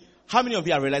see, how many of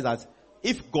you have realized that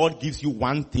if God gives you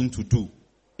one thing to do,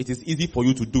 it is easy for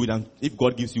you to do it than if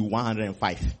God gives you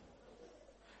 105.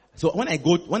 So when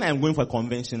I'm going for a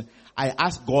convention, I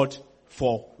ask God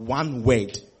for one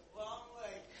word.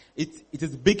 it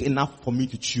is big enough for me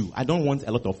to chew. I don't want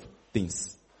a lot of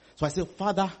things. So I said,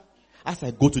 Father, as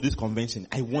I go to this convention,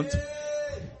 I want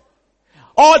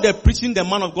all the preaching the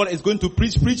man of God is going to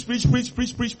preach.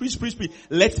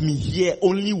 Let me hear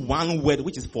only one word,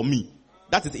 which is for me.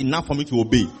 That is enough for me to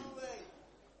obey.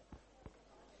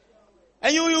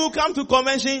 And you come to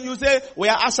convention, you say, we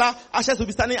are ushers will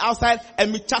be standing outside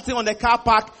and be chatting on the car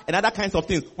park and other kinds of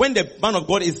things. When the man of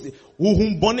God is, people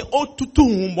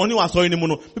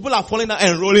are falling down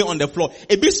and rolling on the floor.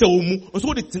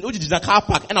 The car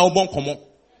park and our come on.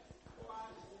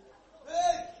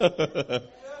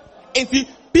 And see,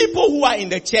 people who are in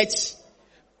the church,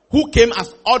 who came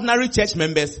as ordinary church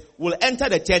members, will enter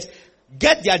the church,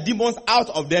 get their demons out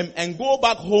of them and go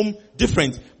back home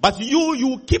different. But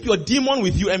you keep your demon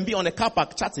with you and be on the car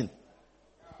park chatting.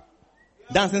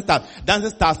 Dancing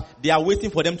stars, they are waiting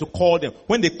for them to call them.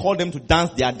 When they call them to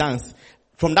dance, they are dance.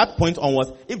 From that point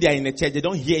onwards, if they are in the church, they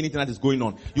don't hear anything that is going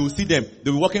on. You will see them,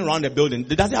 they'll be walking around the building.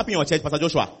 Does it happen in your church, Pastor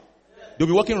Joshua? They'll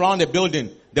be walking around the building,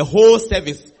 the whole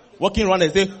service, walking around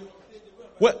and say,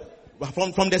 well,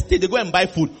 from the state, they go and buy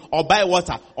food, or buy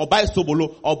water, or buy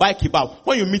sobolo, or buy kebab.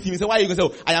 When you meet him, you say, why are you going to say,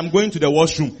 oh, I am going to the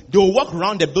washroom. They will walk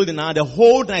around the building now the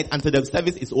whole night until the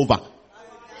service is over.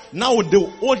 Now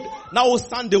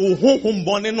Sunday will home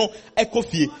born no echo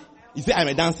fee. You say, I'm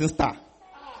a dancing star.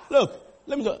 Look,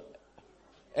 let me go.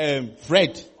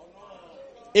 Fred,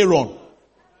 Aaron,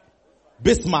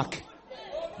 Bismarck,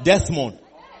 Desmond.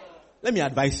 Let me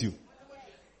advise you.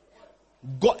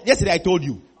 God, yesterday I told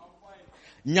you.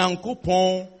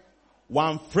 Nyankopon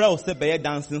one frail se be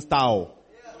dancing star.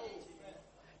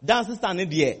 Dancing star ne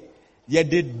de ye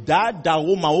de da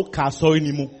wo ma wo ka so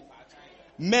ni mu.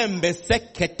 Membe se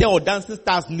kete o dancing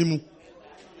stars ni mu.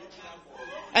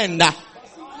 Enda.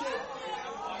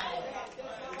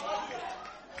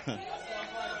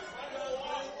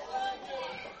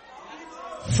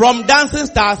 From dancing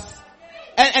stars,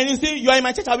 and you see, you are in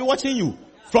my church, I'll be watching you.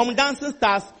 From dancing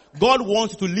stars, God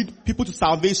wants to lead people to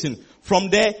salvation. From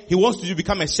there, He wants you to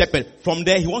become a shepherd. From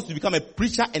there, He wants you to become a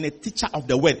preacher and a teacher of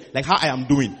the word, like how I am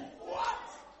doing.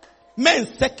 Men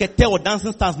sekete or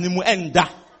dancing stars nimu enda.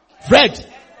 Fred,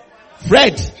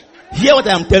 hear what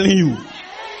I am telling you.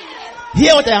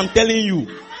 Hear what I am telling you.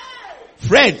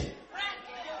 Fred,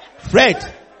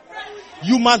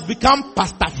 you must become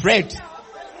Pastor Fred.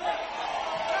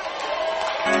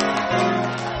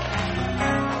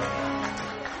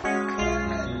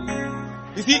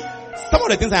 You see, some of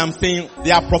the things I am saying,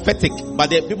 they are prophetic, but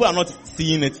people are not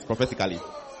seeing it prophetically.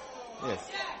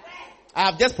 Yes. I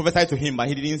have just prophesied to him, but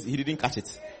he didn't catch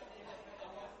it.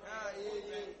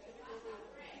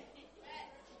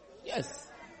 Yes.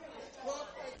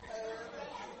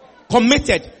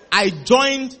 Committed. I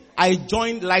joined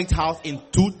Lighthouse in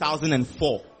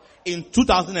 2004. In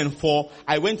 2004,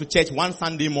 I went to church one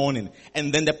Sunday morning,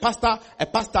 and then a pastor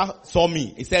saw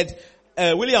me. He said,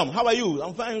 William, how are you?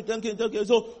 I'm fine, thank you.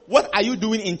 So, what are you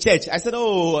doing in church? I said,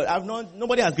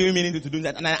 nobody has given me anything to do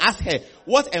that. And I asked her,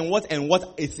 what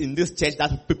is in this church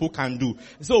that people can do?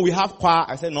 So, we have choir.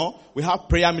 I said, no. We have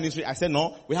prayer ministry. I said,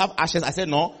 no. We have ashes. I said,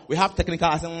 no. We have technical.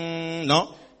 I said,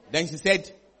 no. Then she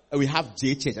said, we have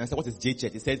J Church. And I said, what is J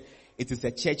Church? She said, it is a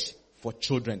church for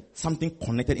children. Something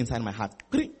connected inside my heart.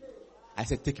 I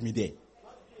said, take me there.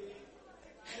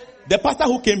 The pastor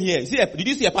who came here, did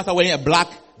you see a pastor wearing a black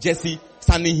jersey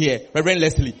standing here? Reverend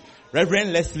Leslie.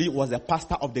 Reverend Leslie was the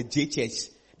pastor of the J Church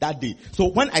that day. So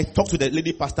when I talked to the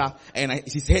lady pastor and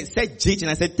she said J Church,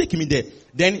 and I said, take me there.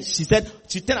 Then she turned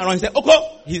around and said,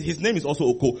 Oko, his name is also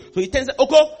Oko. So he turned and said,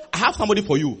 Oko, I have somebody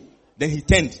for you. Then he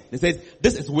turned and said,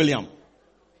 this is William.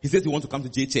 He says he wants to come to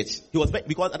J Church.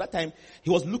 Because at that time,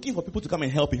 he was looking for people to come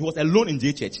and help him. He was alone in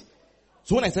J Church.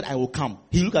 So when I said, I will come,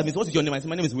 he looked at me and said, what is your name? I said,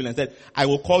 my name is William. I said, I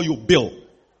will call you Bill.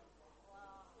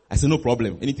 I said, no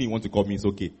problem. Anything you want to call me is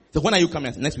okay. So when are you coming?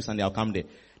 I said, next week Sunday, I'll come there.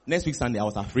 Next week Sunday, I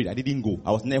was afraid. I didn't go.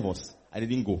 I was nervous. I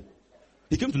didn't go.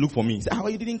 He came to look for me. He said, how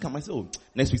you didn't come? I said,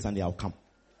 next week Sunday, I'll come.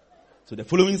 So the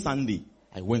following Sunday,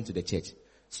 I went to the church.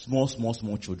 Small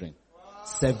children.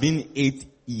 7,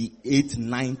 8,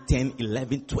 9, 10,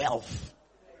 11, 12.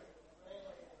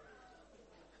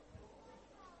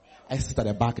 I sit at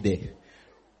the back there.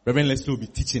 Reverend Leslie will be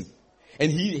teaching.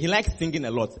 And he likes singing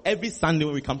a lot. Every Sunday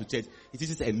when we come to church, he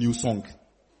teaches a new song.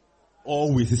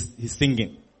 Always he's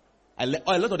singing. A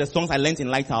lot of the songs I learned in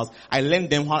Lighthouse, I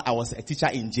learned them while I was a teacher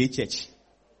in J Church.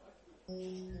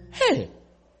 Hey!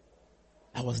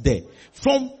 I was there.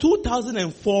 From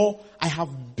 2004, I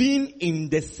have been in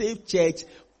the Safe Church,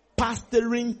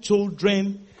 pastoring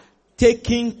children,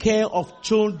 taking care of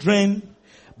children,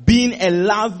 being a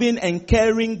loving and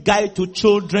caring guide to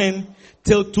children,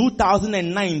 till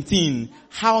 2019,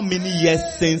 how many years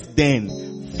since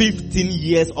then? 15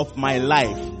 years of my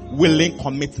life, willing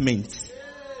commitment.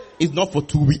 It's not for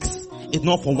 2 weeks. It's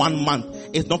not for 1 month.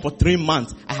 It's not for 3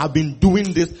 months. I have been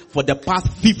doing this for the past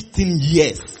 15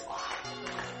 years.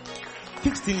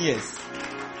 15 years.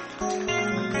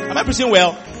 Am I preaching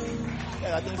well?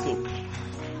 Yeah, I think so.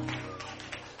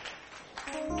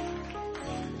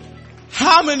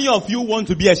 How many of you want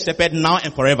to be a shepherd now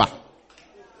and forever?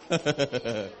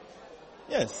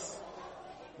 Yes.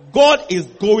 God is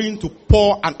going to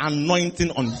pour an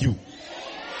anointing on you.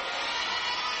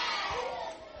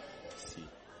 See.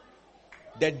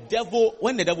 The devil,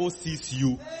 when the devil sees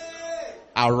you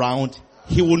around,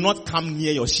 he will not come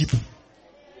near your sheep.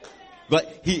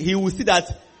 But he will see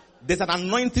that there's an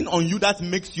anointing on you that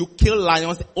makes you kill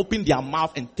lions, open their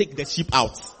mouth and take the sheep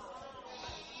out.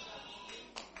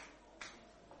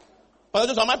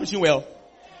 But am I preaching well?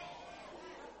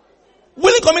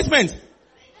 Willing commitment.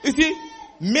 You see,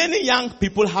 many young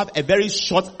people have a very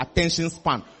short attention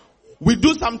span. We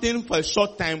do something for a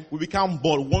short time, we become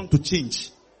bored, want to change.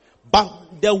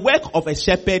 But the work of a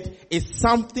shepherd is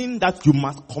something that you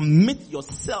must commit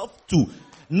yourself to,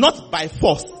 not by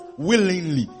force,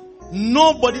 willingly.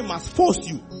 Nobody must force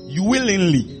you. You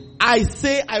willingly. I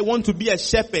say I want to be a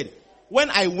shepherd. When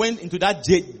I went into that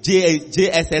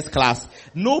JSS class,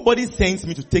 nobody sent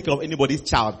me to take care of anybody's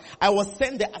child. I was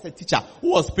sent there as a teacher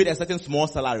who was paid a certain small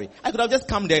salary. I could have just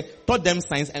come there, taught them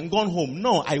science and gone home.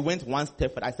 No, I went one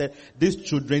step further. I said, these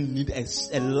children need a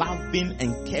loving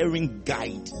and caring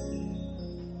guide.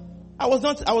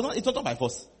 It's not by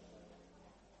force.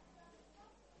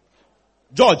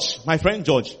 George, my friend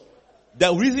George,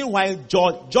 the reason why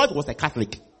George was a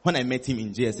Catholic when I met him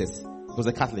in JSS. He was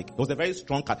a Catholic. He was a very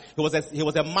strong Catholic. He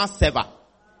was a mass server.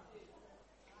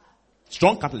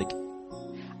 Strong Catholic.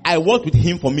 I worked with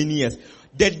him for many years.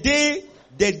 The day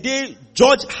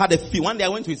George had a fee, one day I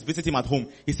went to visit him at home.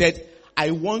 He said,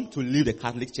 I want to leave the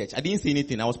Catholic church. I didn't say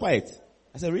anything. I was quiet.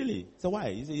 I said, really? So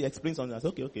why? He explained something. I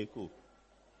said, okay, cool.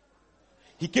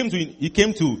 He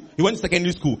went to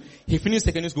secondary school. He finished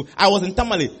secondary school. I was in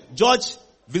Tamale. George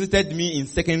visited me in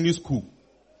secondary school.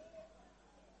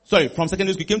 From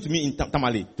secondary school, he came to me in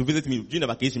Tamale to visit me during the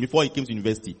vacation before he came to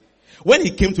university. When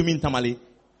he came to me in Tamale,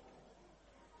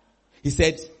 he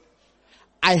said,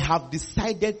 I have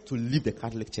decided to leave the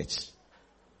Catholic Church.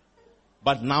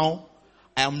 But now,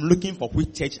 I am looking for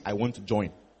which church I want to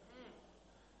join.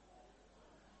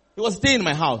 He was staying in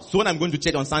my house. So when I'm going to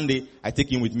church on Sunday, I take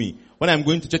him with me. When I'm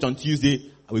going to church on Tuesday,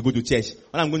 we go to church.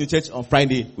 When I'm going to church on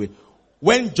Friday,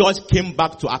 when George came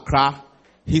back to Accra,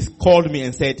 he called me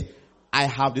and said, I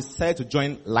have decided to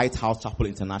join Lighthouse Chapel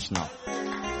International.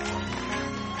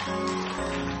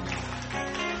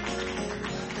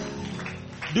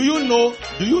 Do you know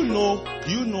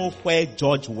where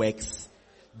George works?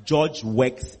 George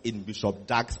works in Bishop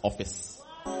Dag's office.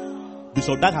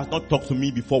 Bishop Dag has not talked to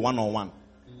me before one-on-one.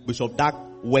 Bishop Dag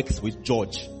works with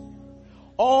George.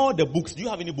 All the books, do you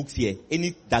have any books here?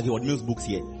 Any Dag Heward-Mills books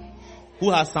here?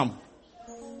 Who has some?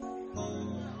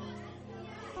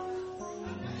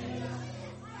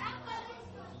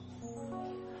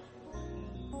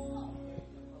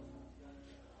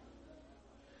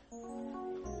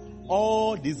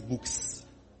 All these books,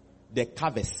 the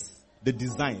covers, the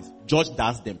designs, George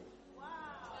does them.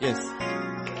 Yes.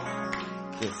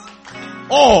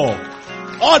 All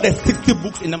the 60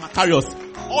 books in the Macarius,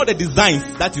 all the designs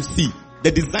that you see,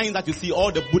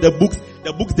 all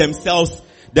the books themselves,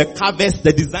 the covers,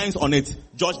 the designs on it,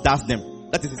 George does them.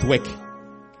 That is his work.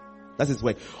 That's his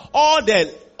work. All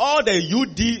the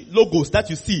UD logos that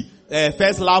you see,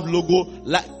 First Love logo,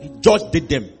 George did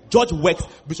them. George works.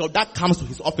 Bishop Dag comes to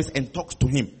his office and talks to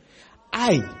him.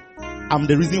 I am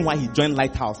the reason why he joined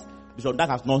Lighthouse. Bishop Dag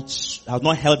has not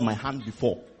held my hand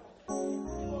before.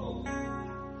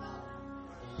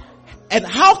 And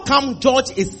how come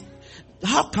George is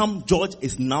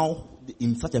now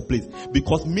in such a place?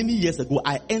 Because many years ago,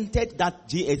 I entered that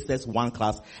JSS1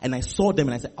 class and I saw them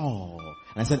and I said, oh.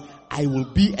 And I said, I will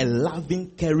be a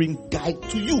loving, caring guide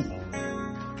to you.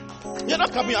 You're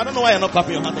not clapping. I don't know why you're not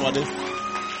clapping your hands about this.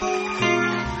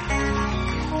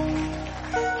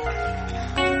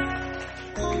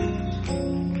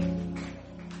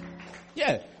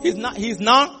 Yeah, he's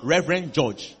now Reverend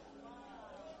George.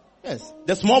 Yes,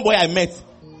 the small boy I met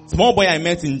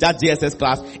in that JSS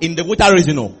class in the Volta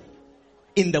region,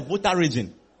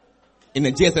 in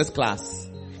the JSS class.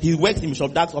 He works in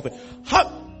Bishop Dag's office.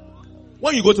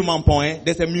 When you go to Mount Point,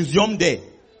 there's a museum there.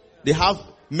 They have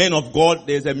men of God.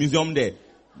 There's a museum there.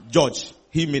 George,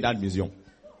 he made that museum.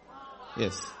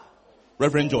 Yes,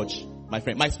 Reverend George.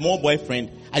 my small boy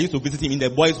friend. I used to visit him in the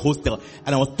boys' hostel,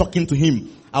 and I was talking to him.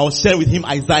 I was sharing with him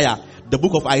Isaiah, the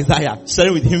book of Isaiah,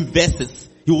 sharing with him verses.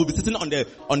 He will be sitting on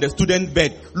the student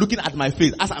bed, looking at my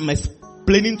face as I'm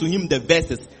explaining to him the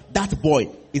verses. That boy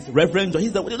is Reverend John.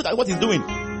 Look at what he's doing.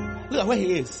 Look at where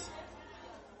he is.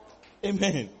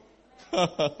 Amen. Look.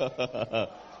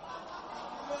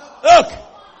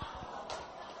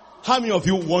 How many of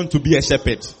you want to be a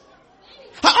shepherd?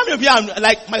 How many of you are,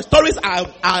 like, my stories are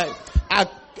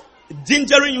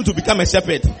gingering you to become a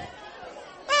shepherd?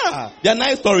 They are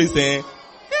nice stories, eh?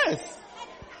 Yes.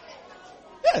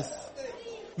 Yes.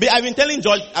 But I've been telling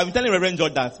Reverend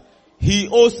George that he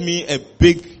owes me a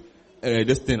big,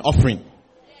 offering.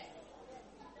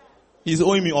 He's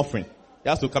owing me offering. He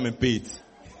has to come and pay it.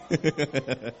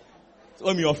 He's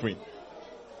owing me offering.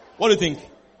 What do you think?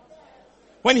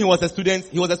 When he was a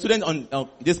student on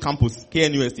this campus,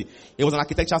 KNUST. He was an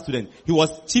architecture student. He was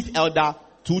chief elder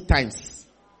 2 times.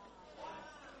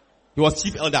 He was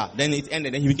chief elder, then it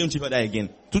ended, then he became chief elder again.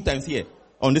 2 times here,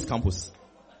 on this campus.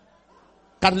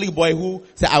 Catholic boy who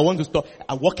said, I want to stop,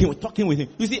 talking with him.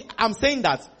 You see, I'm saying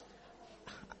that.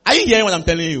 Are you hearing what I'm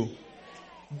telling you?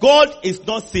 God is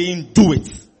not saying do it.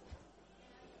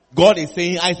 God is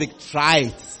saying, Isaac, try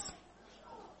it.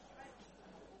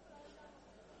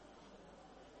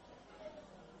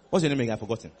 What's your name again? I've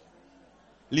forgotten.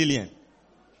 Lillian.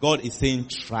 God is saying,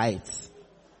 try it.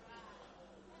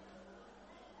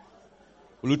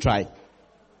 Will you try?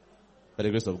 By the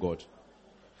grace of God.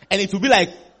 And it will be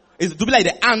like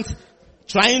the ant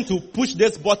trying to push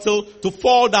this bottle to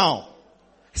fall down.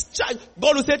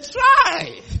 God will say,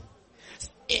 try.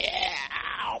 Yeah.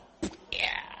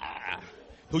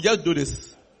 He'll just do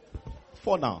this.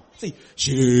 Fall down. See.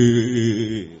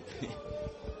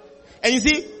 And you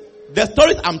see, the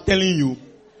stories I'm telling you,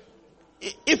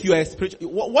 if you are spiritual,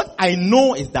 what I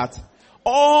know is that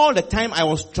all the time I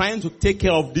was trying to take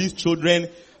care of these children,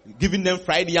 giving them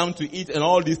fried yam to eat and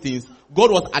all these things, God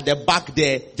was at the back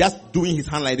there just doing his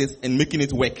hand like this and making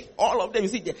it work. All of them, you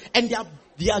see, and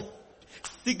they are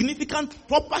significant,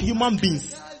 proper human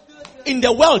beings in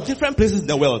the world, different places in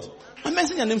the world. I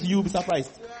mention their names to you, you'll be surprised.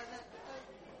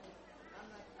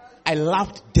 I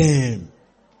loved them.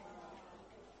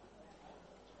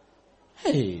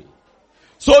 Hey.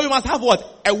 So you must have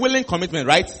what? A willing commitment,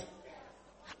 right?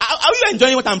 Are you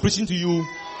enjoying what I'm preaching to you?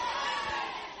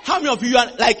 How many of you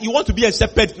are like, you want to be a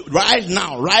shepherd right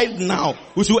now, right now?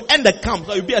 We should end the camp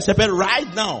so you be a shepherd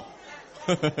right now.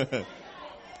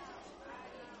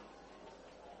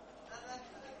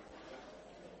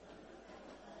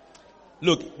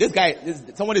 Look, this guy,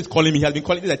 someone is calling me. He has been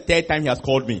calling, this is the 3rd time he has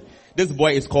called me. This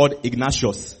boy is called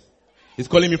Ignatius. He's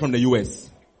calling me from the US.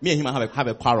 Me and him have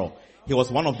a quarrel. He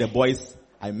was one of the boys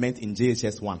I met in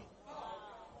JHS 1.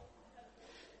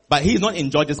 But he's not in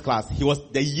George's class. He was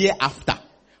the year after.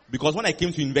 Because when I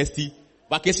came to university,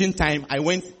 vacation time, I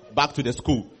went back to the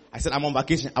school. I said, I'm on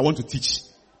vacation. I want to teach.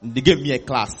 And they gave me a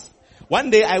class. One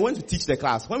day I went to teach the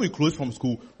class. When we closed from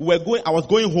school, I was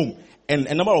going home and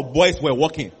a number of boys were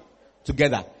walking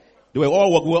together. We were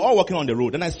all walking on the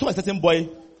road. And I saw a certain boy,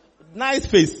 nice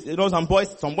face. You know, some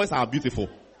boys are beautiful.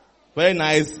 Very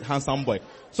nice, handsome boy.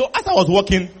 So as I was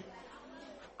walking,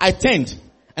 I turned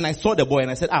and I saw the boy and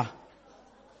I said,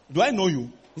 do I know you?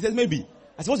 He said, maybe.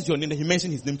 I said, what's your name? Then he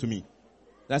mentioned his name to me.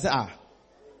 Then I said,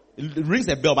 it rings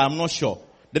a bell, but I'm not sure.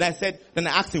 Then I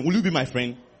asked him, will you be my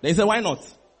friend? Then he said, why not?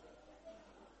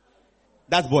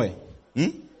 That boy.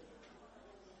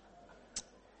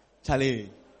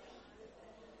 Charlie.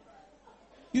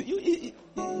 He's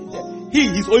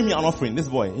owing me an offering. This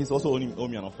boy, he's also owing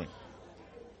me an offering.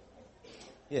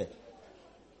 Yeah.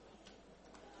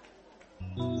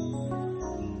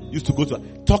 Used to go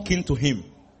to talking to him.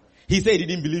 He said he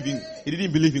didn't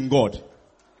believe in God.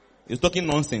 He's talking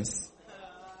nonsense.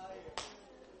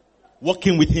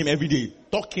 Walking with him every day,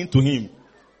 talking to him.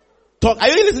 Are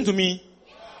you listening to me?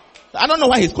 I don't know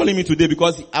why he's calling me today,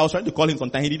 because I was trying to call him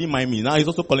sometime. He didn't mind me. Now he's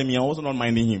also calling me. I'm also not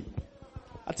minding him.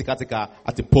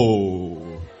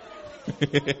 Atipo.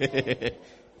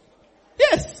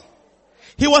 Yes.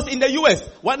 He was in the US.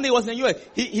 One day he was in the US.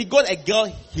 He got a girl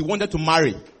he wanted to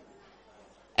marry.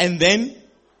 And then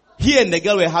he and the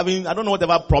girl were having, I don't know,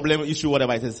 whatever problem, issue,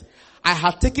 whatever it is. I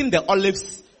had taken the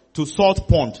olives to Salt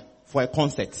Pond for a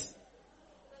concert.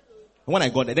 When I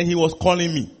got there, then he was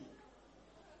calling me.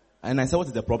 And I said, what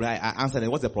is the problem? I answered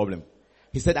him, what's the problem?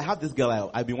 He said, I have this girl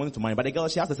I've been wanting to marry, but the girl,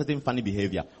 she has a certain funny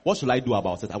behavior. What should I do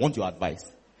about it? I want your advice.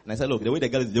 And I said, look, the way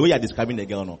you're describing the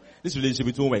girl, no, this relationship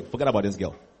between work, forget about this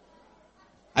girl.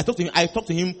 I talked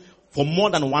to him for more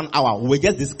than 1 hour. We were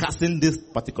just discussing this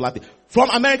particular thing. From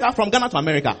Ghana to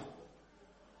America.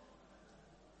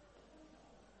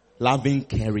 loving,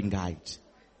 caring guide.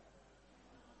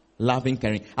 Loving,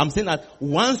 caring. I'm saying that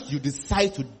once you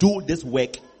decide to do this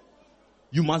work,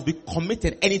 you must be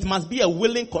committed, and it must be a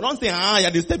willing. Don't say,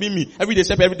 you're disturbing me. Every day,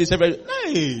 shepherd, every day, shepherd.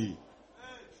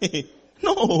 Hey.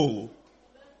 No.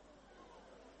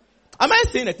 Am I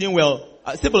saying the thing well?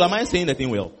 Simple, am I saying the thing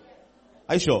well?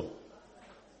 Are you sure?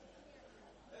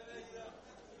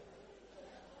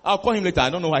 I'll call him later.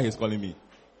 I don't know why he's calling me.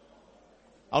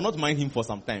 I'll not mind him for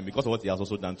some time because of what he has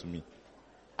also done to me.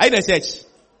 Are you in the church?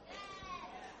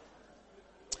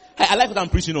 Hey, I like what I'm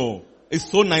preaching. Oh,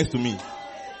 it's so nice to me.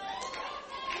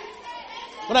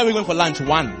 When are we going for lunch?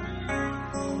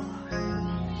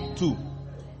 1, 2.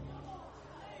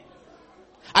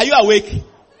 Are you awake?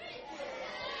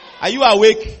 Are you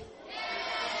awake?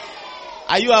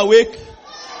 Are you awake?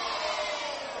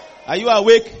 Are you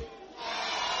awake?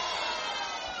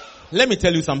 Let me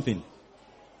tell you something.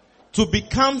 To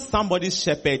become somebody's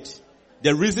shepherd,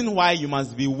 the reason why you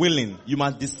must be willing, you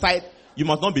must decide, you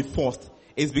must not be forced,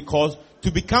 is because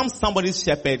to become somebody's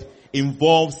shepherd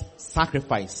involves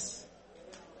sacrifice.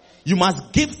 You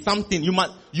must give something,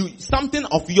 something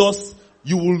of yours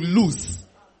you will lose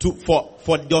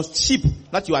for your sheep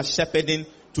that you are shepherding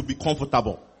to be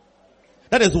comfortable.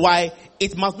 That is why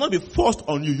it must not be forced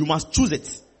on you. You must choose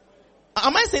it.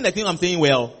 Am I saying the thing I'm saying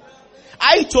well?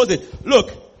 I chose it.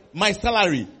 Look, my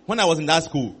salary, when I was in that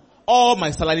school, all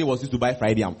my salary was used to buy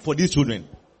fried yam for these children.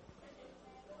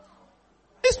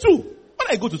 It's true. When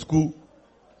I go to school,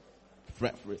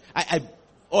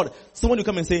 someone will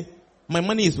come and say, my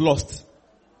money is lost.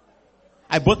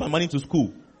 I brought my money to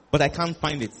school, but I can't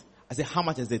find it. I say, how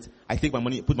much is it? I take my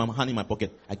money, put my hand in my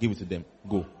pocket, I give it to them.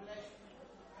 Go.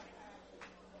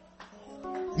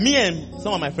 Me and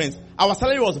some of my friends, our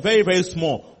salary was very, very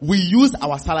small. We used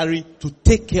our salary to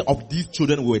take care of these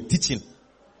children we were teaching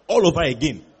all over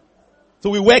again. So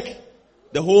we work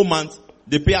the whole month,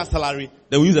 they pay our salary,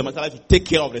 then we use our salary to take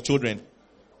care of the children.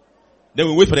 Then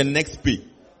we wait for the next pay.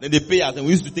 Then they pay us and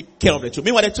we used to take care of the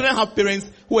children. Meanwhile, the children have parents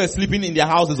who were sleeping in their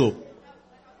houses.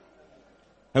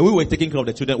 And we were taking care of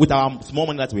the children with our small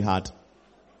money that we had.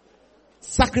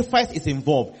 Sacrifice is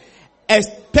involved. A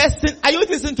person, are you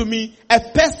listening to me? A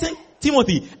person,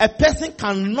 Timothy, a person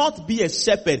cannot be a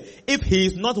shepherd if he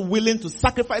is not willing to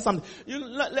sacrifice something.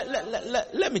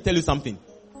 Let me tell you something.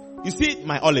 You see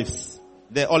my olives,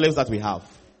 the olives that we have.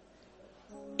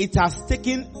 It has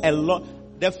taken a lot.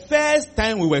 The first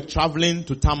time we were traveling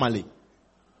to Tamale,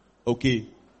 okay,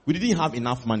 we didn't have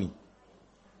enough money.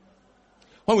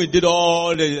 When we did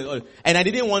and I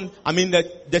didn't want,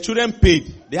 the children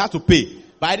paid. They had to pay.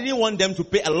 But I didn't want them to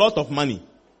pay a lot of money.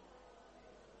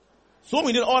 So when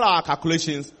we did all our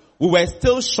calculations, we were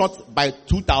still short by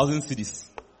 2,000 cedis.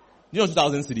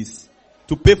 2,000 cedis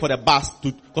to pay for the bus.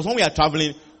 Because when we are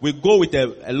traveling, we go with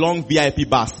a long VIP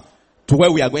bus to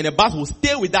where we are going. The bus will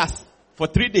stay with us for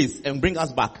 3 days and bring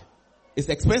us back. It's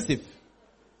expensive.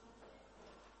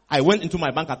 I went into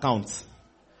my bank account.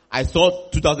 I saw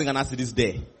 2,000 Ghana cedis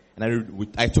there.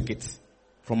 And I took it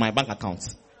from my bank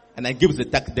account. And I gave it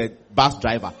to the bus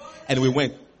driver. And we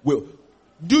went.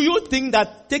 Do you think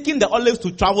that taking the olives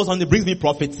to travel Sunday brings me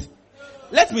profit?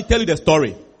 Let me tell you the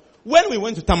story. When we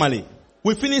went to Tamale,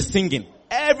 we finished singing.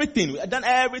 Everything. We had done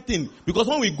everything. Because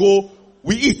when we go,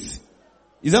 we eat.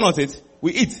 Is that not it?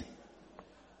 We eat.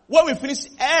 When we finished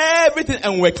everything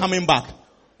and we're coming back,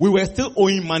 we were still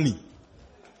owing money.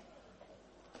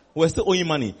 We were still owing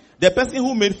money. The person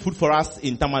who made food for us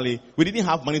in Tamale, we didn't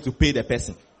have money to pay the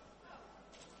person.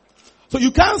 So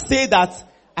you can't say that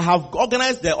I have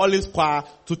organized the olive choir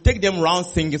to take them around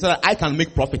singing so that I can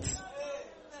make profits.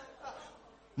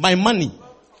 My money,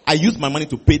 I use my money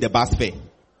to pay the bus fare.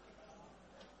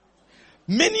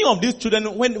 Many of these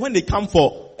children, when they come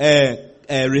for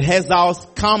rehearsals,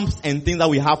 camps and things that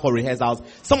we have for rehearsals,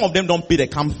 some of them don't pay the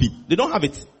camp fee. They don't have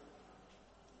it.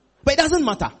 But it doesn't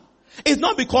matter. It's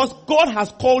not because God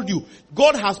has called you.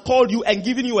 God has called you and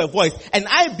given you a voice. And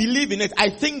I believe in it. I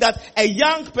think that a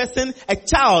young person, a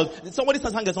child, somebody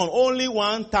says on only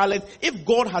one talent. If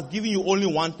God has given you only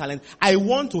one talent, I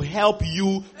want to help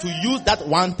you to use that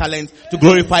one talent to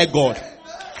glorify God.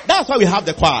 That's why we have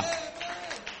the choir.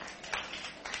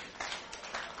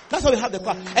 That's why we have the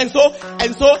choir. And so,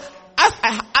 as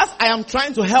I am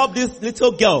trying to help this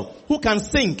little girl who can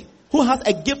sing, who has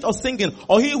a gift of singing,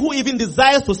 or who even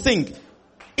desires to sing,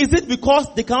 is it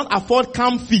because they cannot afford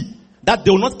camp fee that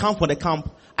they will not come for the camp?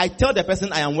 I tell the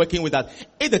person I am working with that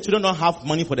if the children don't have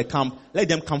money for the camp, let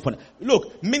them come for it.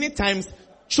 Look, many times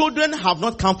children have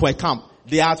not come for a camp.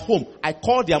 They are at home. I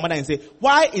call their mother and say,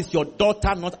 why is your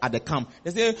daughter not at the camp?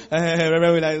 They say,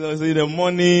 the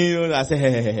money. I say,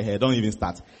 hey, don't even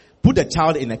start. put the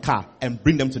child in a car and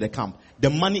bring them to the camp. The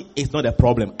money is not a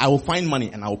problem. I will find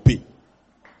money and I will pay.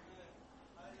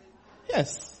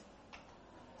 Yes.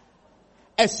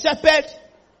 A shepherd,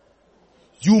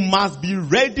 you must be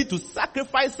ready to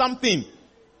sacrifice something.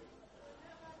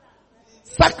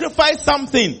 Sacrifice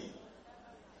something.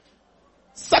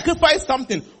 Sacrifice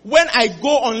something. When I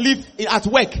go on leave at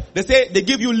work, they say they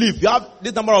give you leave. You have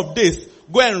this number of days.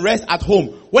 Go and rest at home.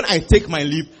 When I take my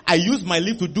leave, I use my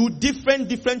leave to do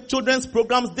different children's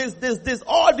programs, this,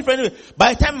 all different.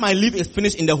 By the time my leave is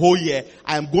finished in the whole year,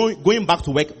 I am going back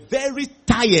to work very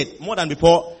tired, more than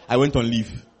before I went on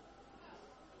leave.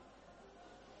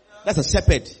 That's a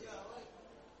shepherd.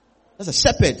 That's a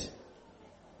shepherd.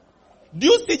 Do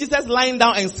you see Jesus lying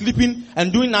down and sleeping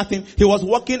and doing nothing? He was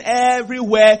walking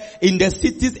everywhere in the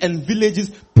cities and villages,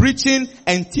 preaching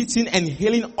and teaching and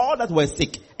healing all that were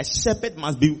sick. A shepherd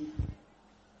must be,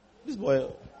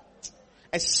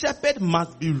 a shepherd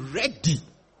must be ready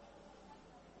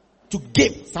to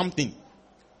give something,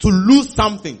 to lose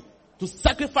something, to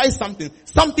sacrifice something.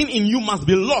 Something in you must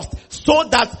be lost so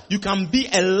that you can be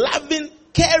a loving,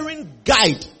 caring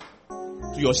guide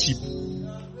to your sheep.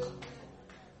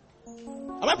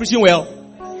 Am I preaching well?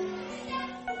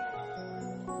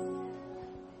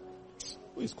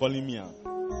 Who is calling me?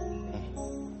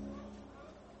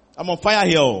 I'm on fire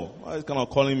here. Why is kind of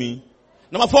calling me?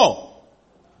 Number 4.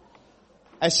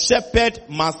 A shepherd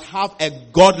must have a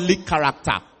godly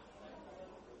character.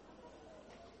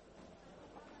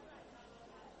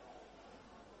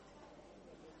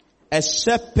 A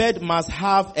shepherd must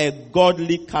have a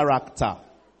godly character.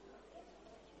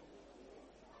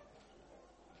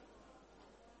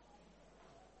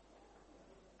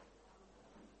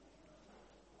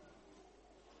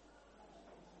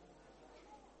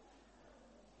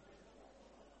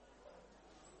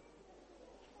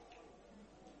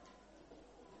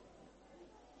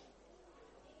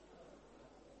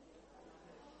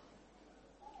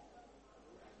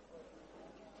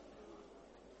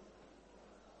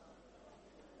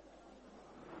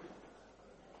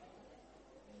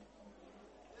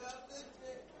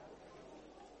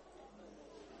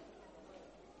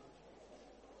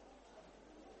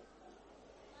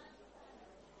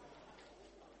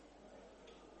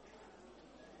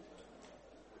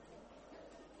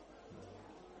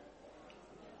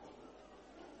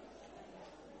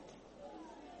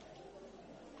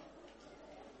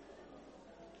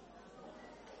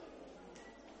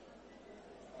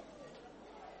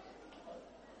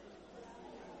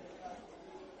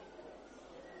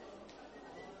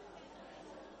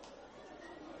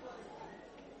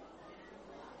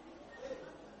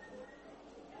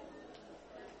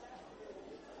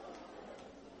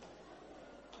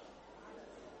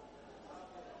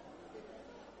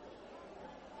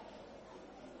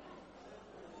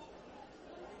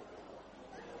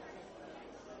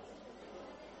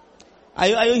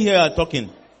 Are you here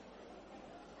talking?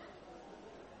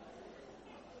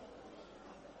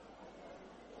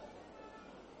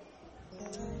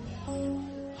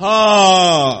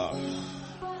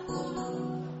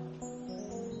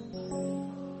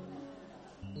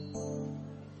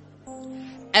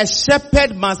 A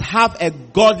shepherd must have a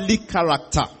godly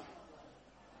character.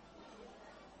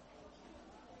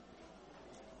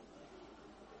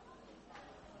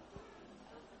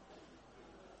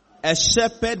 A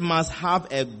shepherd must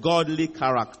have a godly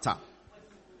character.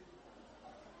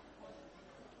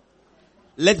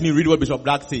 Let me read what Bishop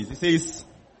Black says. He says,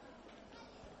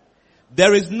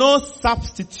 there is no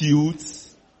substitute.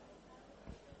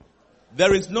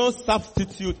 There is no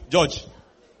substitute. George.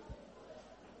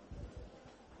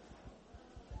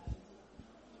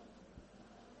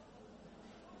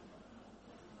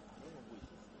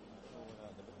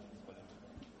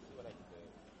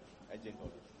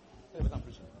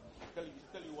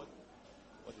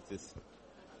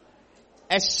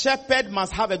 A shepherd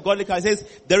must have a godly character. It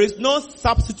says, there is no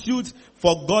substitute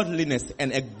for godliness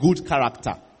and a good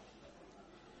character.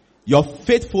 Your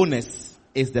faithfulness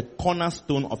is the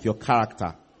cornerstone of your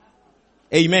character.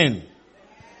 Amen.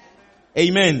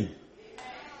 Amen.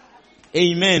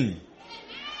 Amen.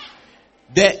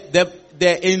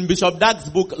 In Bishop Doug's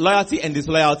book, Loyalty and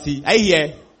Disloyalty. Are you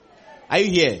here? Are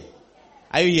you here?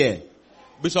 Are you here?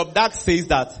 Bishop Doug says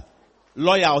that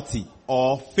loyalty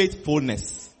or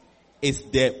faithfulness is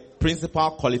the principal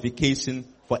qualification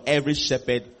for every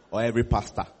shepherd or every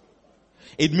pastor.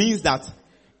 It means that,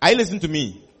 I listen to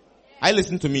me.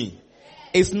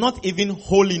 It's not even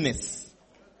holiness,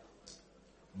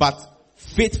 but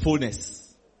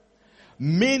faithfulness.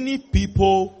 Many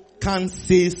people can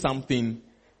say something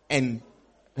and,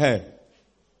 hey,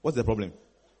 what's the problem?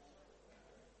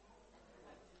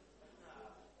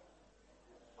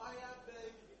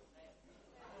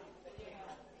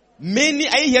 Are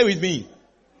you here with me?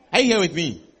 Are you here with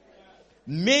me?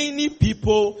 Many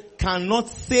people cannot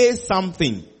say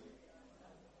something,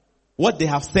 what they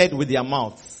have said with their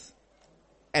mouths,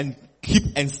 and keep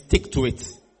and stick to it.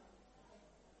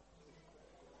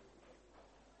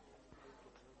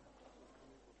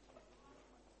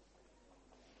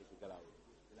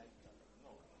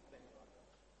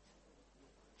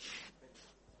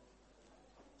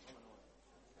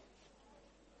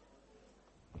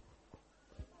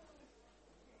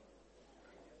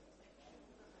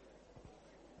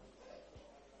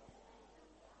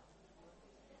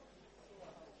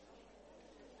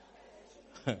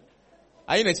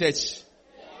 Are you in a church?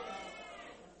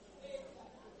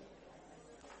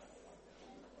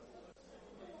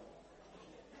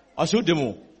 Or should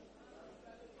demo?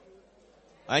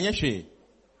 Anya she.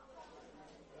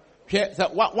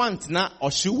 What want na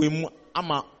or should we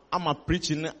ama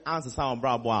preaching answer sound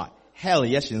brabo. Hell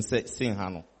yes sing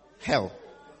hano. Hell.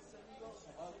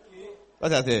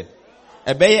 What I say?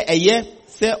 Ebeye eye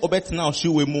say obetina or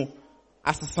should we mu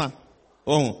asasa.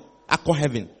 Oh, akọ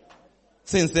heaven.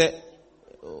 Since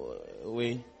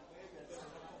we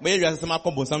you are some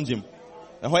combo some gym.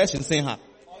 A why she saying her.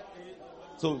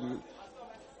 So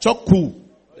chok cool.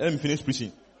 Let me finish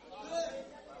preaching.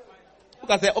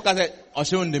 Okay,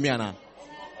 Oshun de Miana.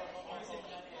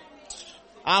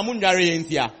 Mundari in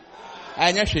here.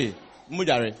 Anyashi.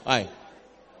 Mudari. Aye.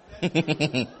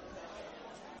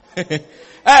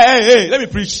 Hey, let me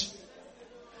preach.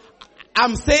 I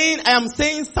am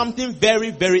saying something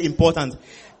very, very important.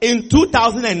 In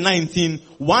 2019,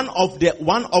 one of the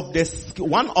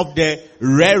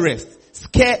rarest,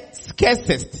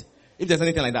 scarcest, if there's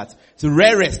anything like that, it's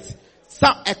rarest,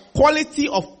 a quality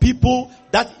of people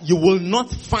that you will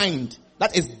not find,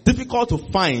 that is difficult to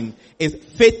find, is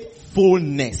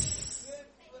faithfulness.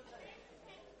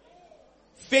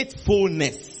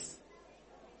 Faithfulness.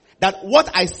 That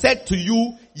what I said to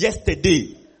you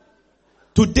yesterday,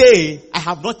 today I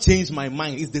have not changed my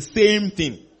mind. It's the same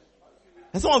thing.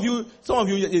 And some of you,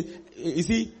 you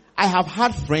see, I have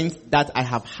had friends that I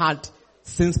have had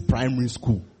since primary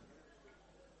school.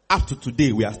 Up to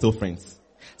today, we are still friends.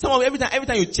 Some of every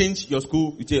time you change your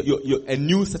school, you a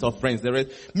new set of friends.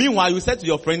 Meanwhile, you said to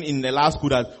your friend in the last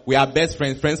school that we are best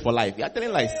friends for life. You are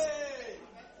telling lies.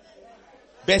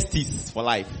 Besties for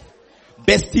life.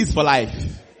 Besties for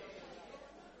life.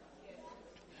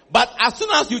 But as soon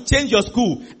as you change your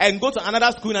school and go to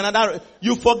another school,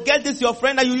 you forget this your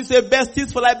friend that you used to say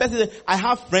besties for life. Besties. I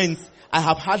have friends. I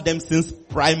have had them since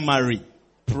primary.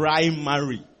 We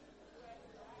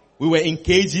were in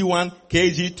KG1,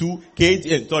 KG2,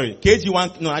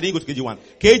 KG1. No, I didn't go to KG1.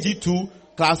 KG2,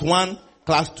 class 1,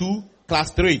 class 2,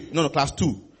 class 3. No, class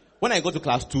 2. When I go to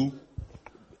class 2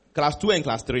 and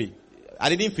class 3,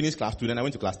 I didn't finish class 2. Then I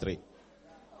went to class 3.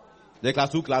 The class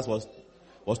 2 class was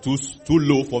too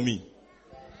low for me.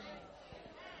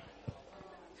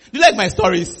 Do you like my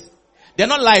stories? They're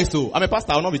not lies, so I'm a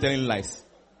pastor. I will not be telling lies.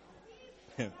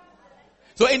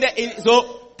 So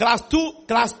class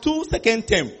 2 second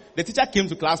term, the teacher came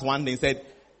to class 1 and said,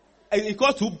 he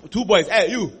called two boys.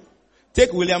 Hey, you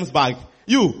take William's bag.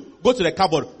 You go to the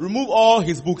cupboard, remove all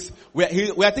his books. We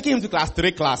are taking him to class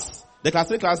 3 class. The class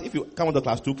 3 class, if you come to the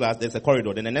class 2 class, there's a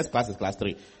corridor. Then the next class is class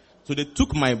 3. So they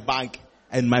took my bag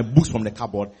and my books from the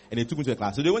cupboard, and they took me to the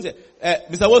class. So they went to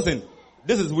Mr. Wilson,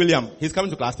 this is William. He's coming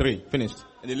to class 3. Finished.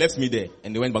 And they left me there,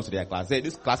 and they went back to their class. They said,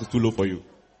 this class is too low for you.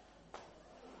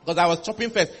 Because I was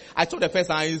chopping first. I chopped the first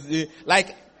time.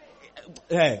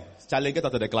 Hey, Charlie, get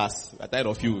out of the class. I'm tired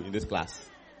of you in this class.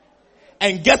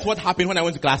 And guess what happened when I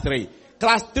went to class 3?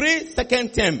 Class 3,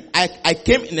 second term. I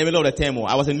came in the middle of the term.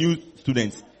 I was a new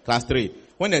student. Class 3.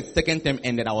 When the second term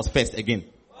ended, I was first again.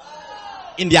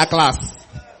 In their class.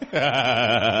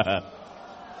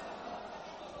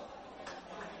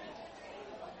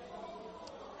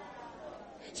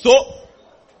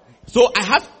 So I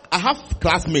have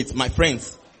classmates, my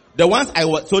friends. The ones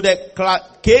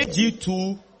the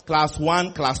KG2, class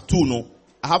 1, class 2, no.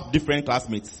 I have different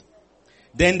classmates.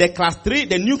 Then the class 3,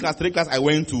 the new class 3 class I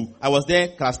went to, I was there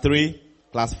class 3,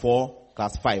 class 4,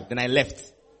 class 5. Then I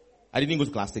left. I didn't go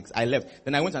to class 6. I left.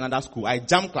 Then I went to another school. I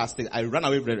jumped class 6. I ran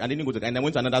away from it. I didn't go to, and I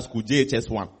went to another school, JHS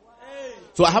 1.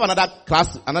 So I have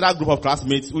another group of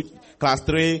classmates, which class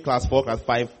 3, class 4, class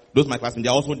 5. Those are my classmates.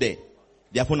 They're also there.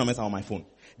 Their phone numbers are on my phone.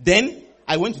 Then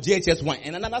I went to JHS 1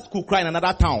 and another school in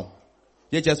another town.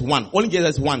 JHS 1. Only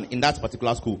JHS 1 in that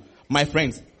particular school. My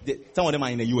friends, some of them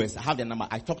are in the US. I have their number.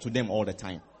 I talk to them all the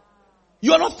time.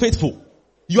 You are not faithful.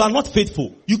 You are not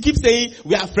faithful. You keep saying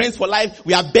we are friends for life,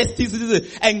 we are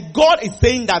besties. And God is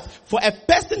saying that for a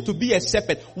person to be a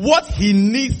shepherd, what he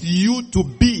needs you to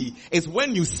be is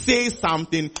when you say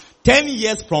something 10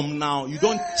 years from now, you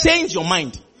don't change your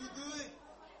mind.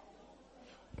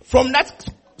 From that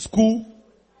school,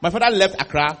 my father left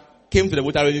Accra, came to the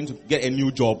Volta region to get a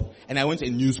new job, and I went to a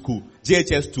new school,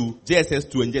 JHS2,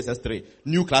 JSS2 and JSS3.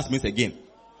 New classmates again.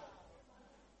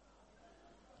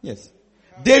 Yes.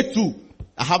 Day 2,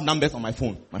 I have numbers on my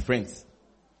phone, my friends.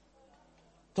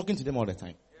 Talking to them all the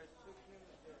time.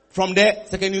 From there,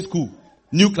 secondary school,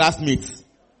 new classmates.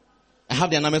 I have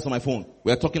their numbers on my phone.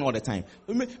 We are talking all the time.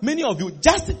 Many of you,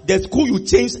 just the school you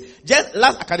changed, just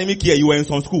last academic year you were in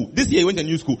some school. This year you went to a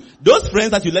new school. Those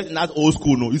friends that you left in that old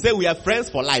school, no. You say we are friends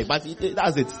for life, but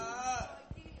that's it.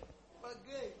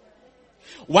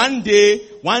 One day,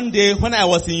 when I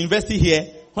was in university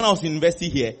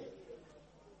here,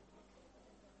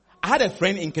 I had a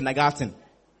friend in kindergarten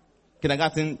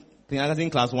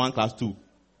class 1, class 2.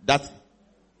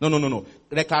 No.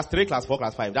 The class 3, class 4,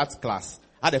 class 5, that's class.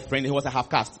 I had a friend, he was a half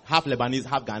caste, half Lebanese,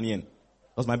 half Ghanaian. He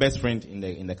was my best friend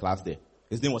in the class there.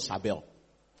 His name was Shabel.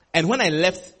 And when I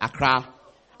left Accra,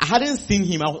 I hadn't seen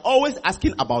him. I was always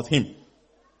asking about him.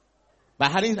 But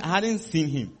I hadn't seen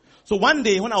him. So one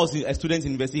day, when I was a student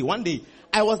in university, one day,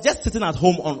 I was just sitting at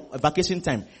home on vacation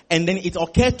time. And then it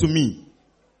occurred to me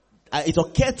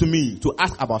to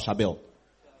ask about Shabel.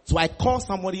 So I called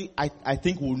somebody I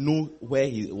think will know where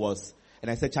he was. And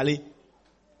I said, Charlie,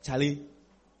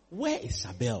 where is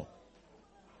Shabel?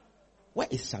 Where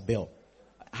is Shabel?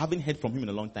 I haven't heard from him in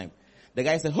a long time. The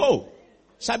guy said, oh,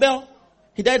 Shabel,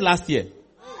 he died last year.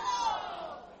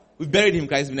 We buried him,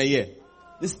 guys, in a year.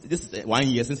 This is 1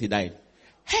 year since he died.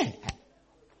 Hey,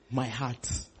 my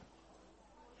heart.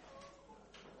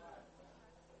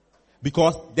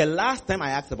 Because the last time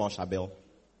I asked about Shabel,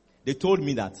 they told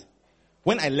me that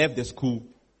when I left the school,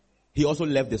 he also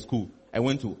left the school. I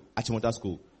went to Achimota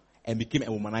School and became a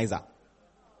womanizer.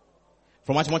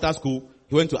 From Achimota School,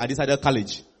 he went to Adisada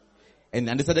College. And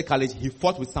in Adisada College, he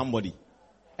fought with somebody.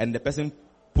 And the person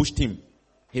pushed him.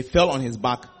 He fell on his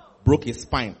back, broke his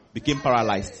spine, became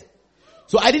paralyzed.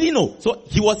 So I didn't know. So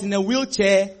he was in a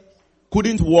wheelchair,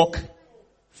 couldn't walk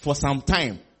for some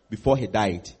time before he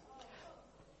died.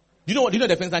 Do you know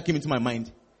the first that came into my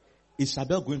mind? Is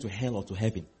Shabel going to hell or to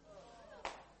heaven?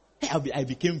 Hey, I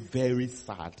became very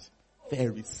sad.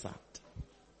 Very sad.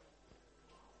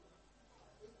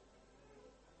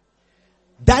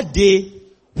 That day,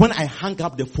 when I hung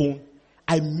up the phone,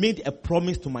 I made a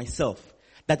promise to myself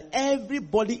that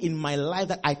everybody in my life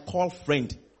that I call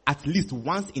friend, at least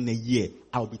once in a year,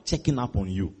 I'll be checking up on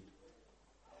you.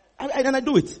 And I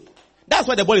do it. That's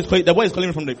why the boy is calling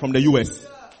me from the US.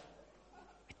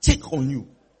 Check on you.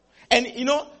 And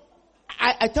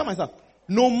I tell myself,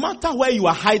 no matter where you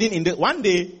are hiding one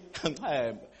day,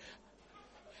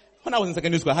 when I was in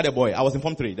secondary school, I had a boy. I was in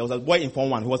Form 3. There was a boy in Form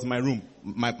 1 who was in my room.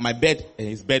 My bed and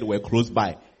his bed were close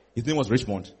by. His name was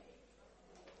Richmond. He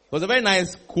was a very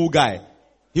nice, cool guy.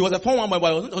 He was a Form 1 boy,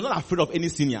 but I was not afraid of any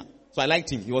senior. So I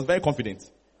liked him. He was very confident.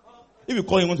 If you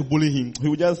call him, want to bully him, he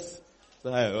would just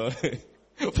say,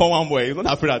 Form 1 boy. He was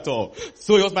not afraid at all.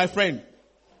 So he was my friend.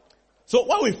 So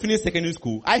when we finished secondary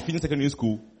school, I finished secondary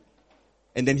school,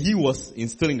 and then he was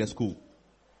still in the school.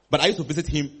 But I used to visit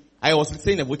him. I was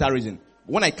staying in the Volta region.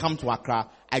 When I come to Accra,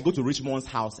 I go to Richmond's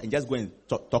house and just go and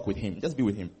talk with him. Just be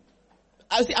with him.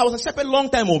 I was a shepherd long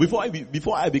time ago before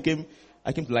I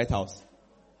came to Lighthouse.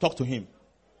 Talk to him.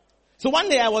 So one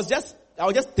day I was just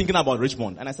thinking about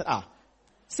Richmond, and I said,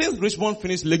 since Richmond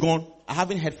finished Legon, I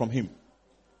haven't heard from him.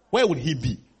 Where would he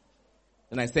be?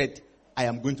 And I said, I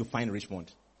am going to find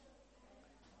Richmond.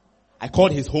 I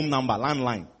called his home number,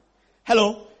 landline.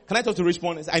 Hello, can I talk to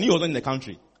Richmond? I knew he was not in the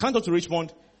country. Can I talk to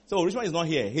Richmond? So Richmond is not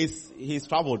here. He's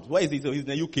traveled. Where is he? So he's in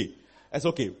the UK. That's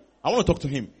okay. I want to talk to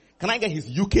him. Can I get his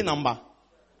UK number?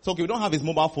 So okay, we don't have his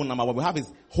mobile phone number, but we have his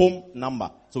home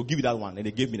number. So give me that one. And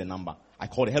they gave me the number. I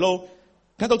called it. Hello,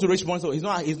 can I talk to Richmond? So he's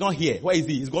not here. Where is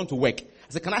he? He's gone to work. I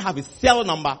said, can I have his cell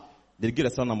number? They gave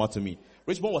the cell number to me.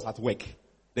 Richmond was at work.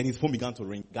 Then his phone began to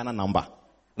ring. Ghana number.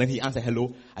 Then he answered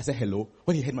hello. I said hello.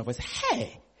 When he heard my voice,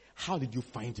 hey, how did you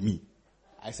find me?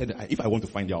 I said, if I want to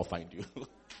find you, I'll find you.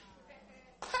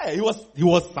 Hey, he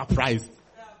was surprised.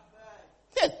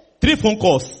 Yeah, 3 phone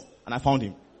calls and I found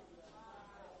him.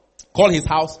 Called his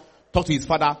house, talked to his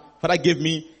father. Father gave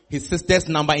me his sister's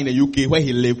number in the UK where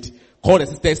he lived. Called the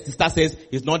sister says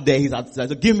he's not there. He's at, so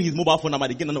give me his mobile phone number.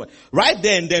 They gave the number. Right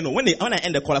there and then, when I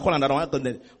end the call, I call another one.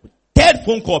 The 3rd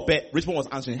phone call, Richmond was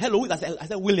answering. Hello, I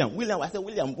said William. I said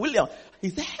William. He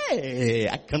said, hey,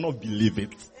 I cannot believe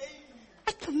it.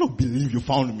 I cannot believe you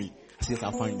found me. Yes,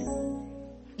 I'll find you.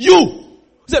 You!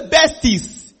 The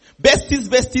besties.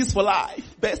 Besties for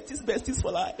life. Besties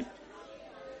for life.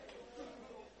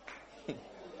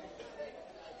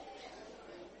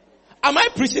 Am I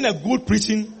preaching a good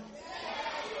preaching?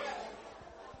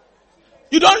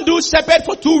 You don't do shepherd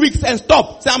for 2 weeks and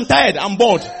stop. Say, I'm tired, I'm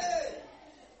bored.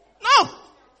 No.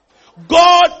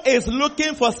 God is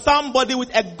looking for somebody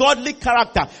with a godly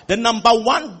character. The number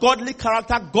one godly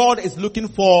character God is looking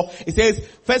for, it says,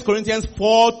 1 Corinthians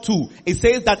 4:2. It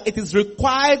says that it is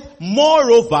required,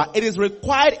 moreover, it is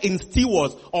required in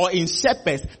stewards or in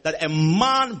shepherds that a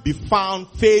man be found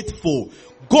faithful.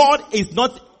 God is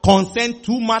not concerned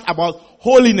too much about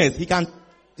holiness. He can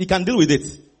deal with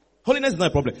it. Holiness is not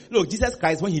a problem. Look, Jesus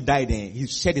Christ, when he died, he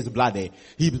shed his blood there.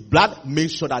 His blood made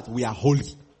sure that we are holy.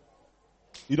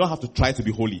 You don't have to try to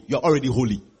be holy. You're already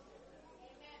holy.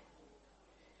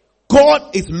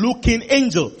 God is looking,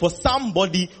 angel, for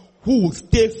somebody who will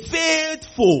stay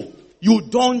faithful. You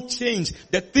don't change.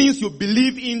 The things you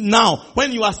believe in now,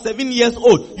 when you are 7 years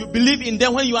old, you believe in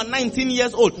them when you are 19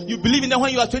 years old, you believe in them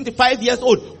when you are 25 years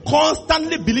old,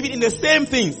 constantly believing in the same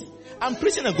things. I'm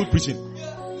preaching a good preaching.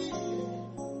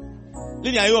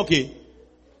 Lily, are you okay?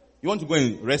 You want to go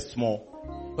and rest small?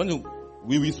 You want to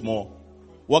wee small?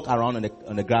 Walk around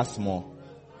on the grass small?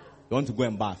 You want to go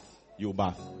and bath? You will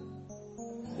bath.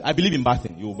 I believe in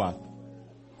bathing. You will bath.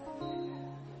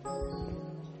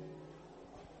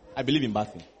 I believe in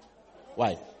bathing.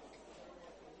 Why?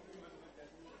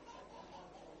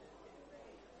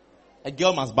 A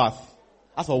girl must bath.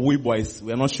 As for we boys,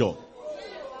 we are not sure.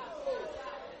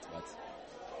 But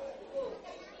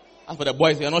as for the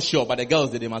boys, we are not sure, but the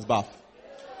girls, they must bath.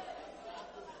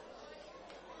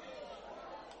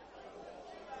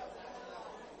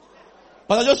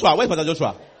 Pastor Joshua, where's Pastor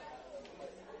Joshua?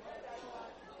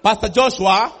 Pastor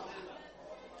Joshua?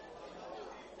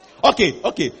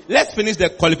 Okay. Let's finish the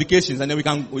qualifications and then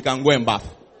we can go and bath.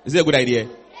 Is it a good idea?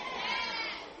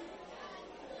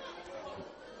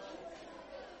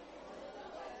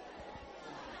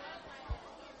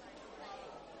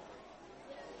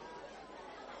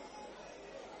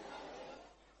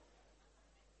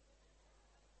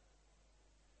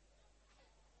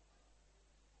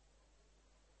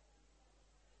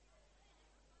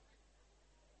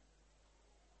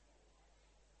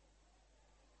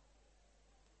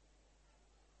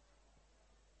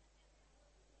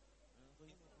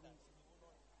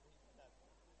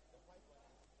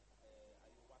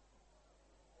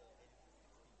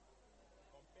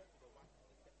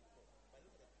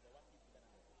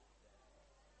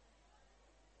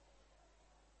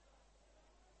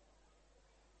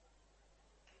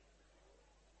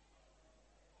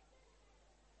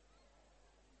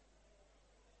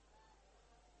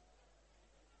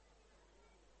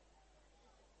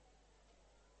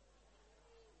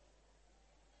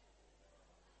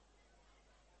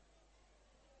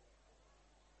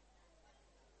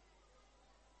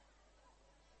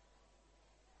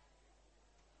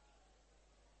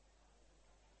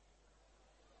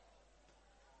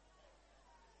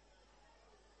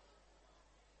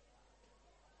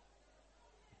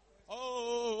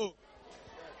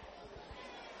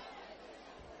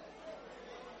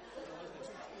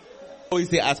 Oh, you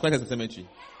say as quiet as a cemetery.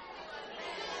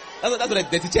 That's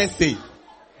what the teachers say.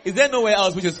 Is there nowhere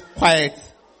else which is quiet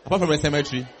apart from a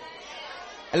cemetery?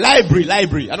 A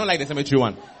library. I don't like the cemetery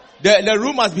one. The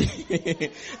room must be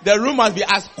the room must be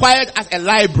as quiet as a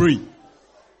library.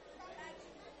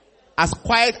 As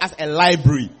quiet as a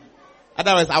library.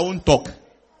 Otherwise, I won't talk.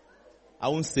 I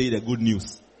won't say the good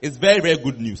news. It's very, very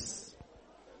good news.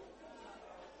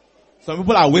 Some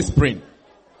people are whispering.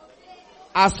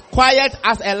 As quiet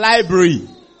as a library.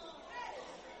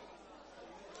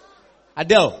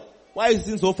 Adele, why are you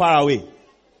sitting so far away?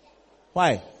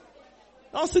 Why?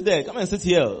 Don't sit there. Come and sit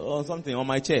here or something on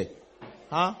my chair.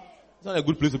 Huh? It's not a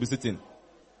good place to be sitting.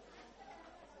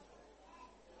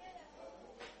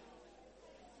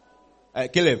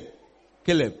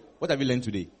 Caleb, what have you learned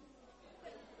today?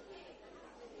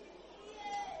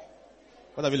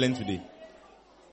 What have you learned today?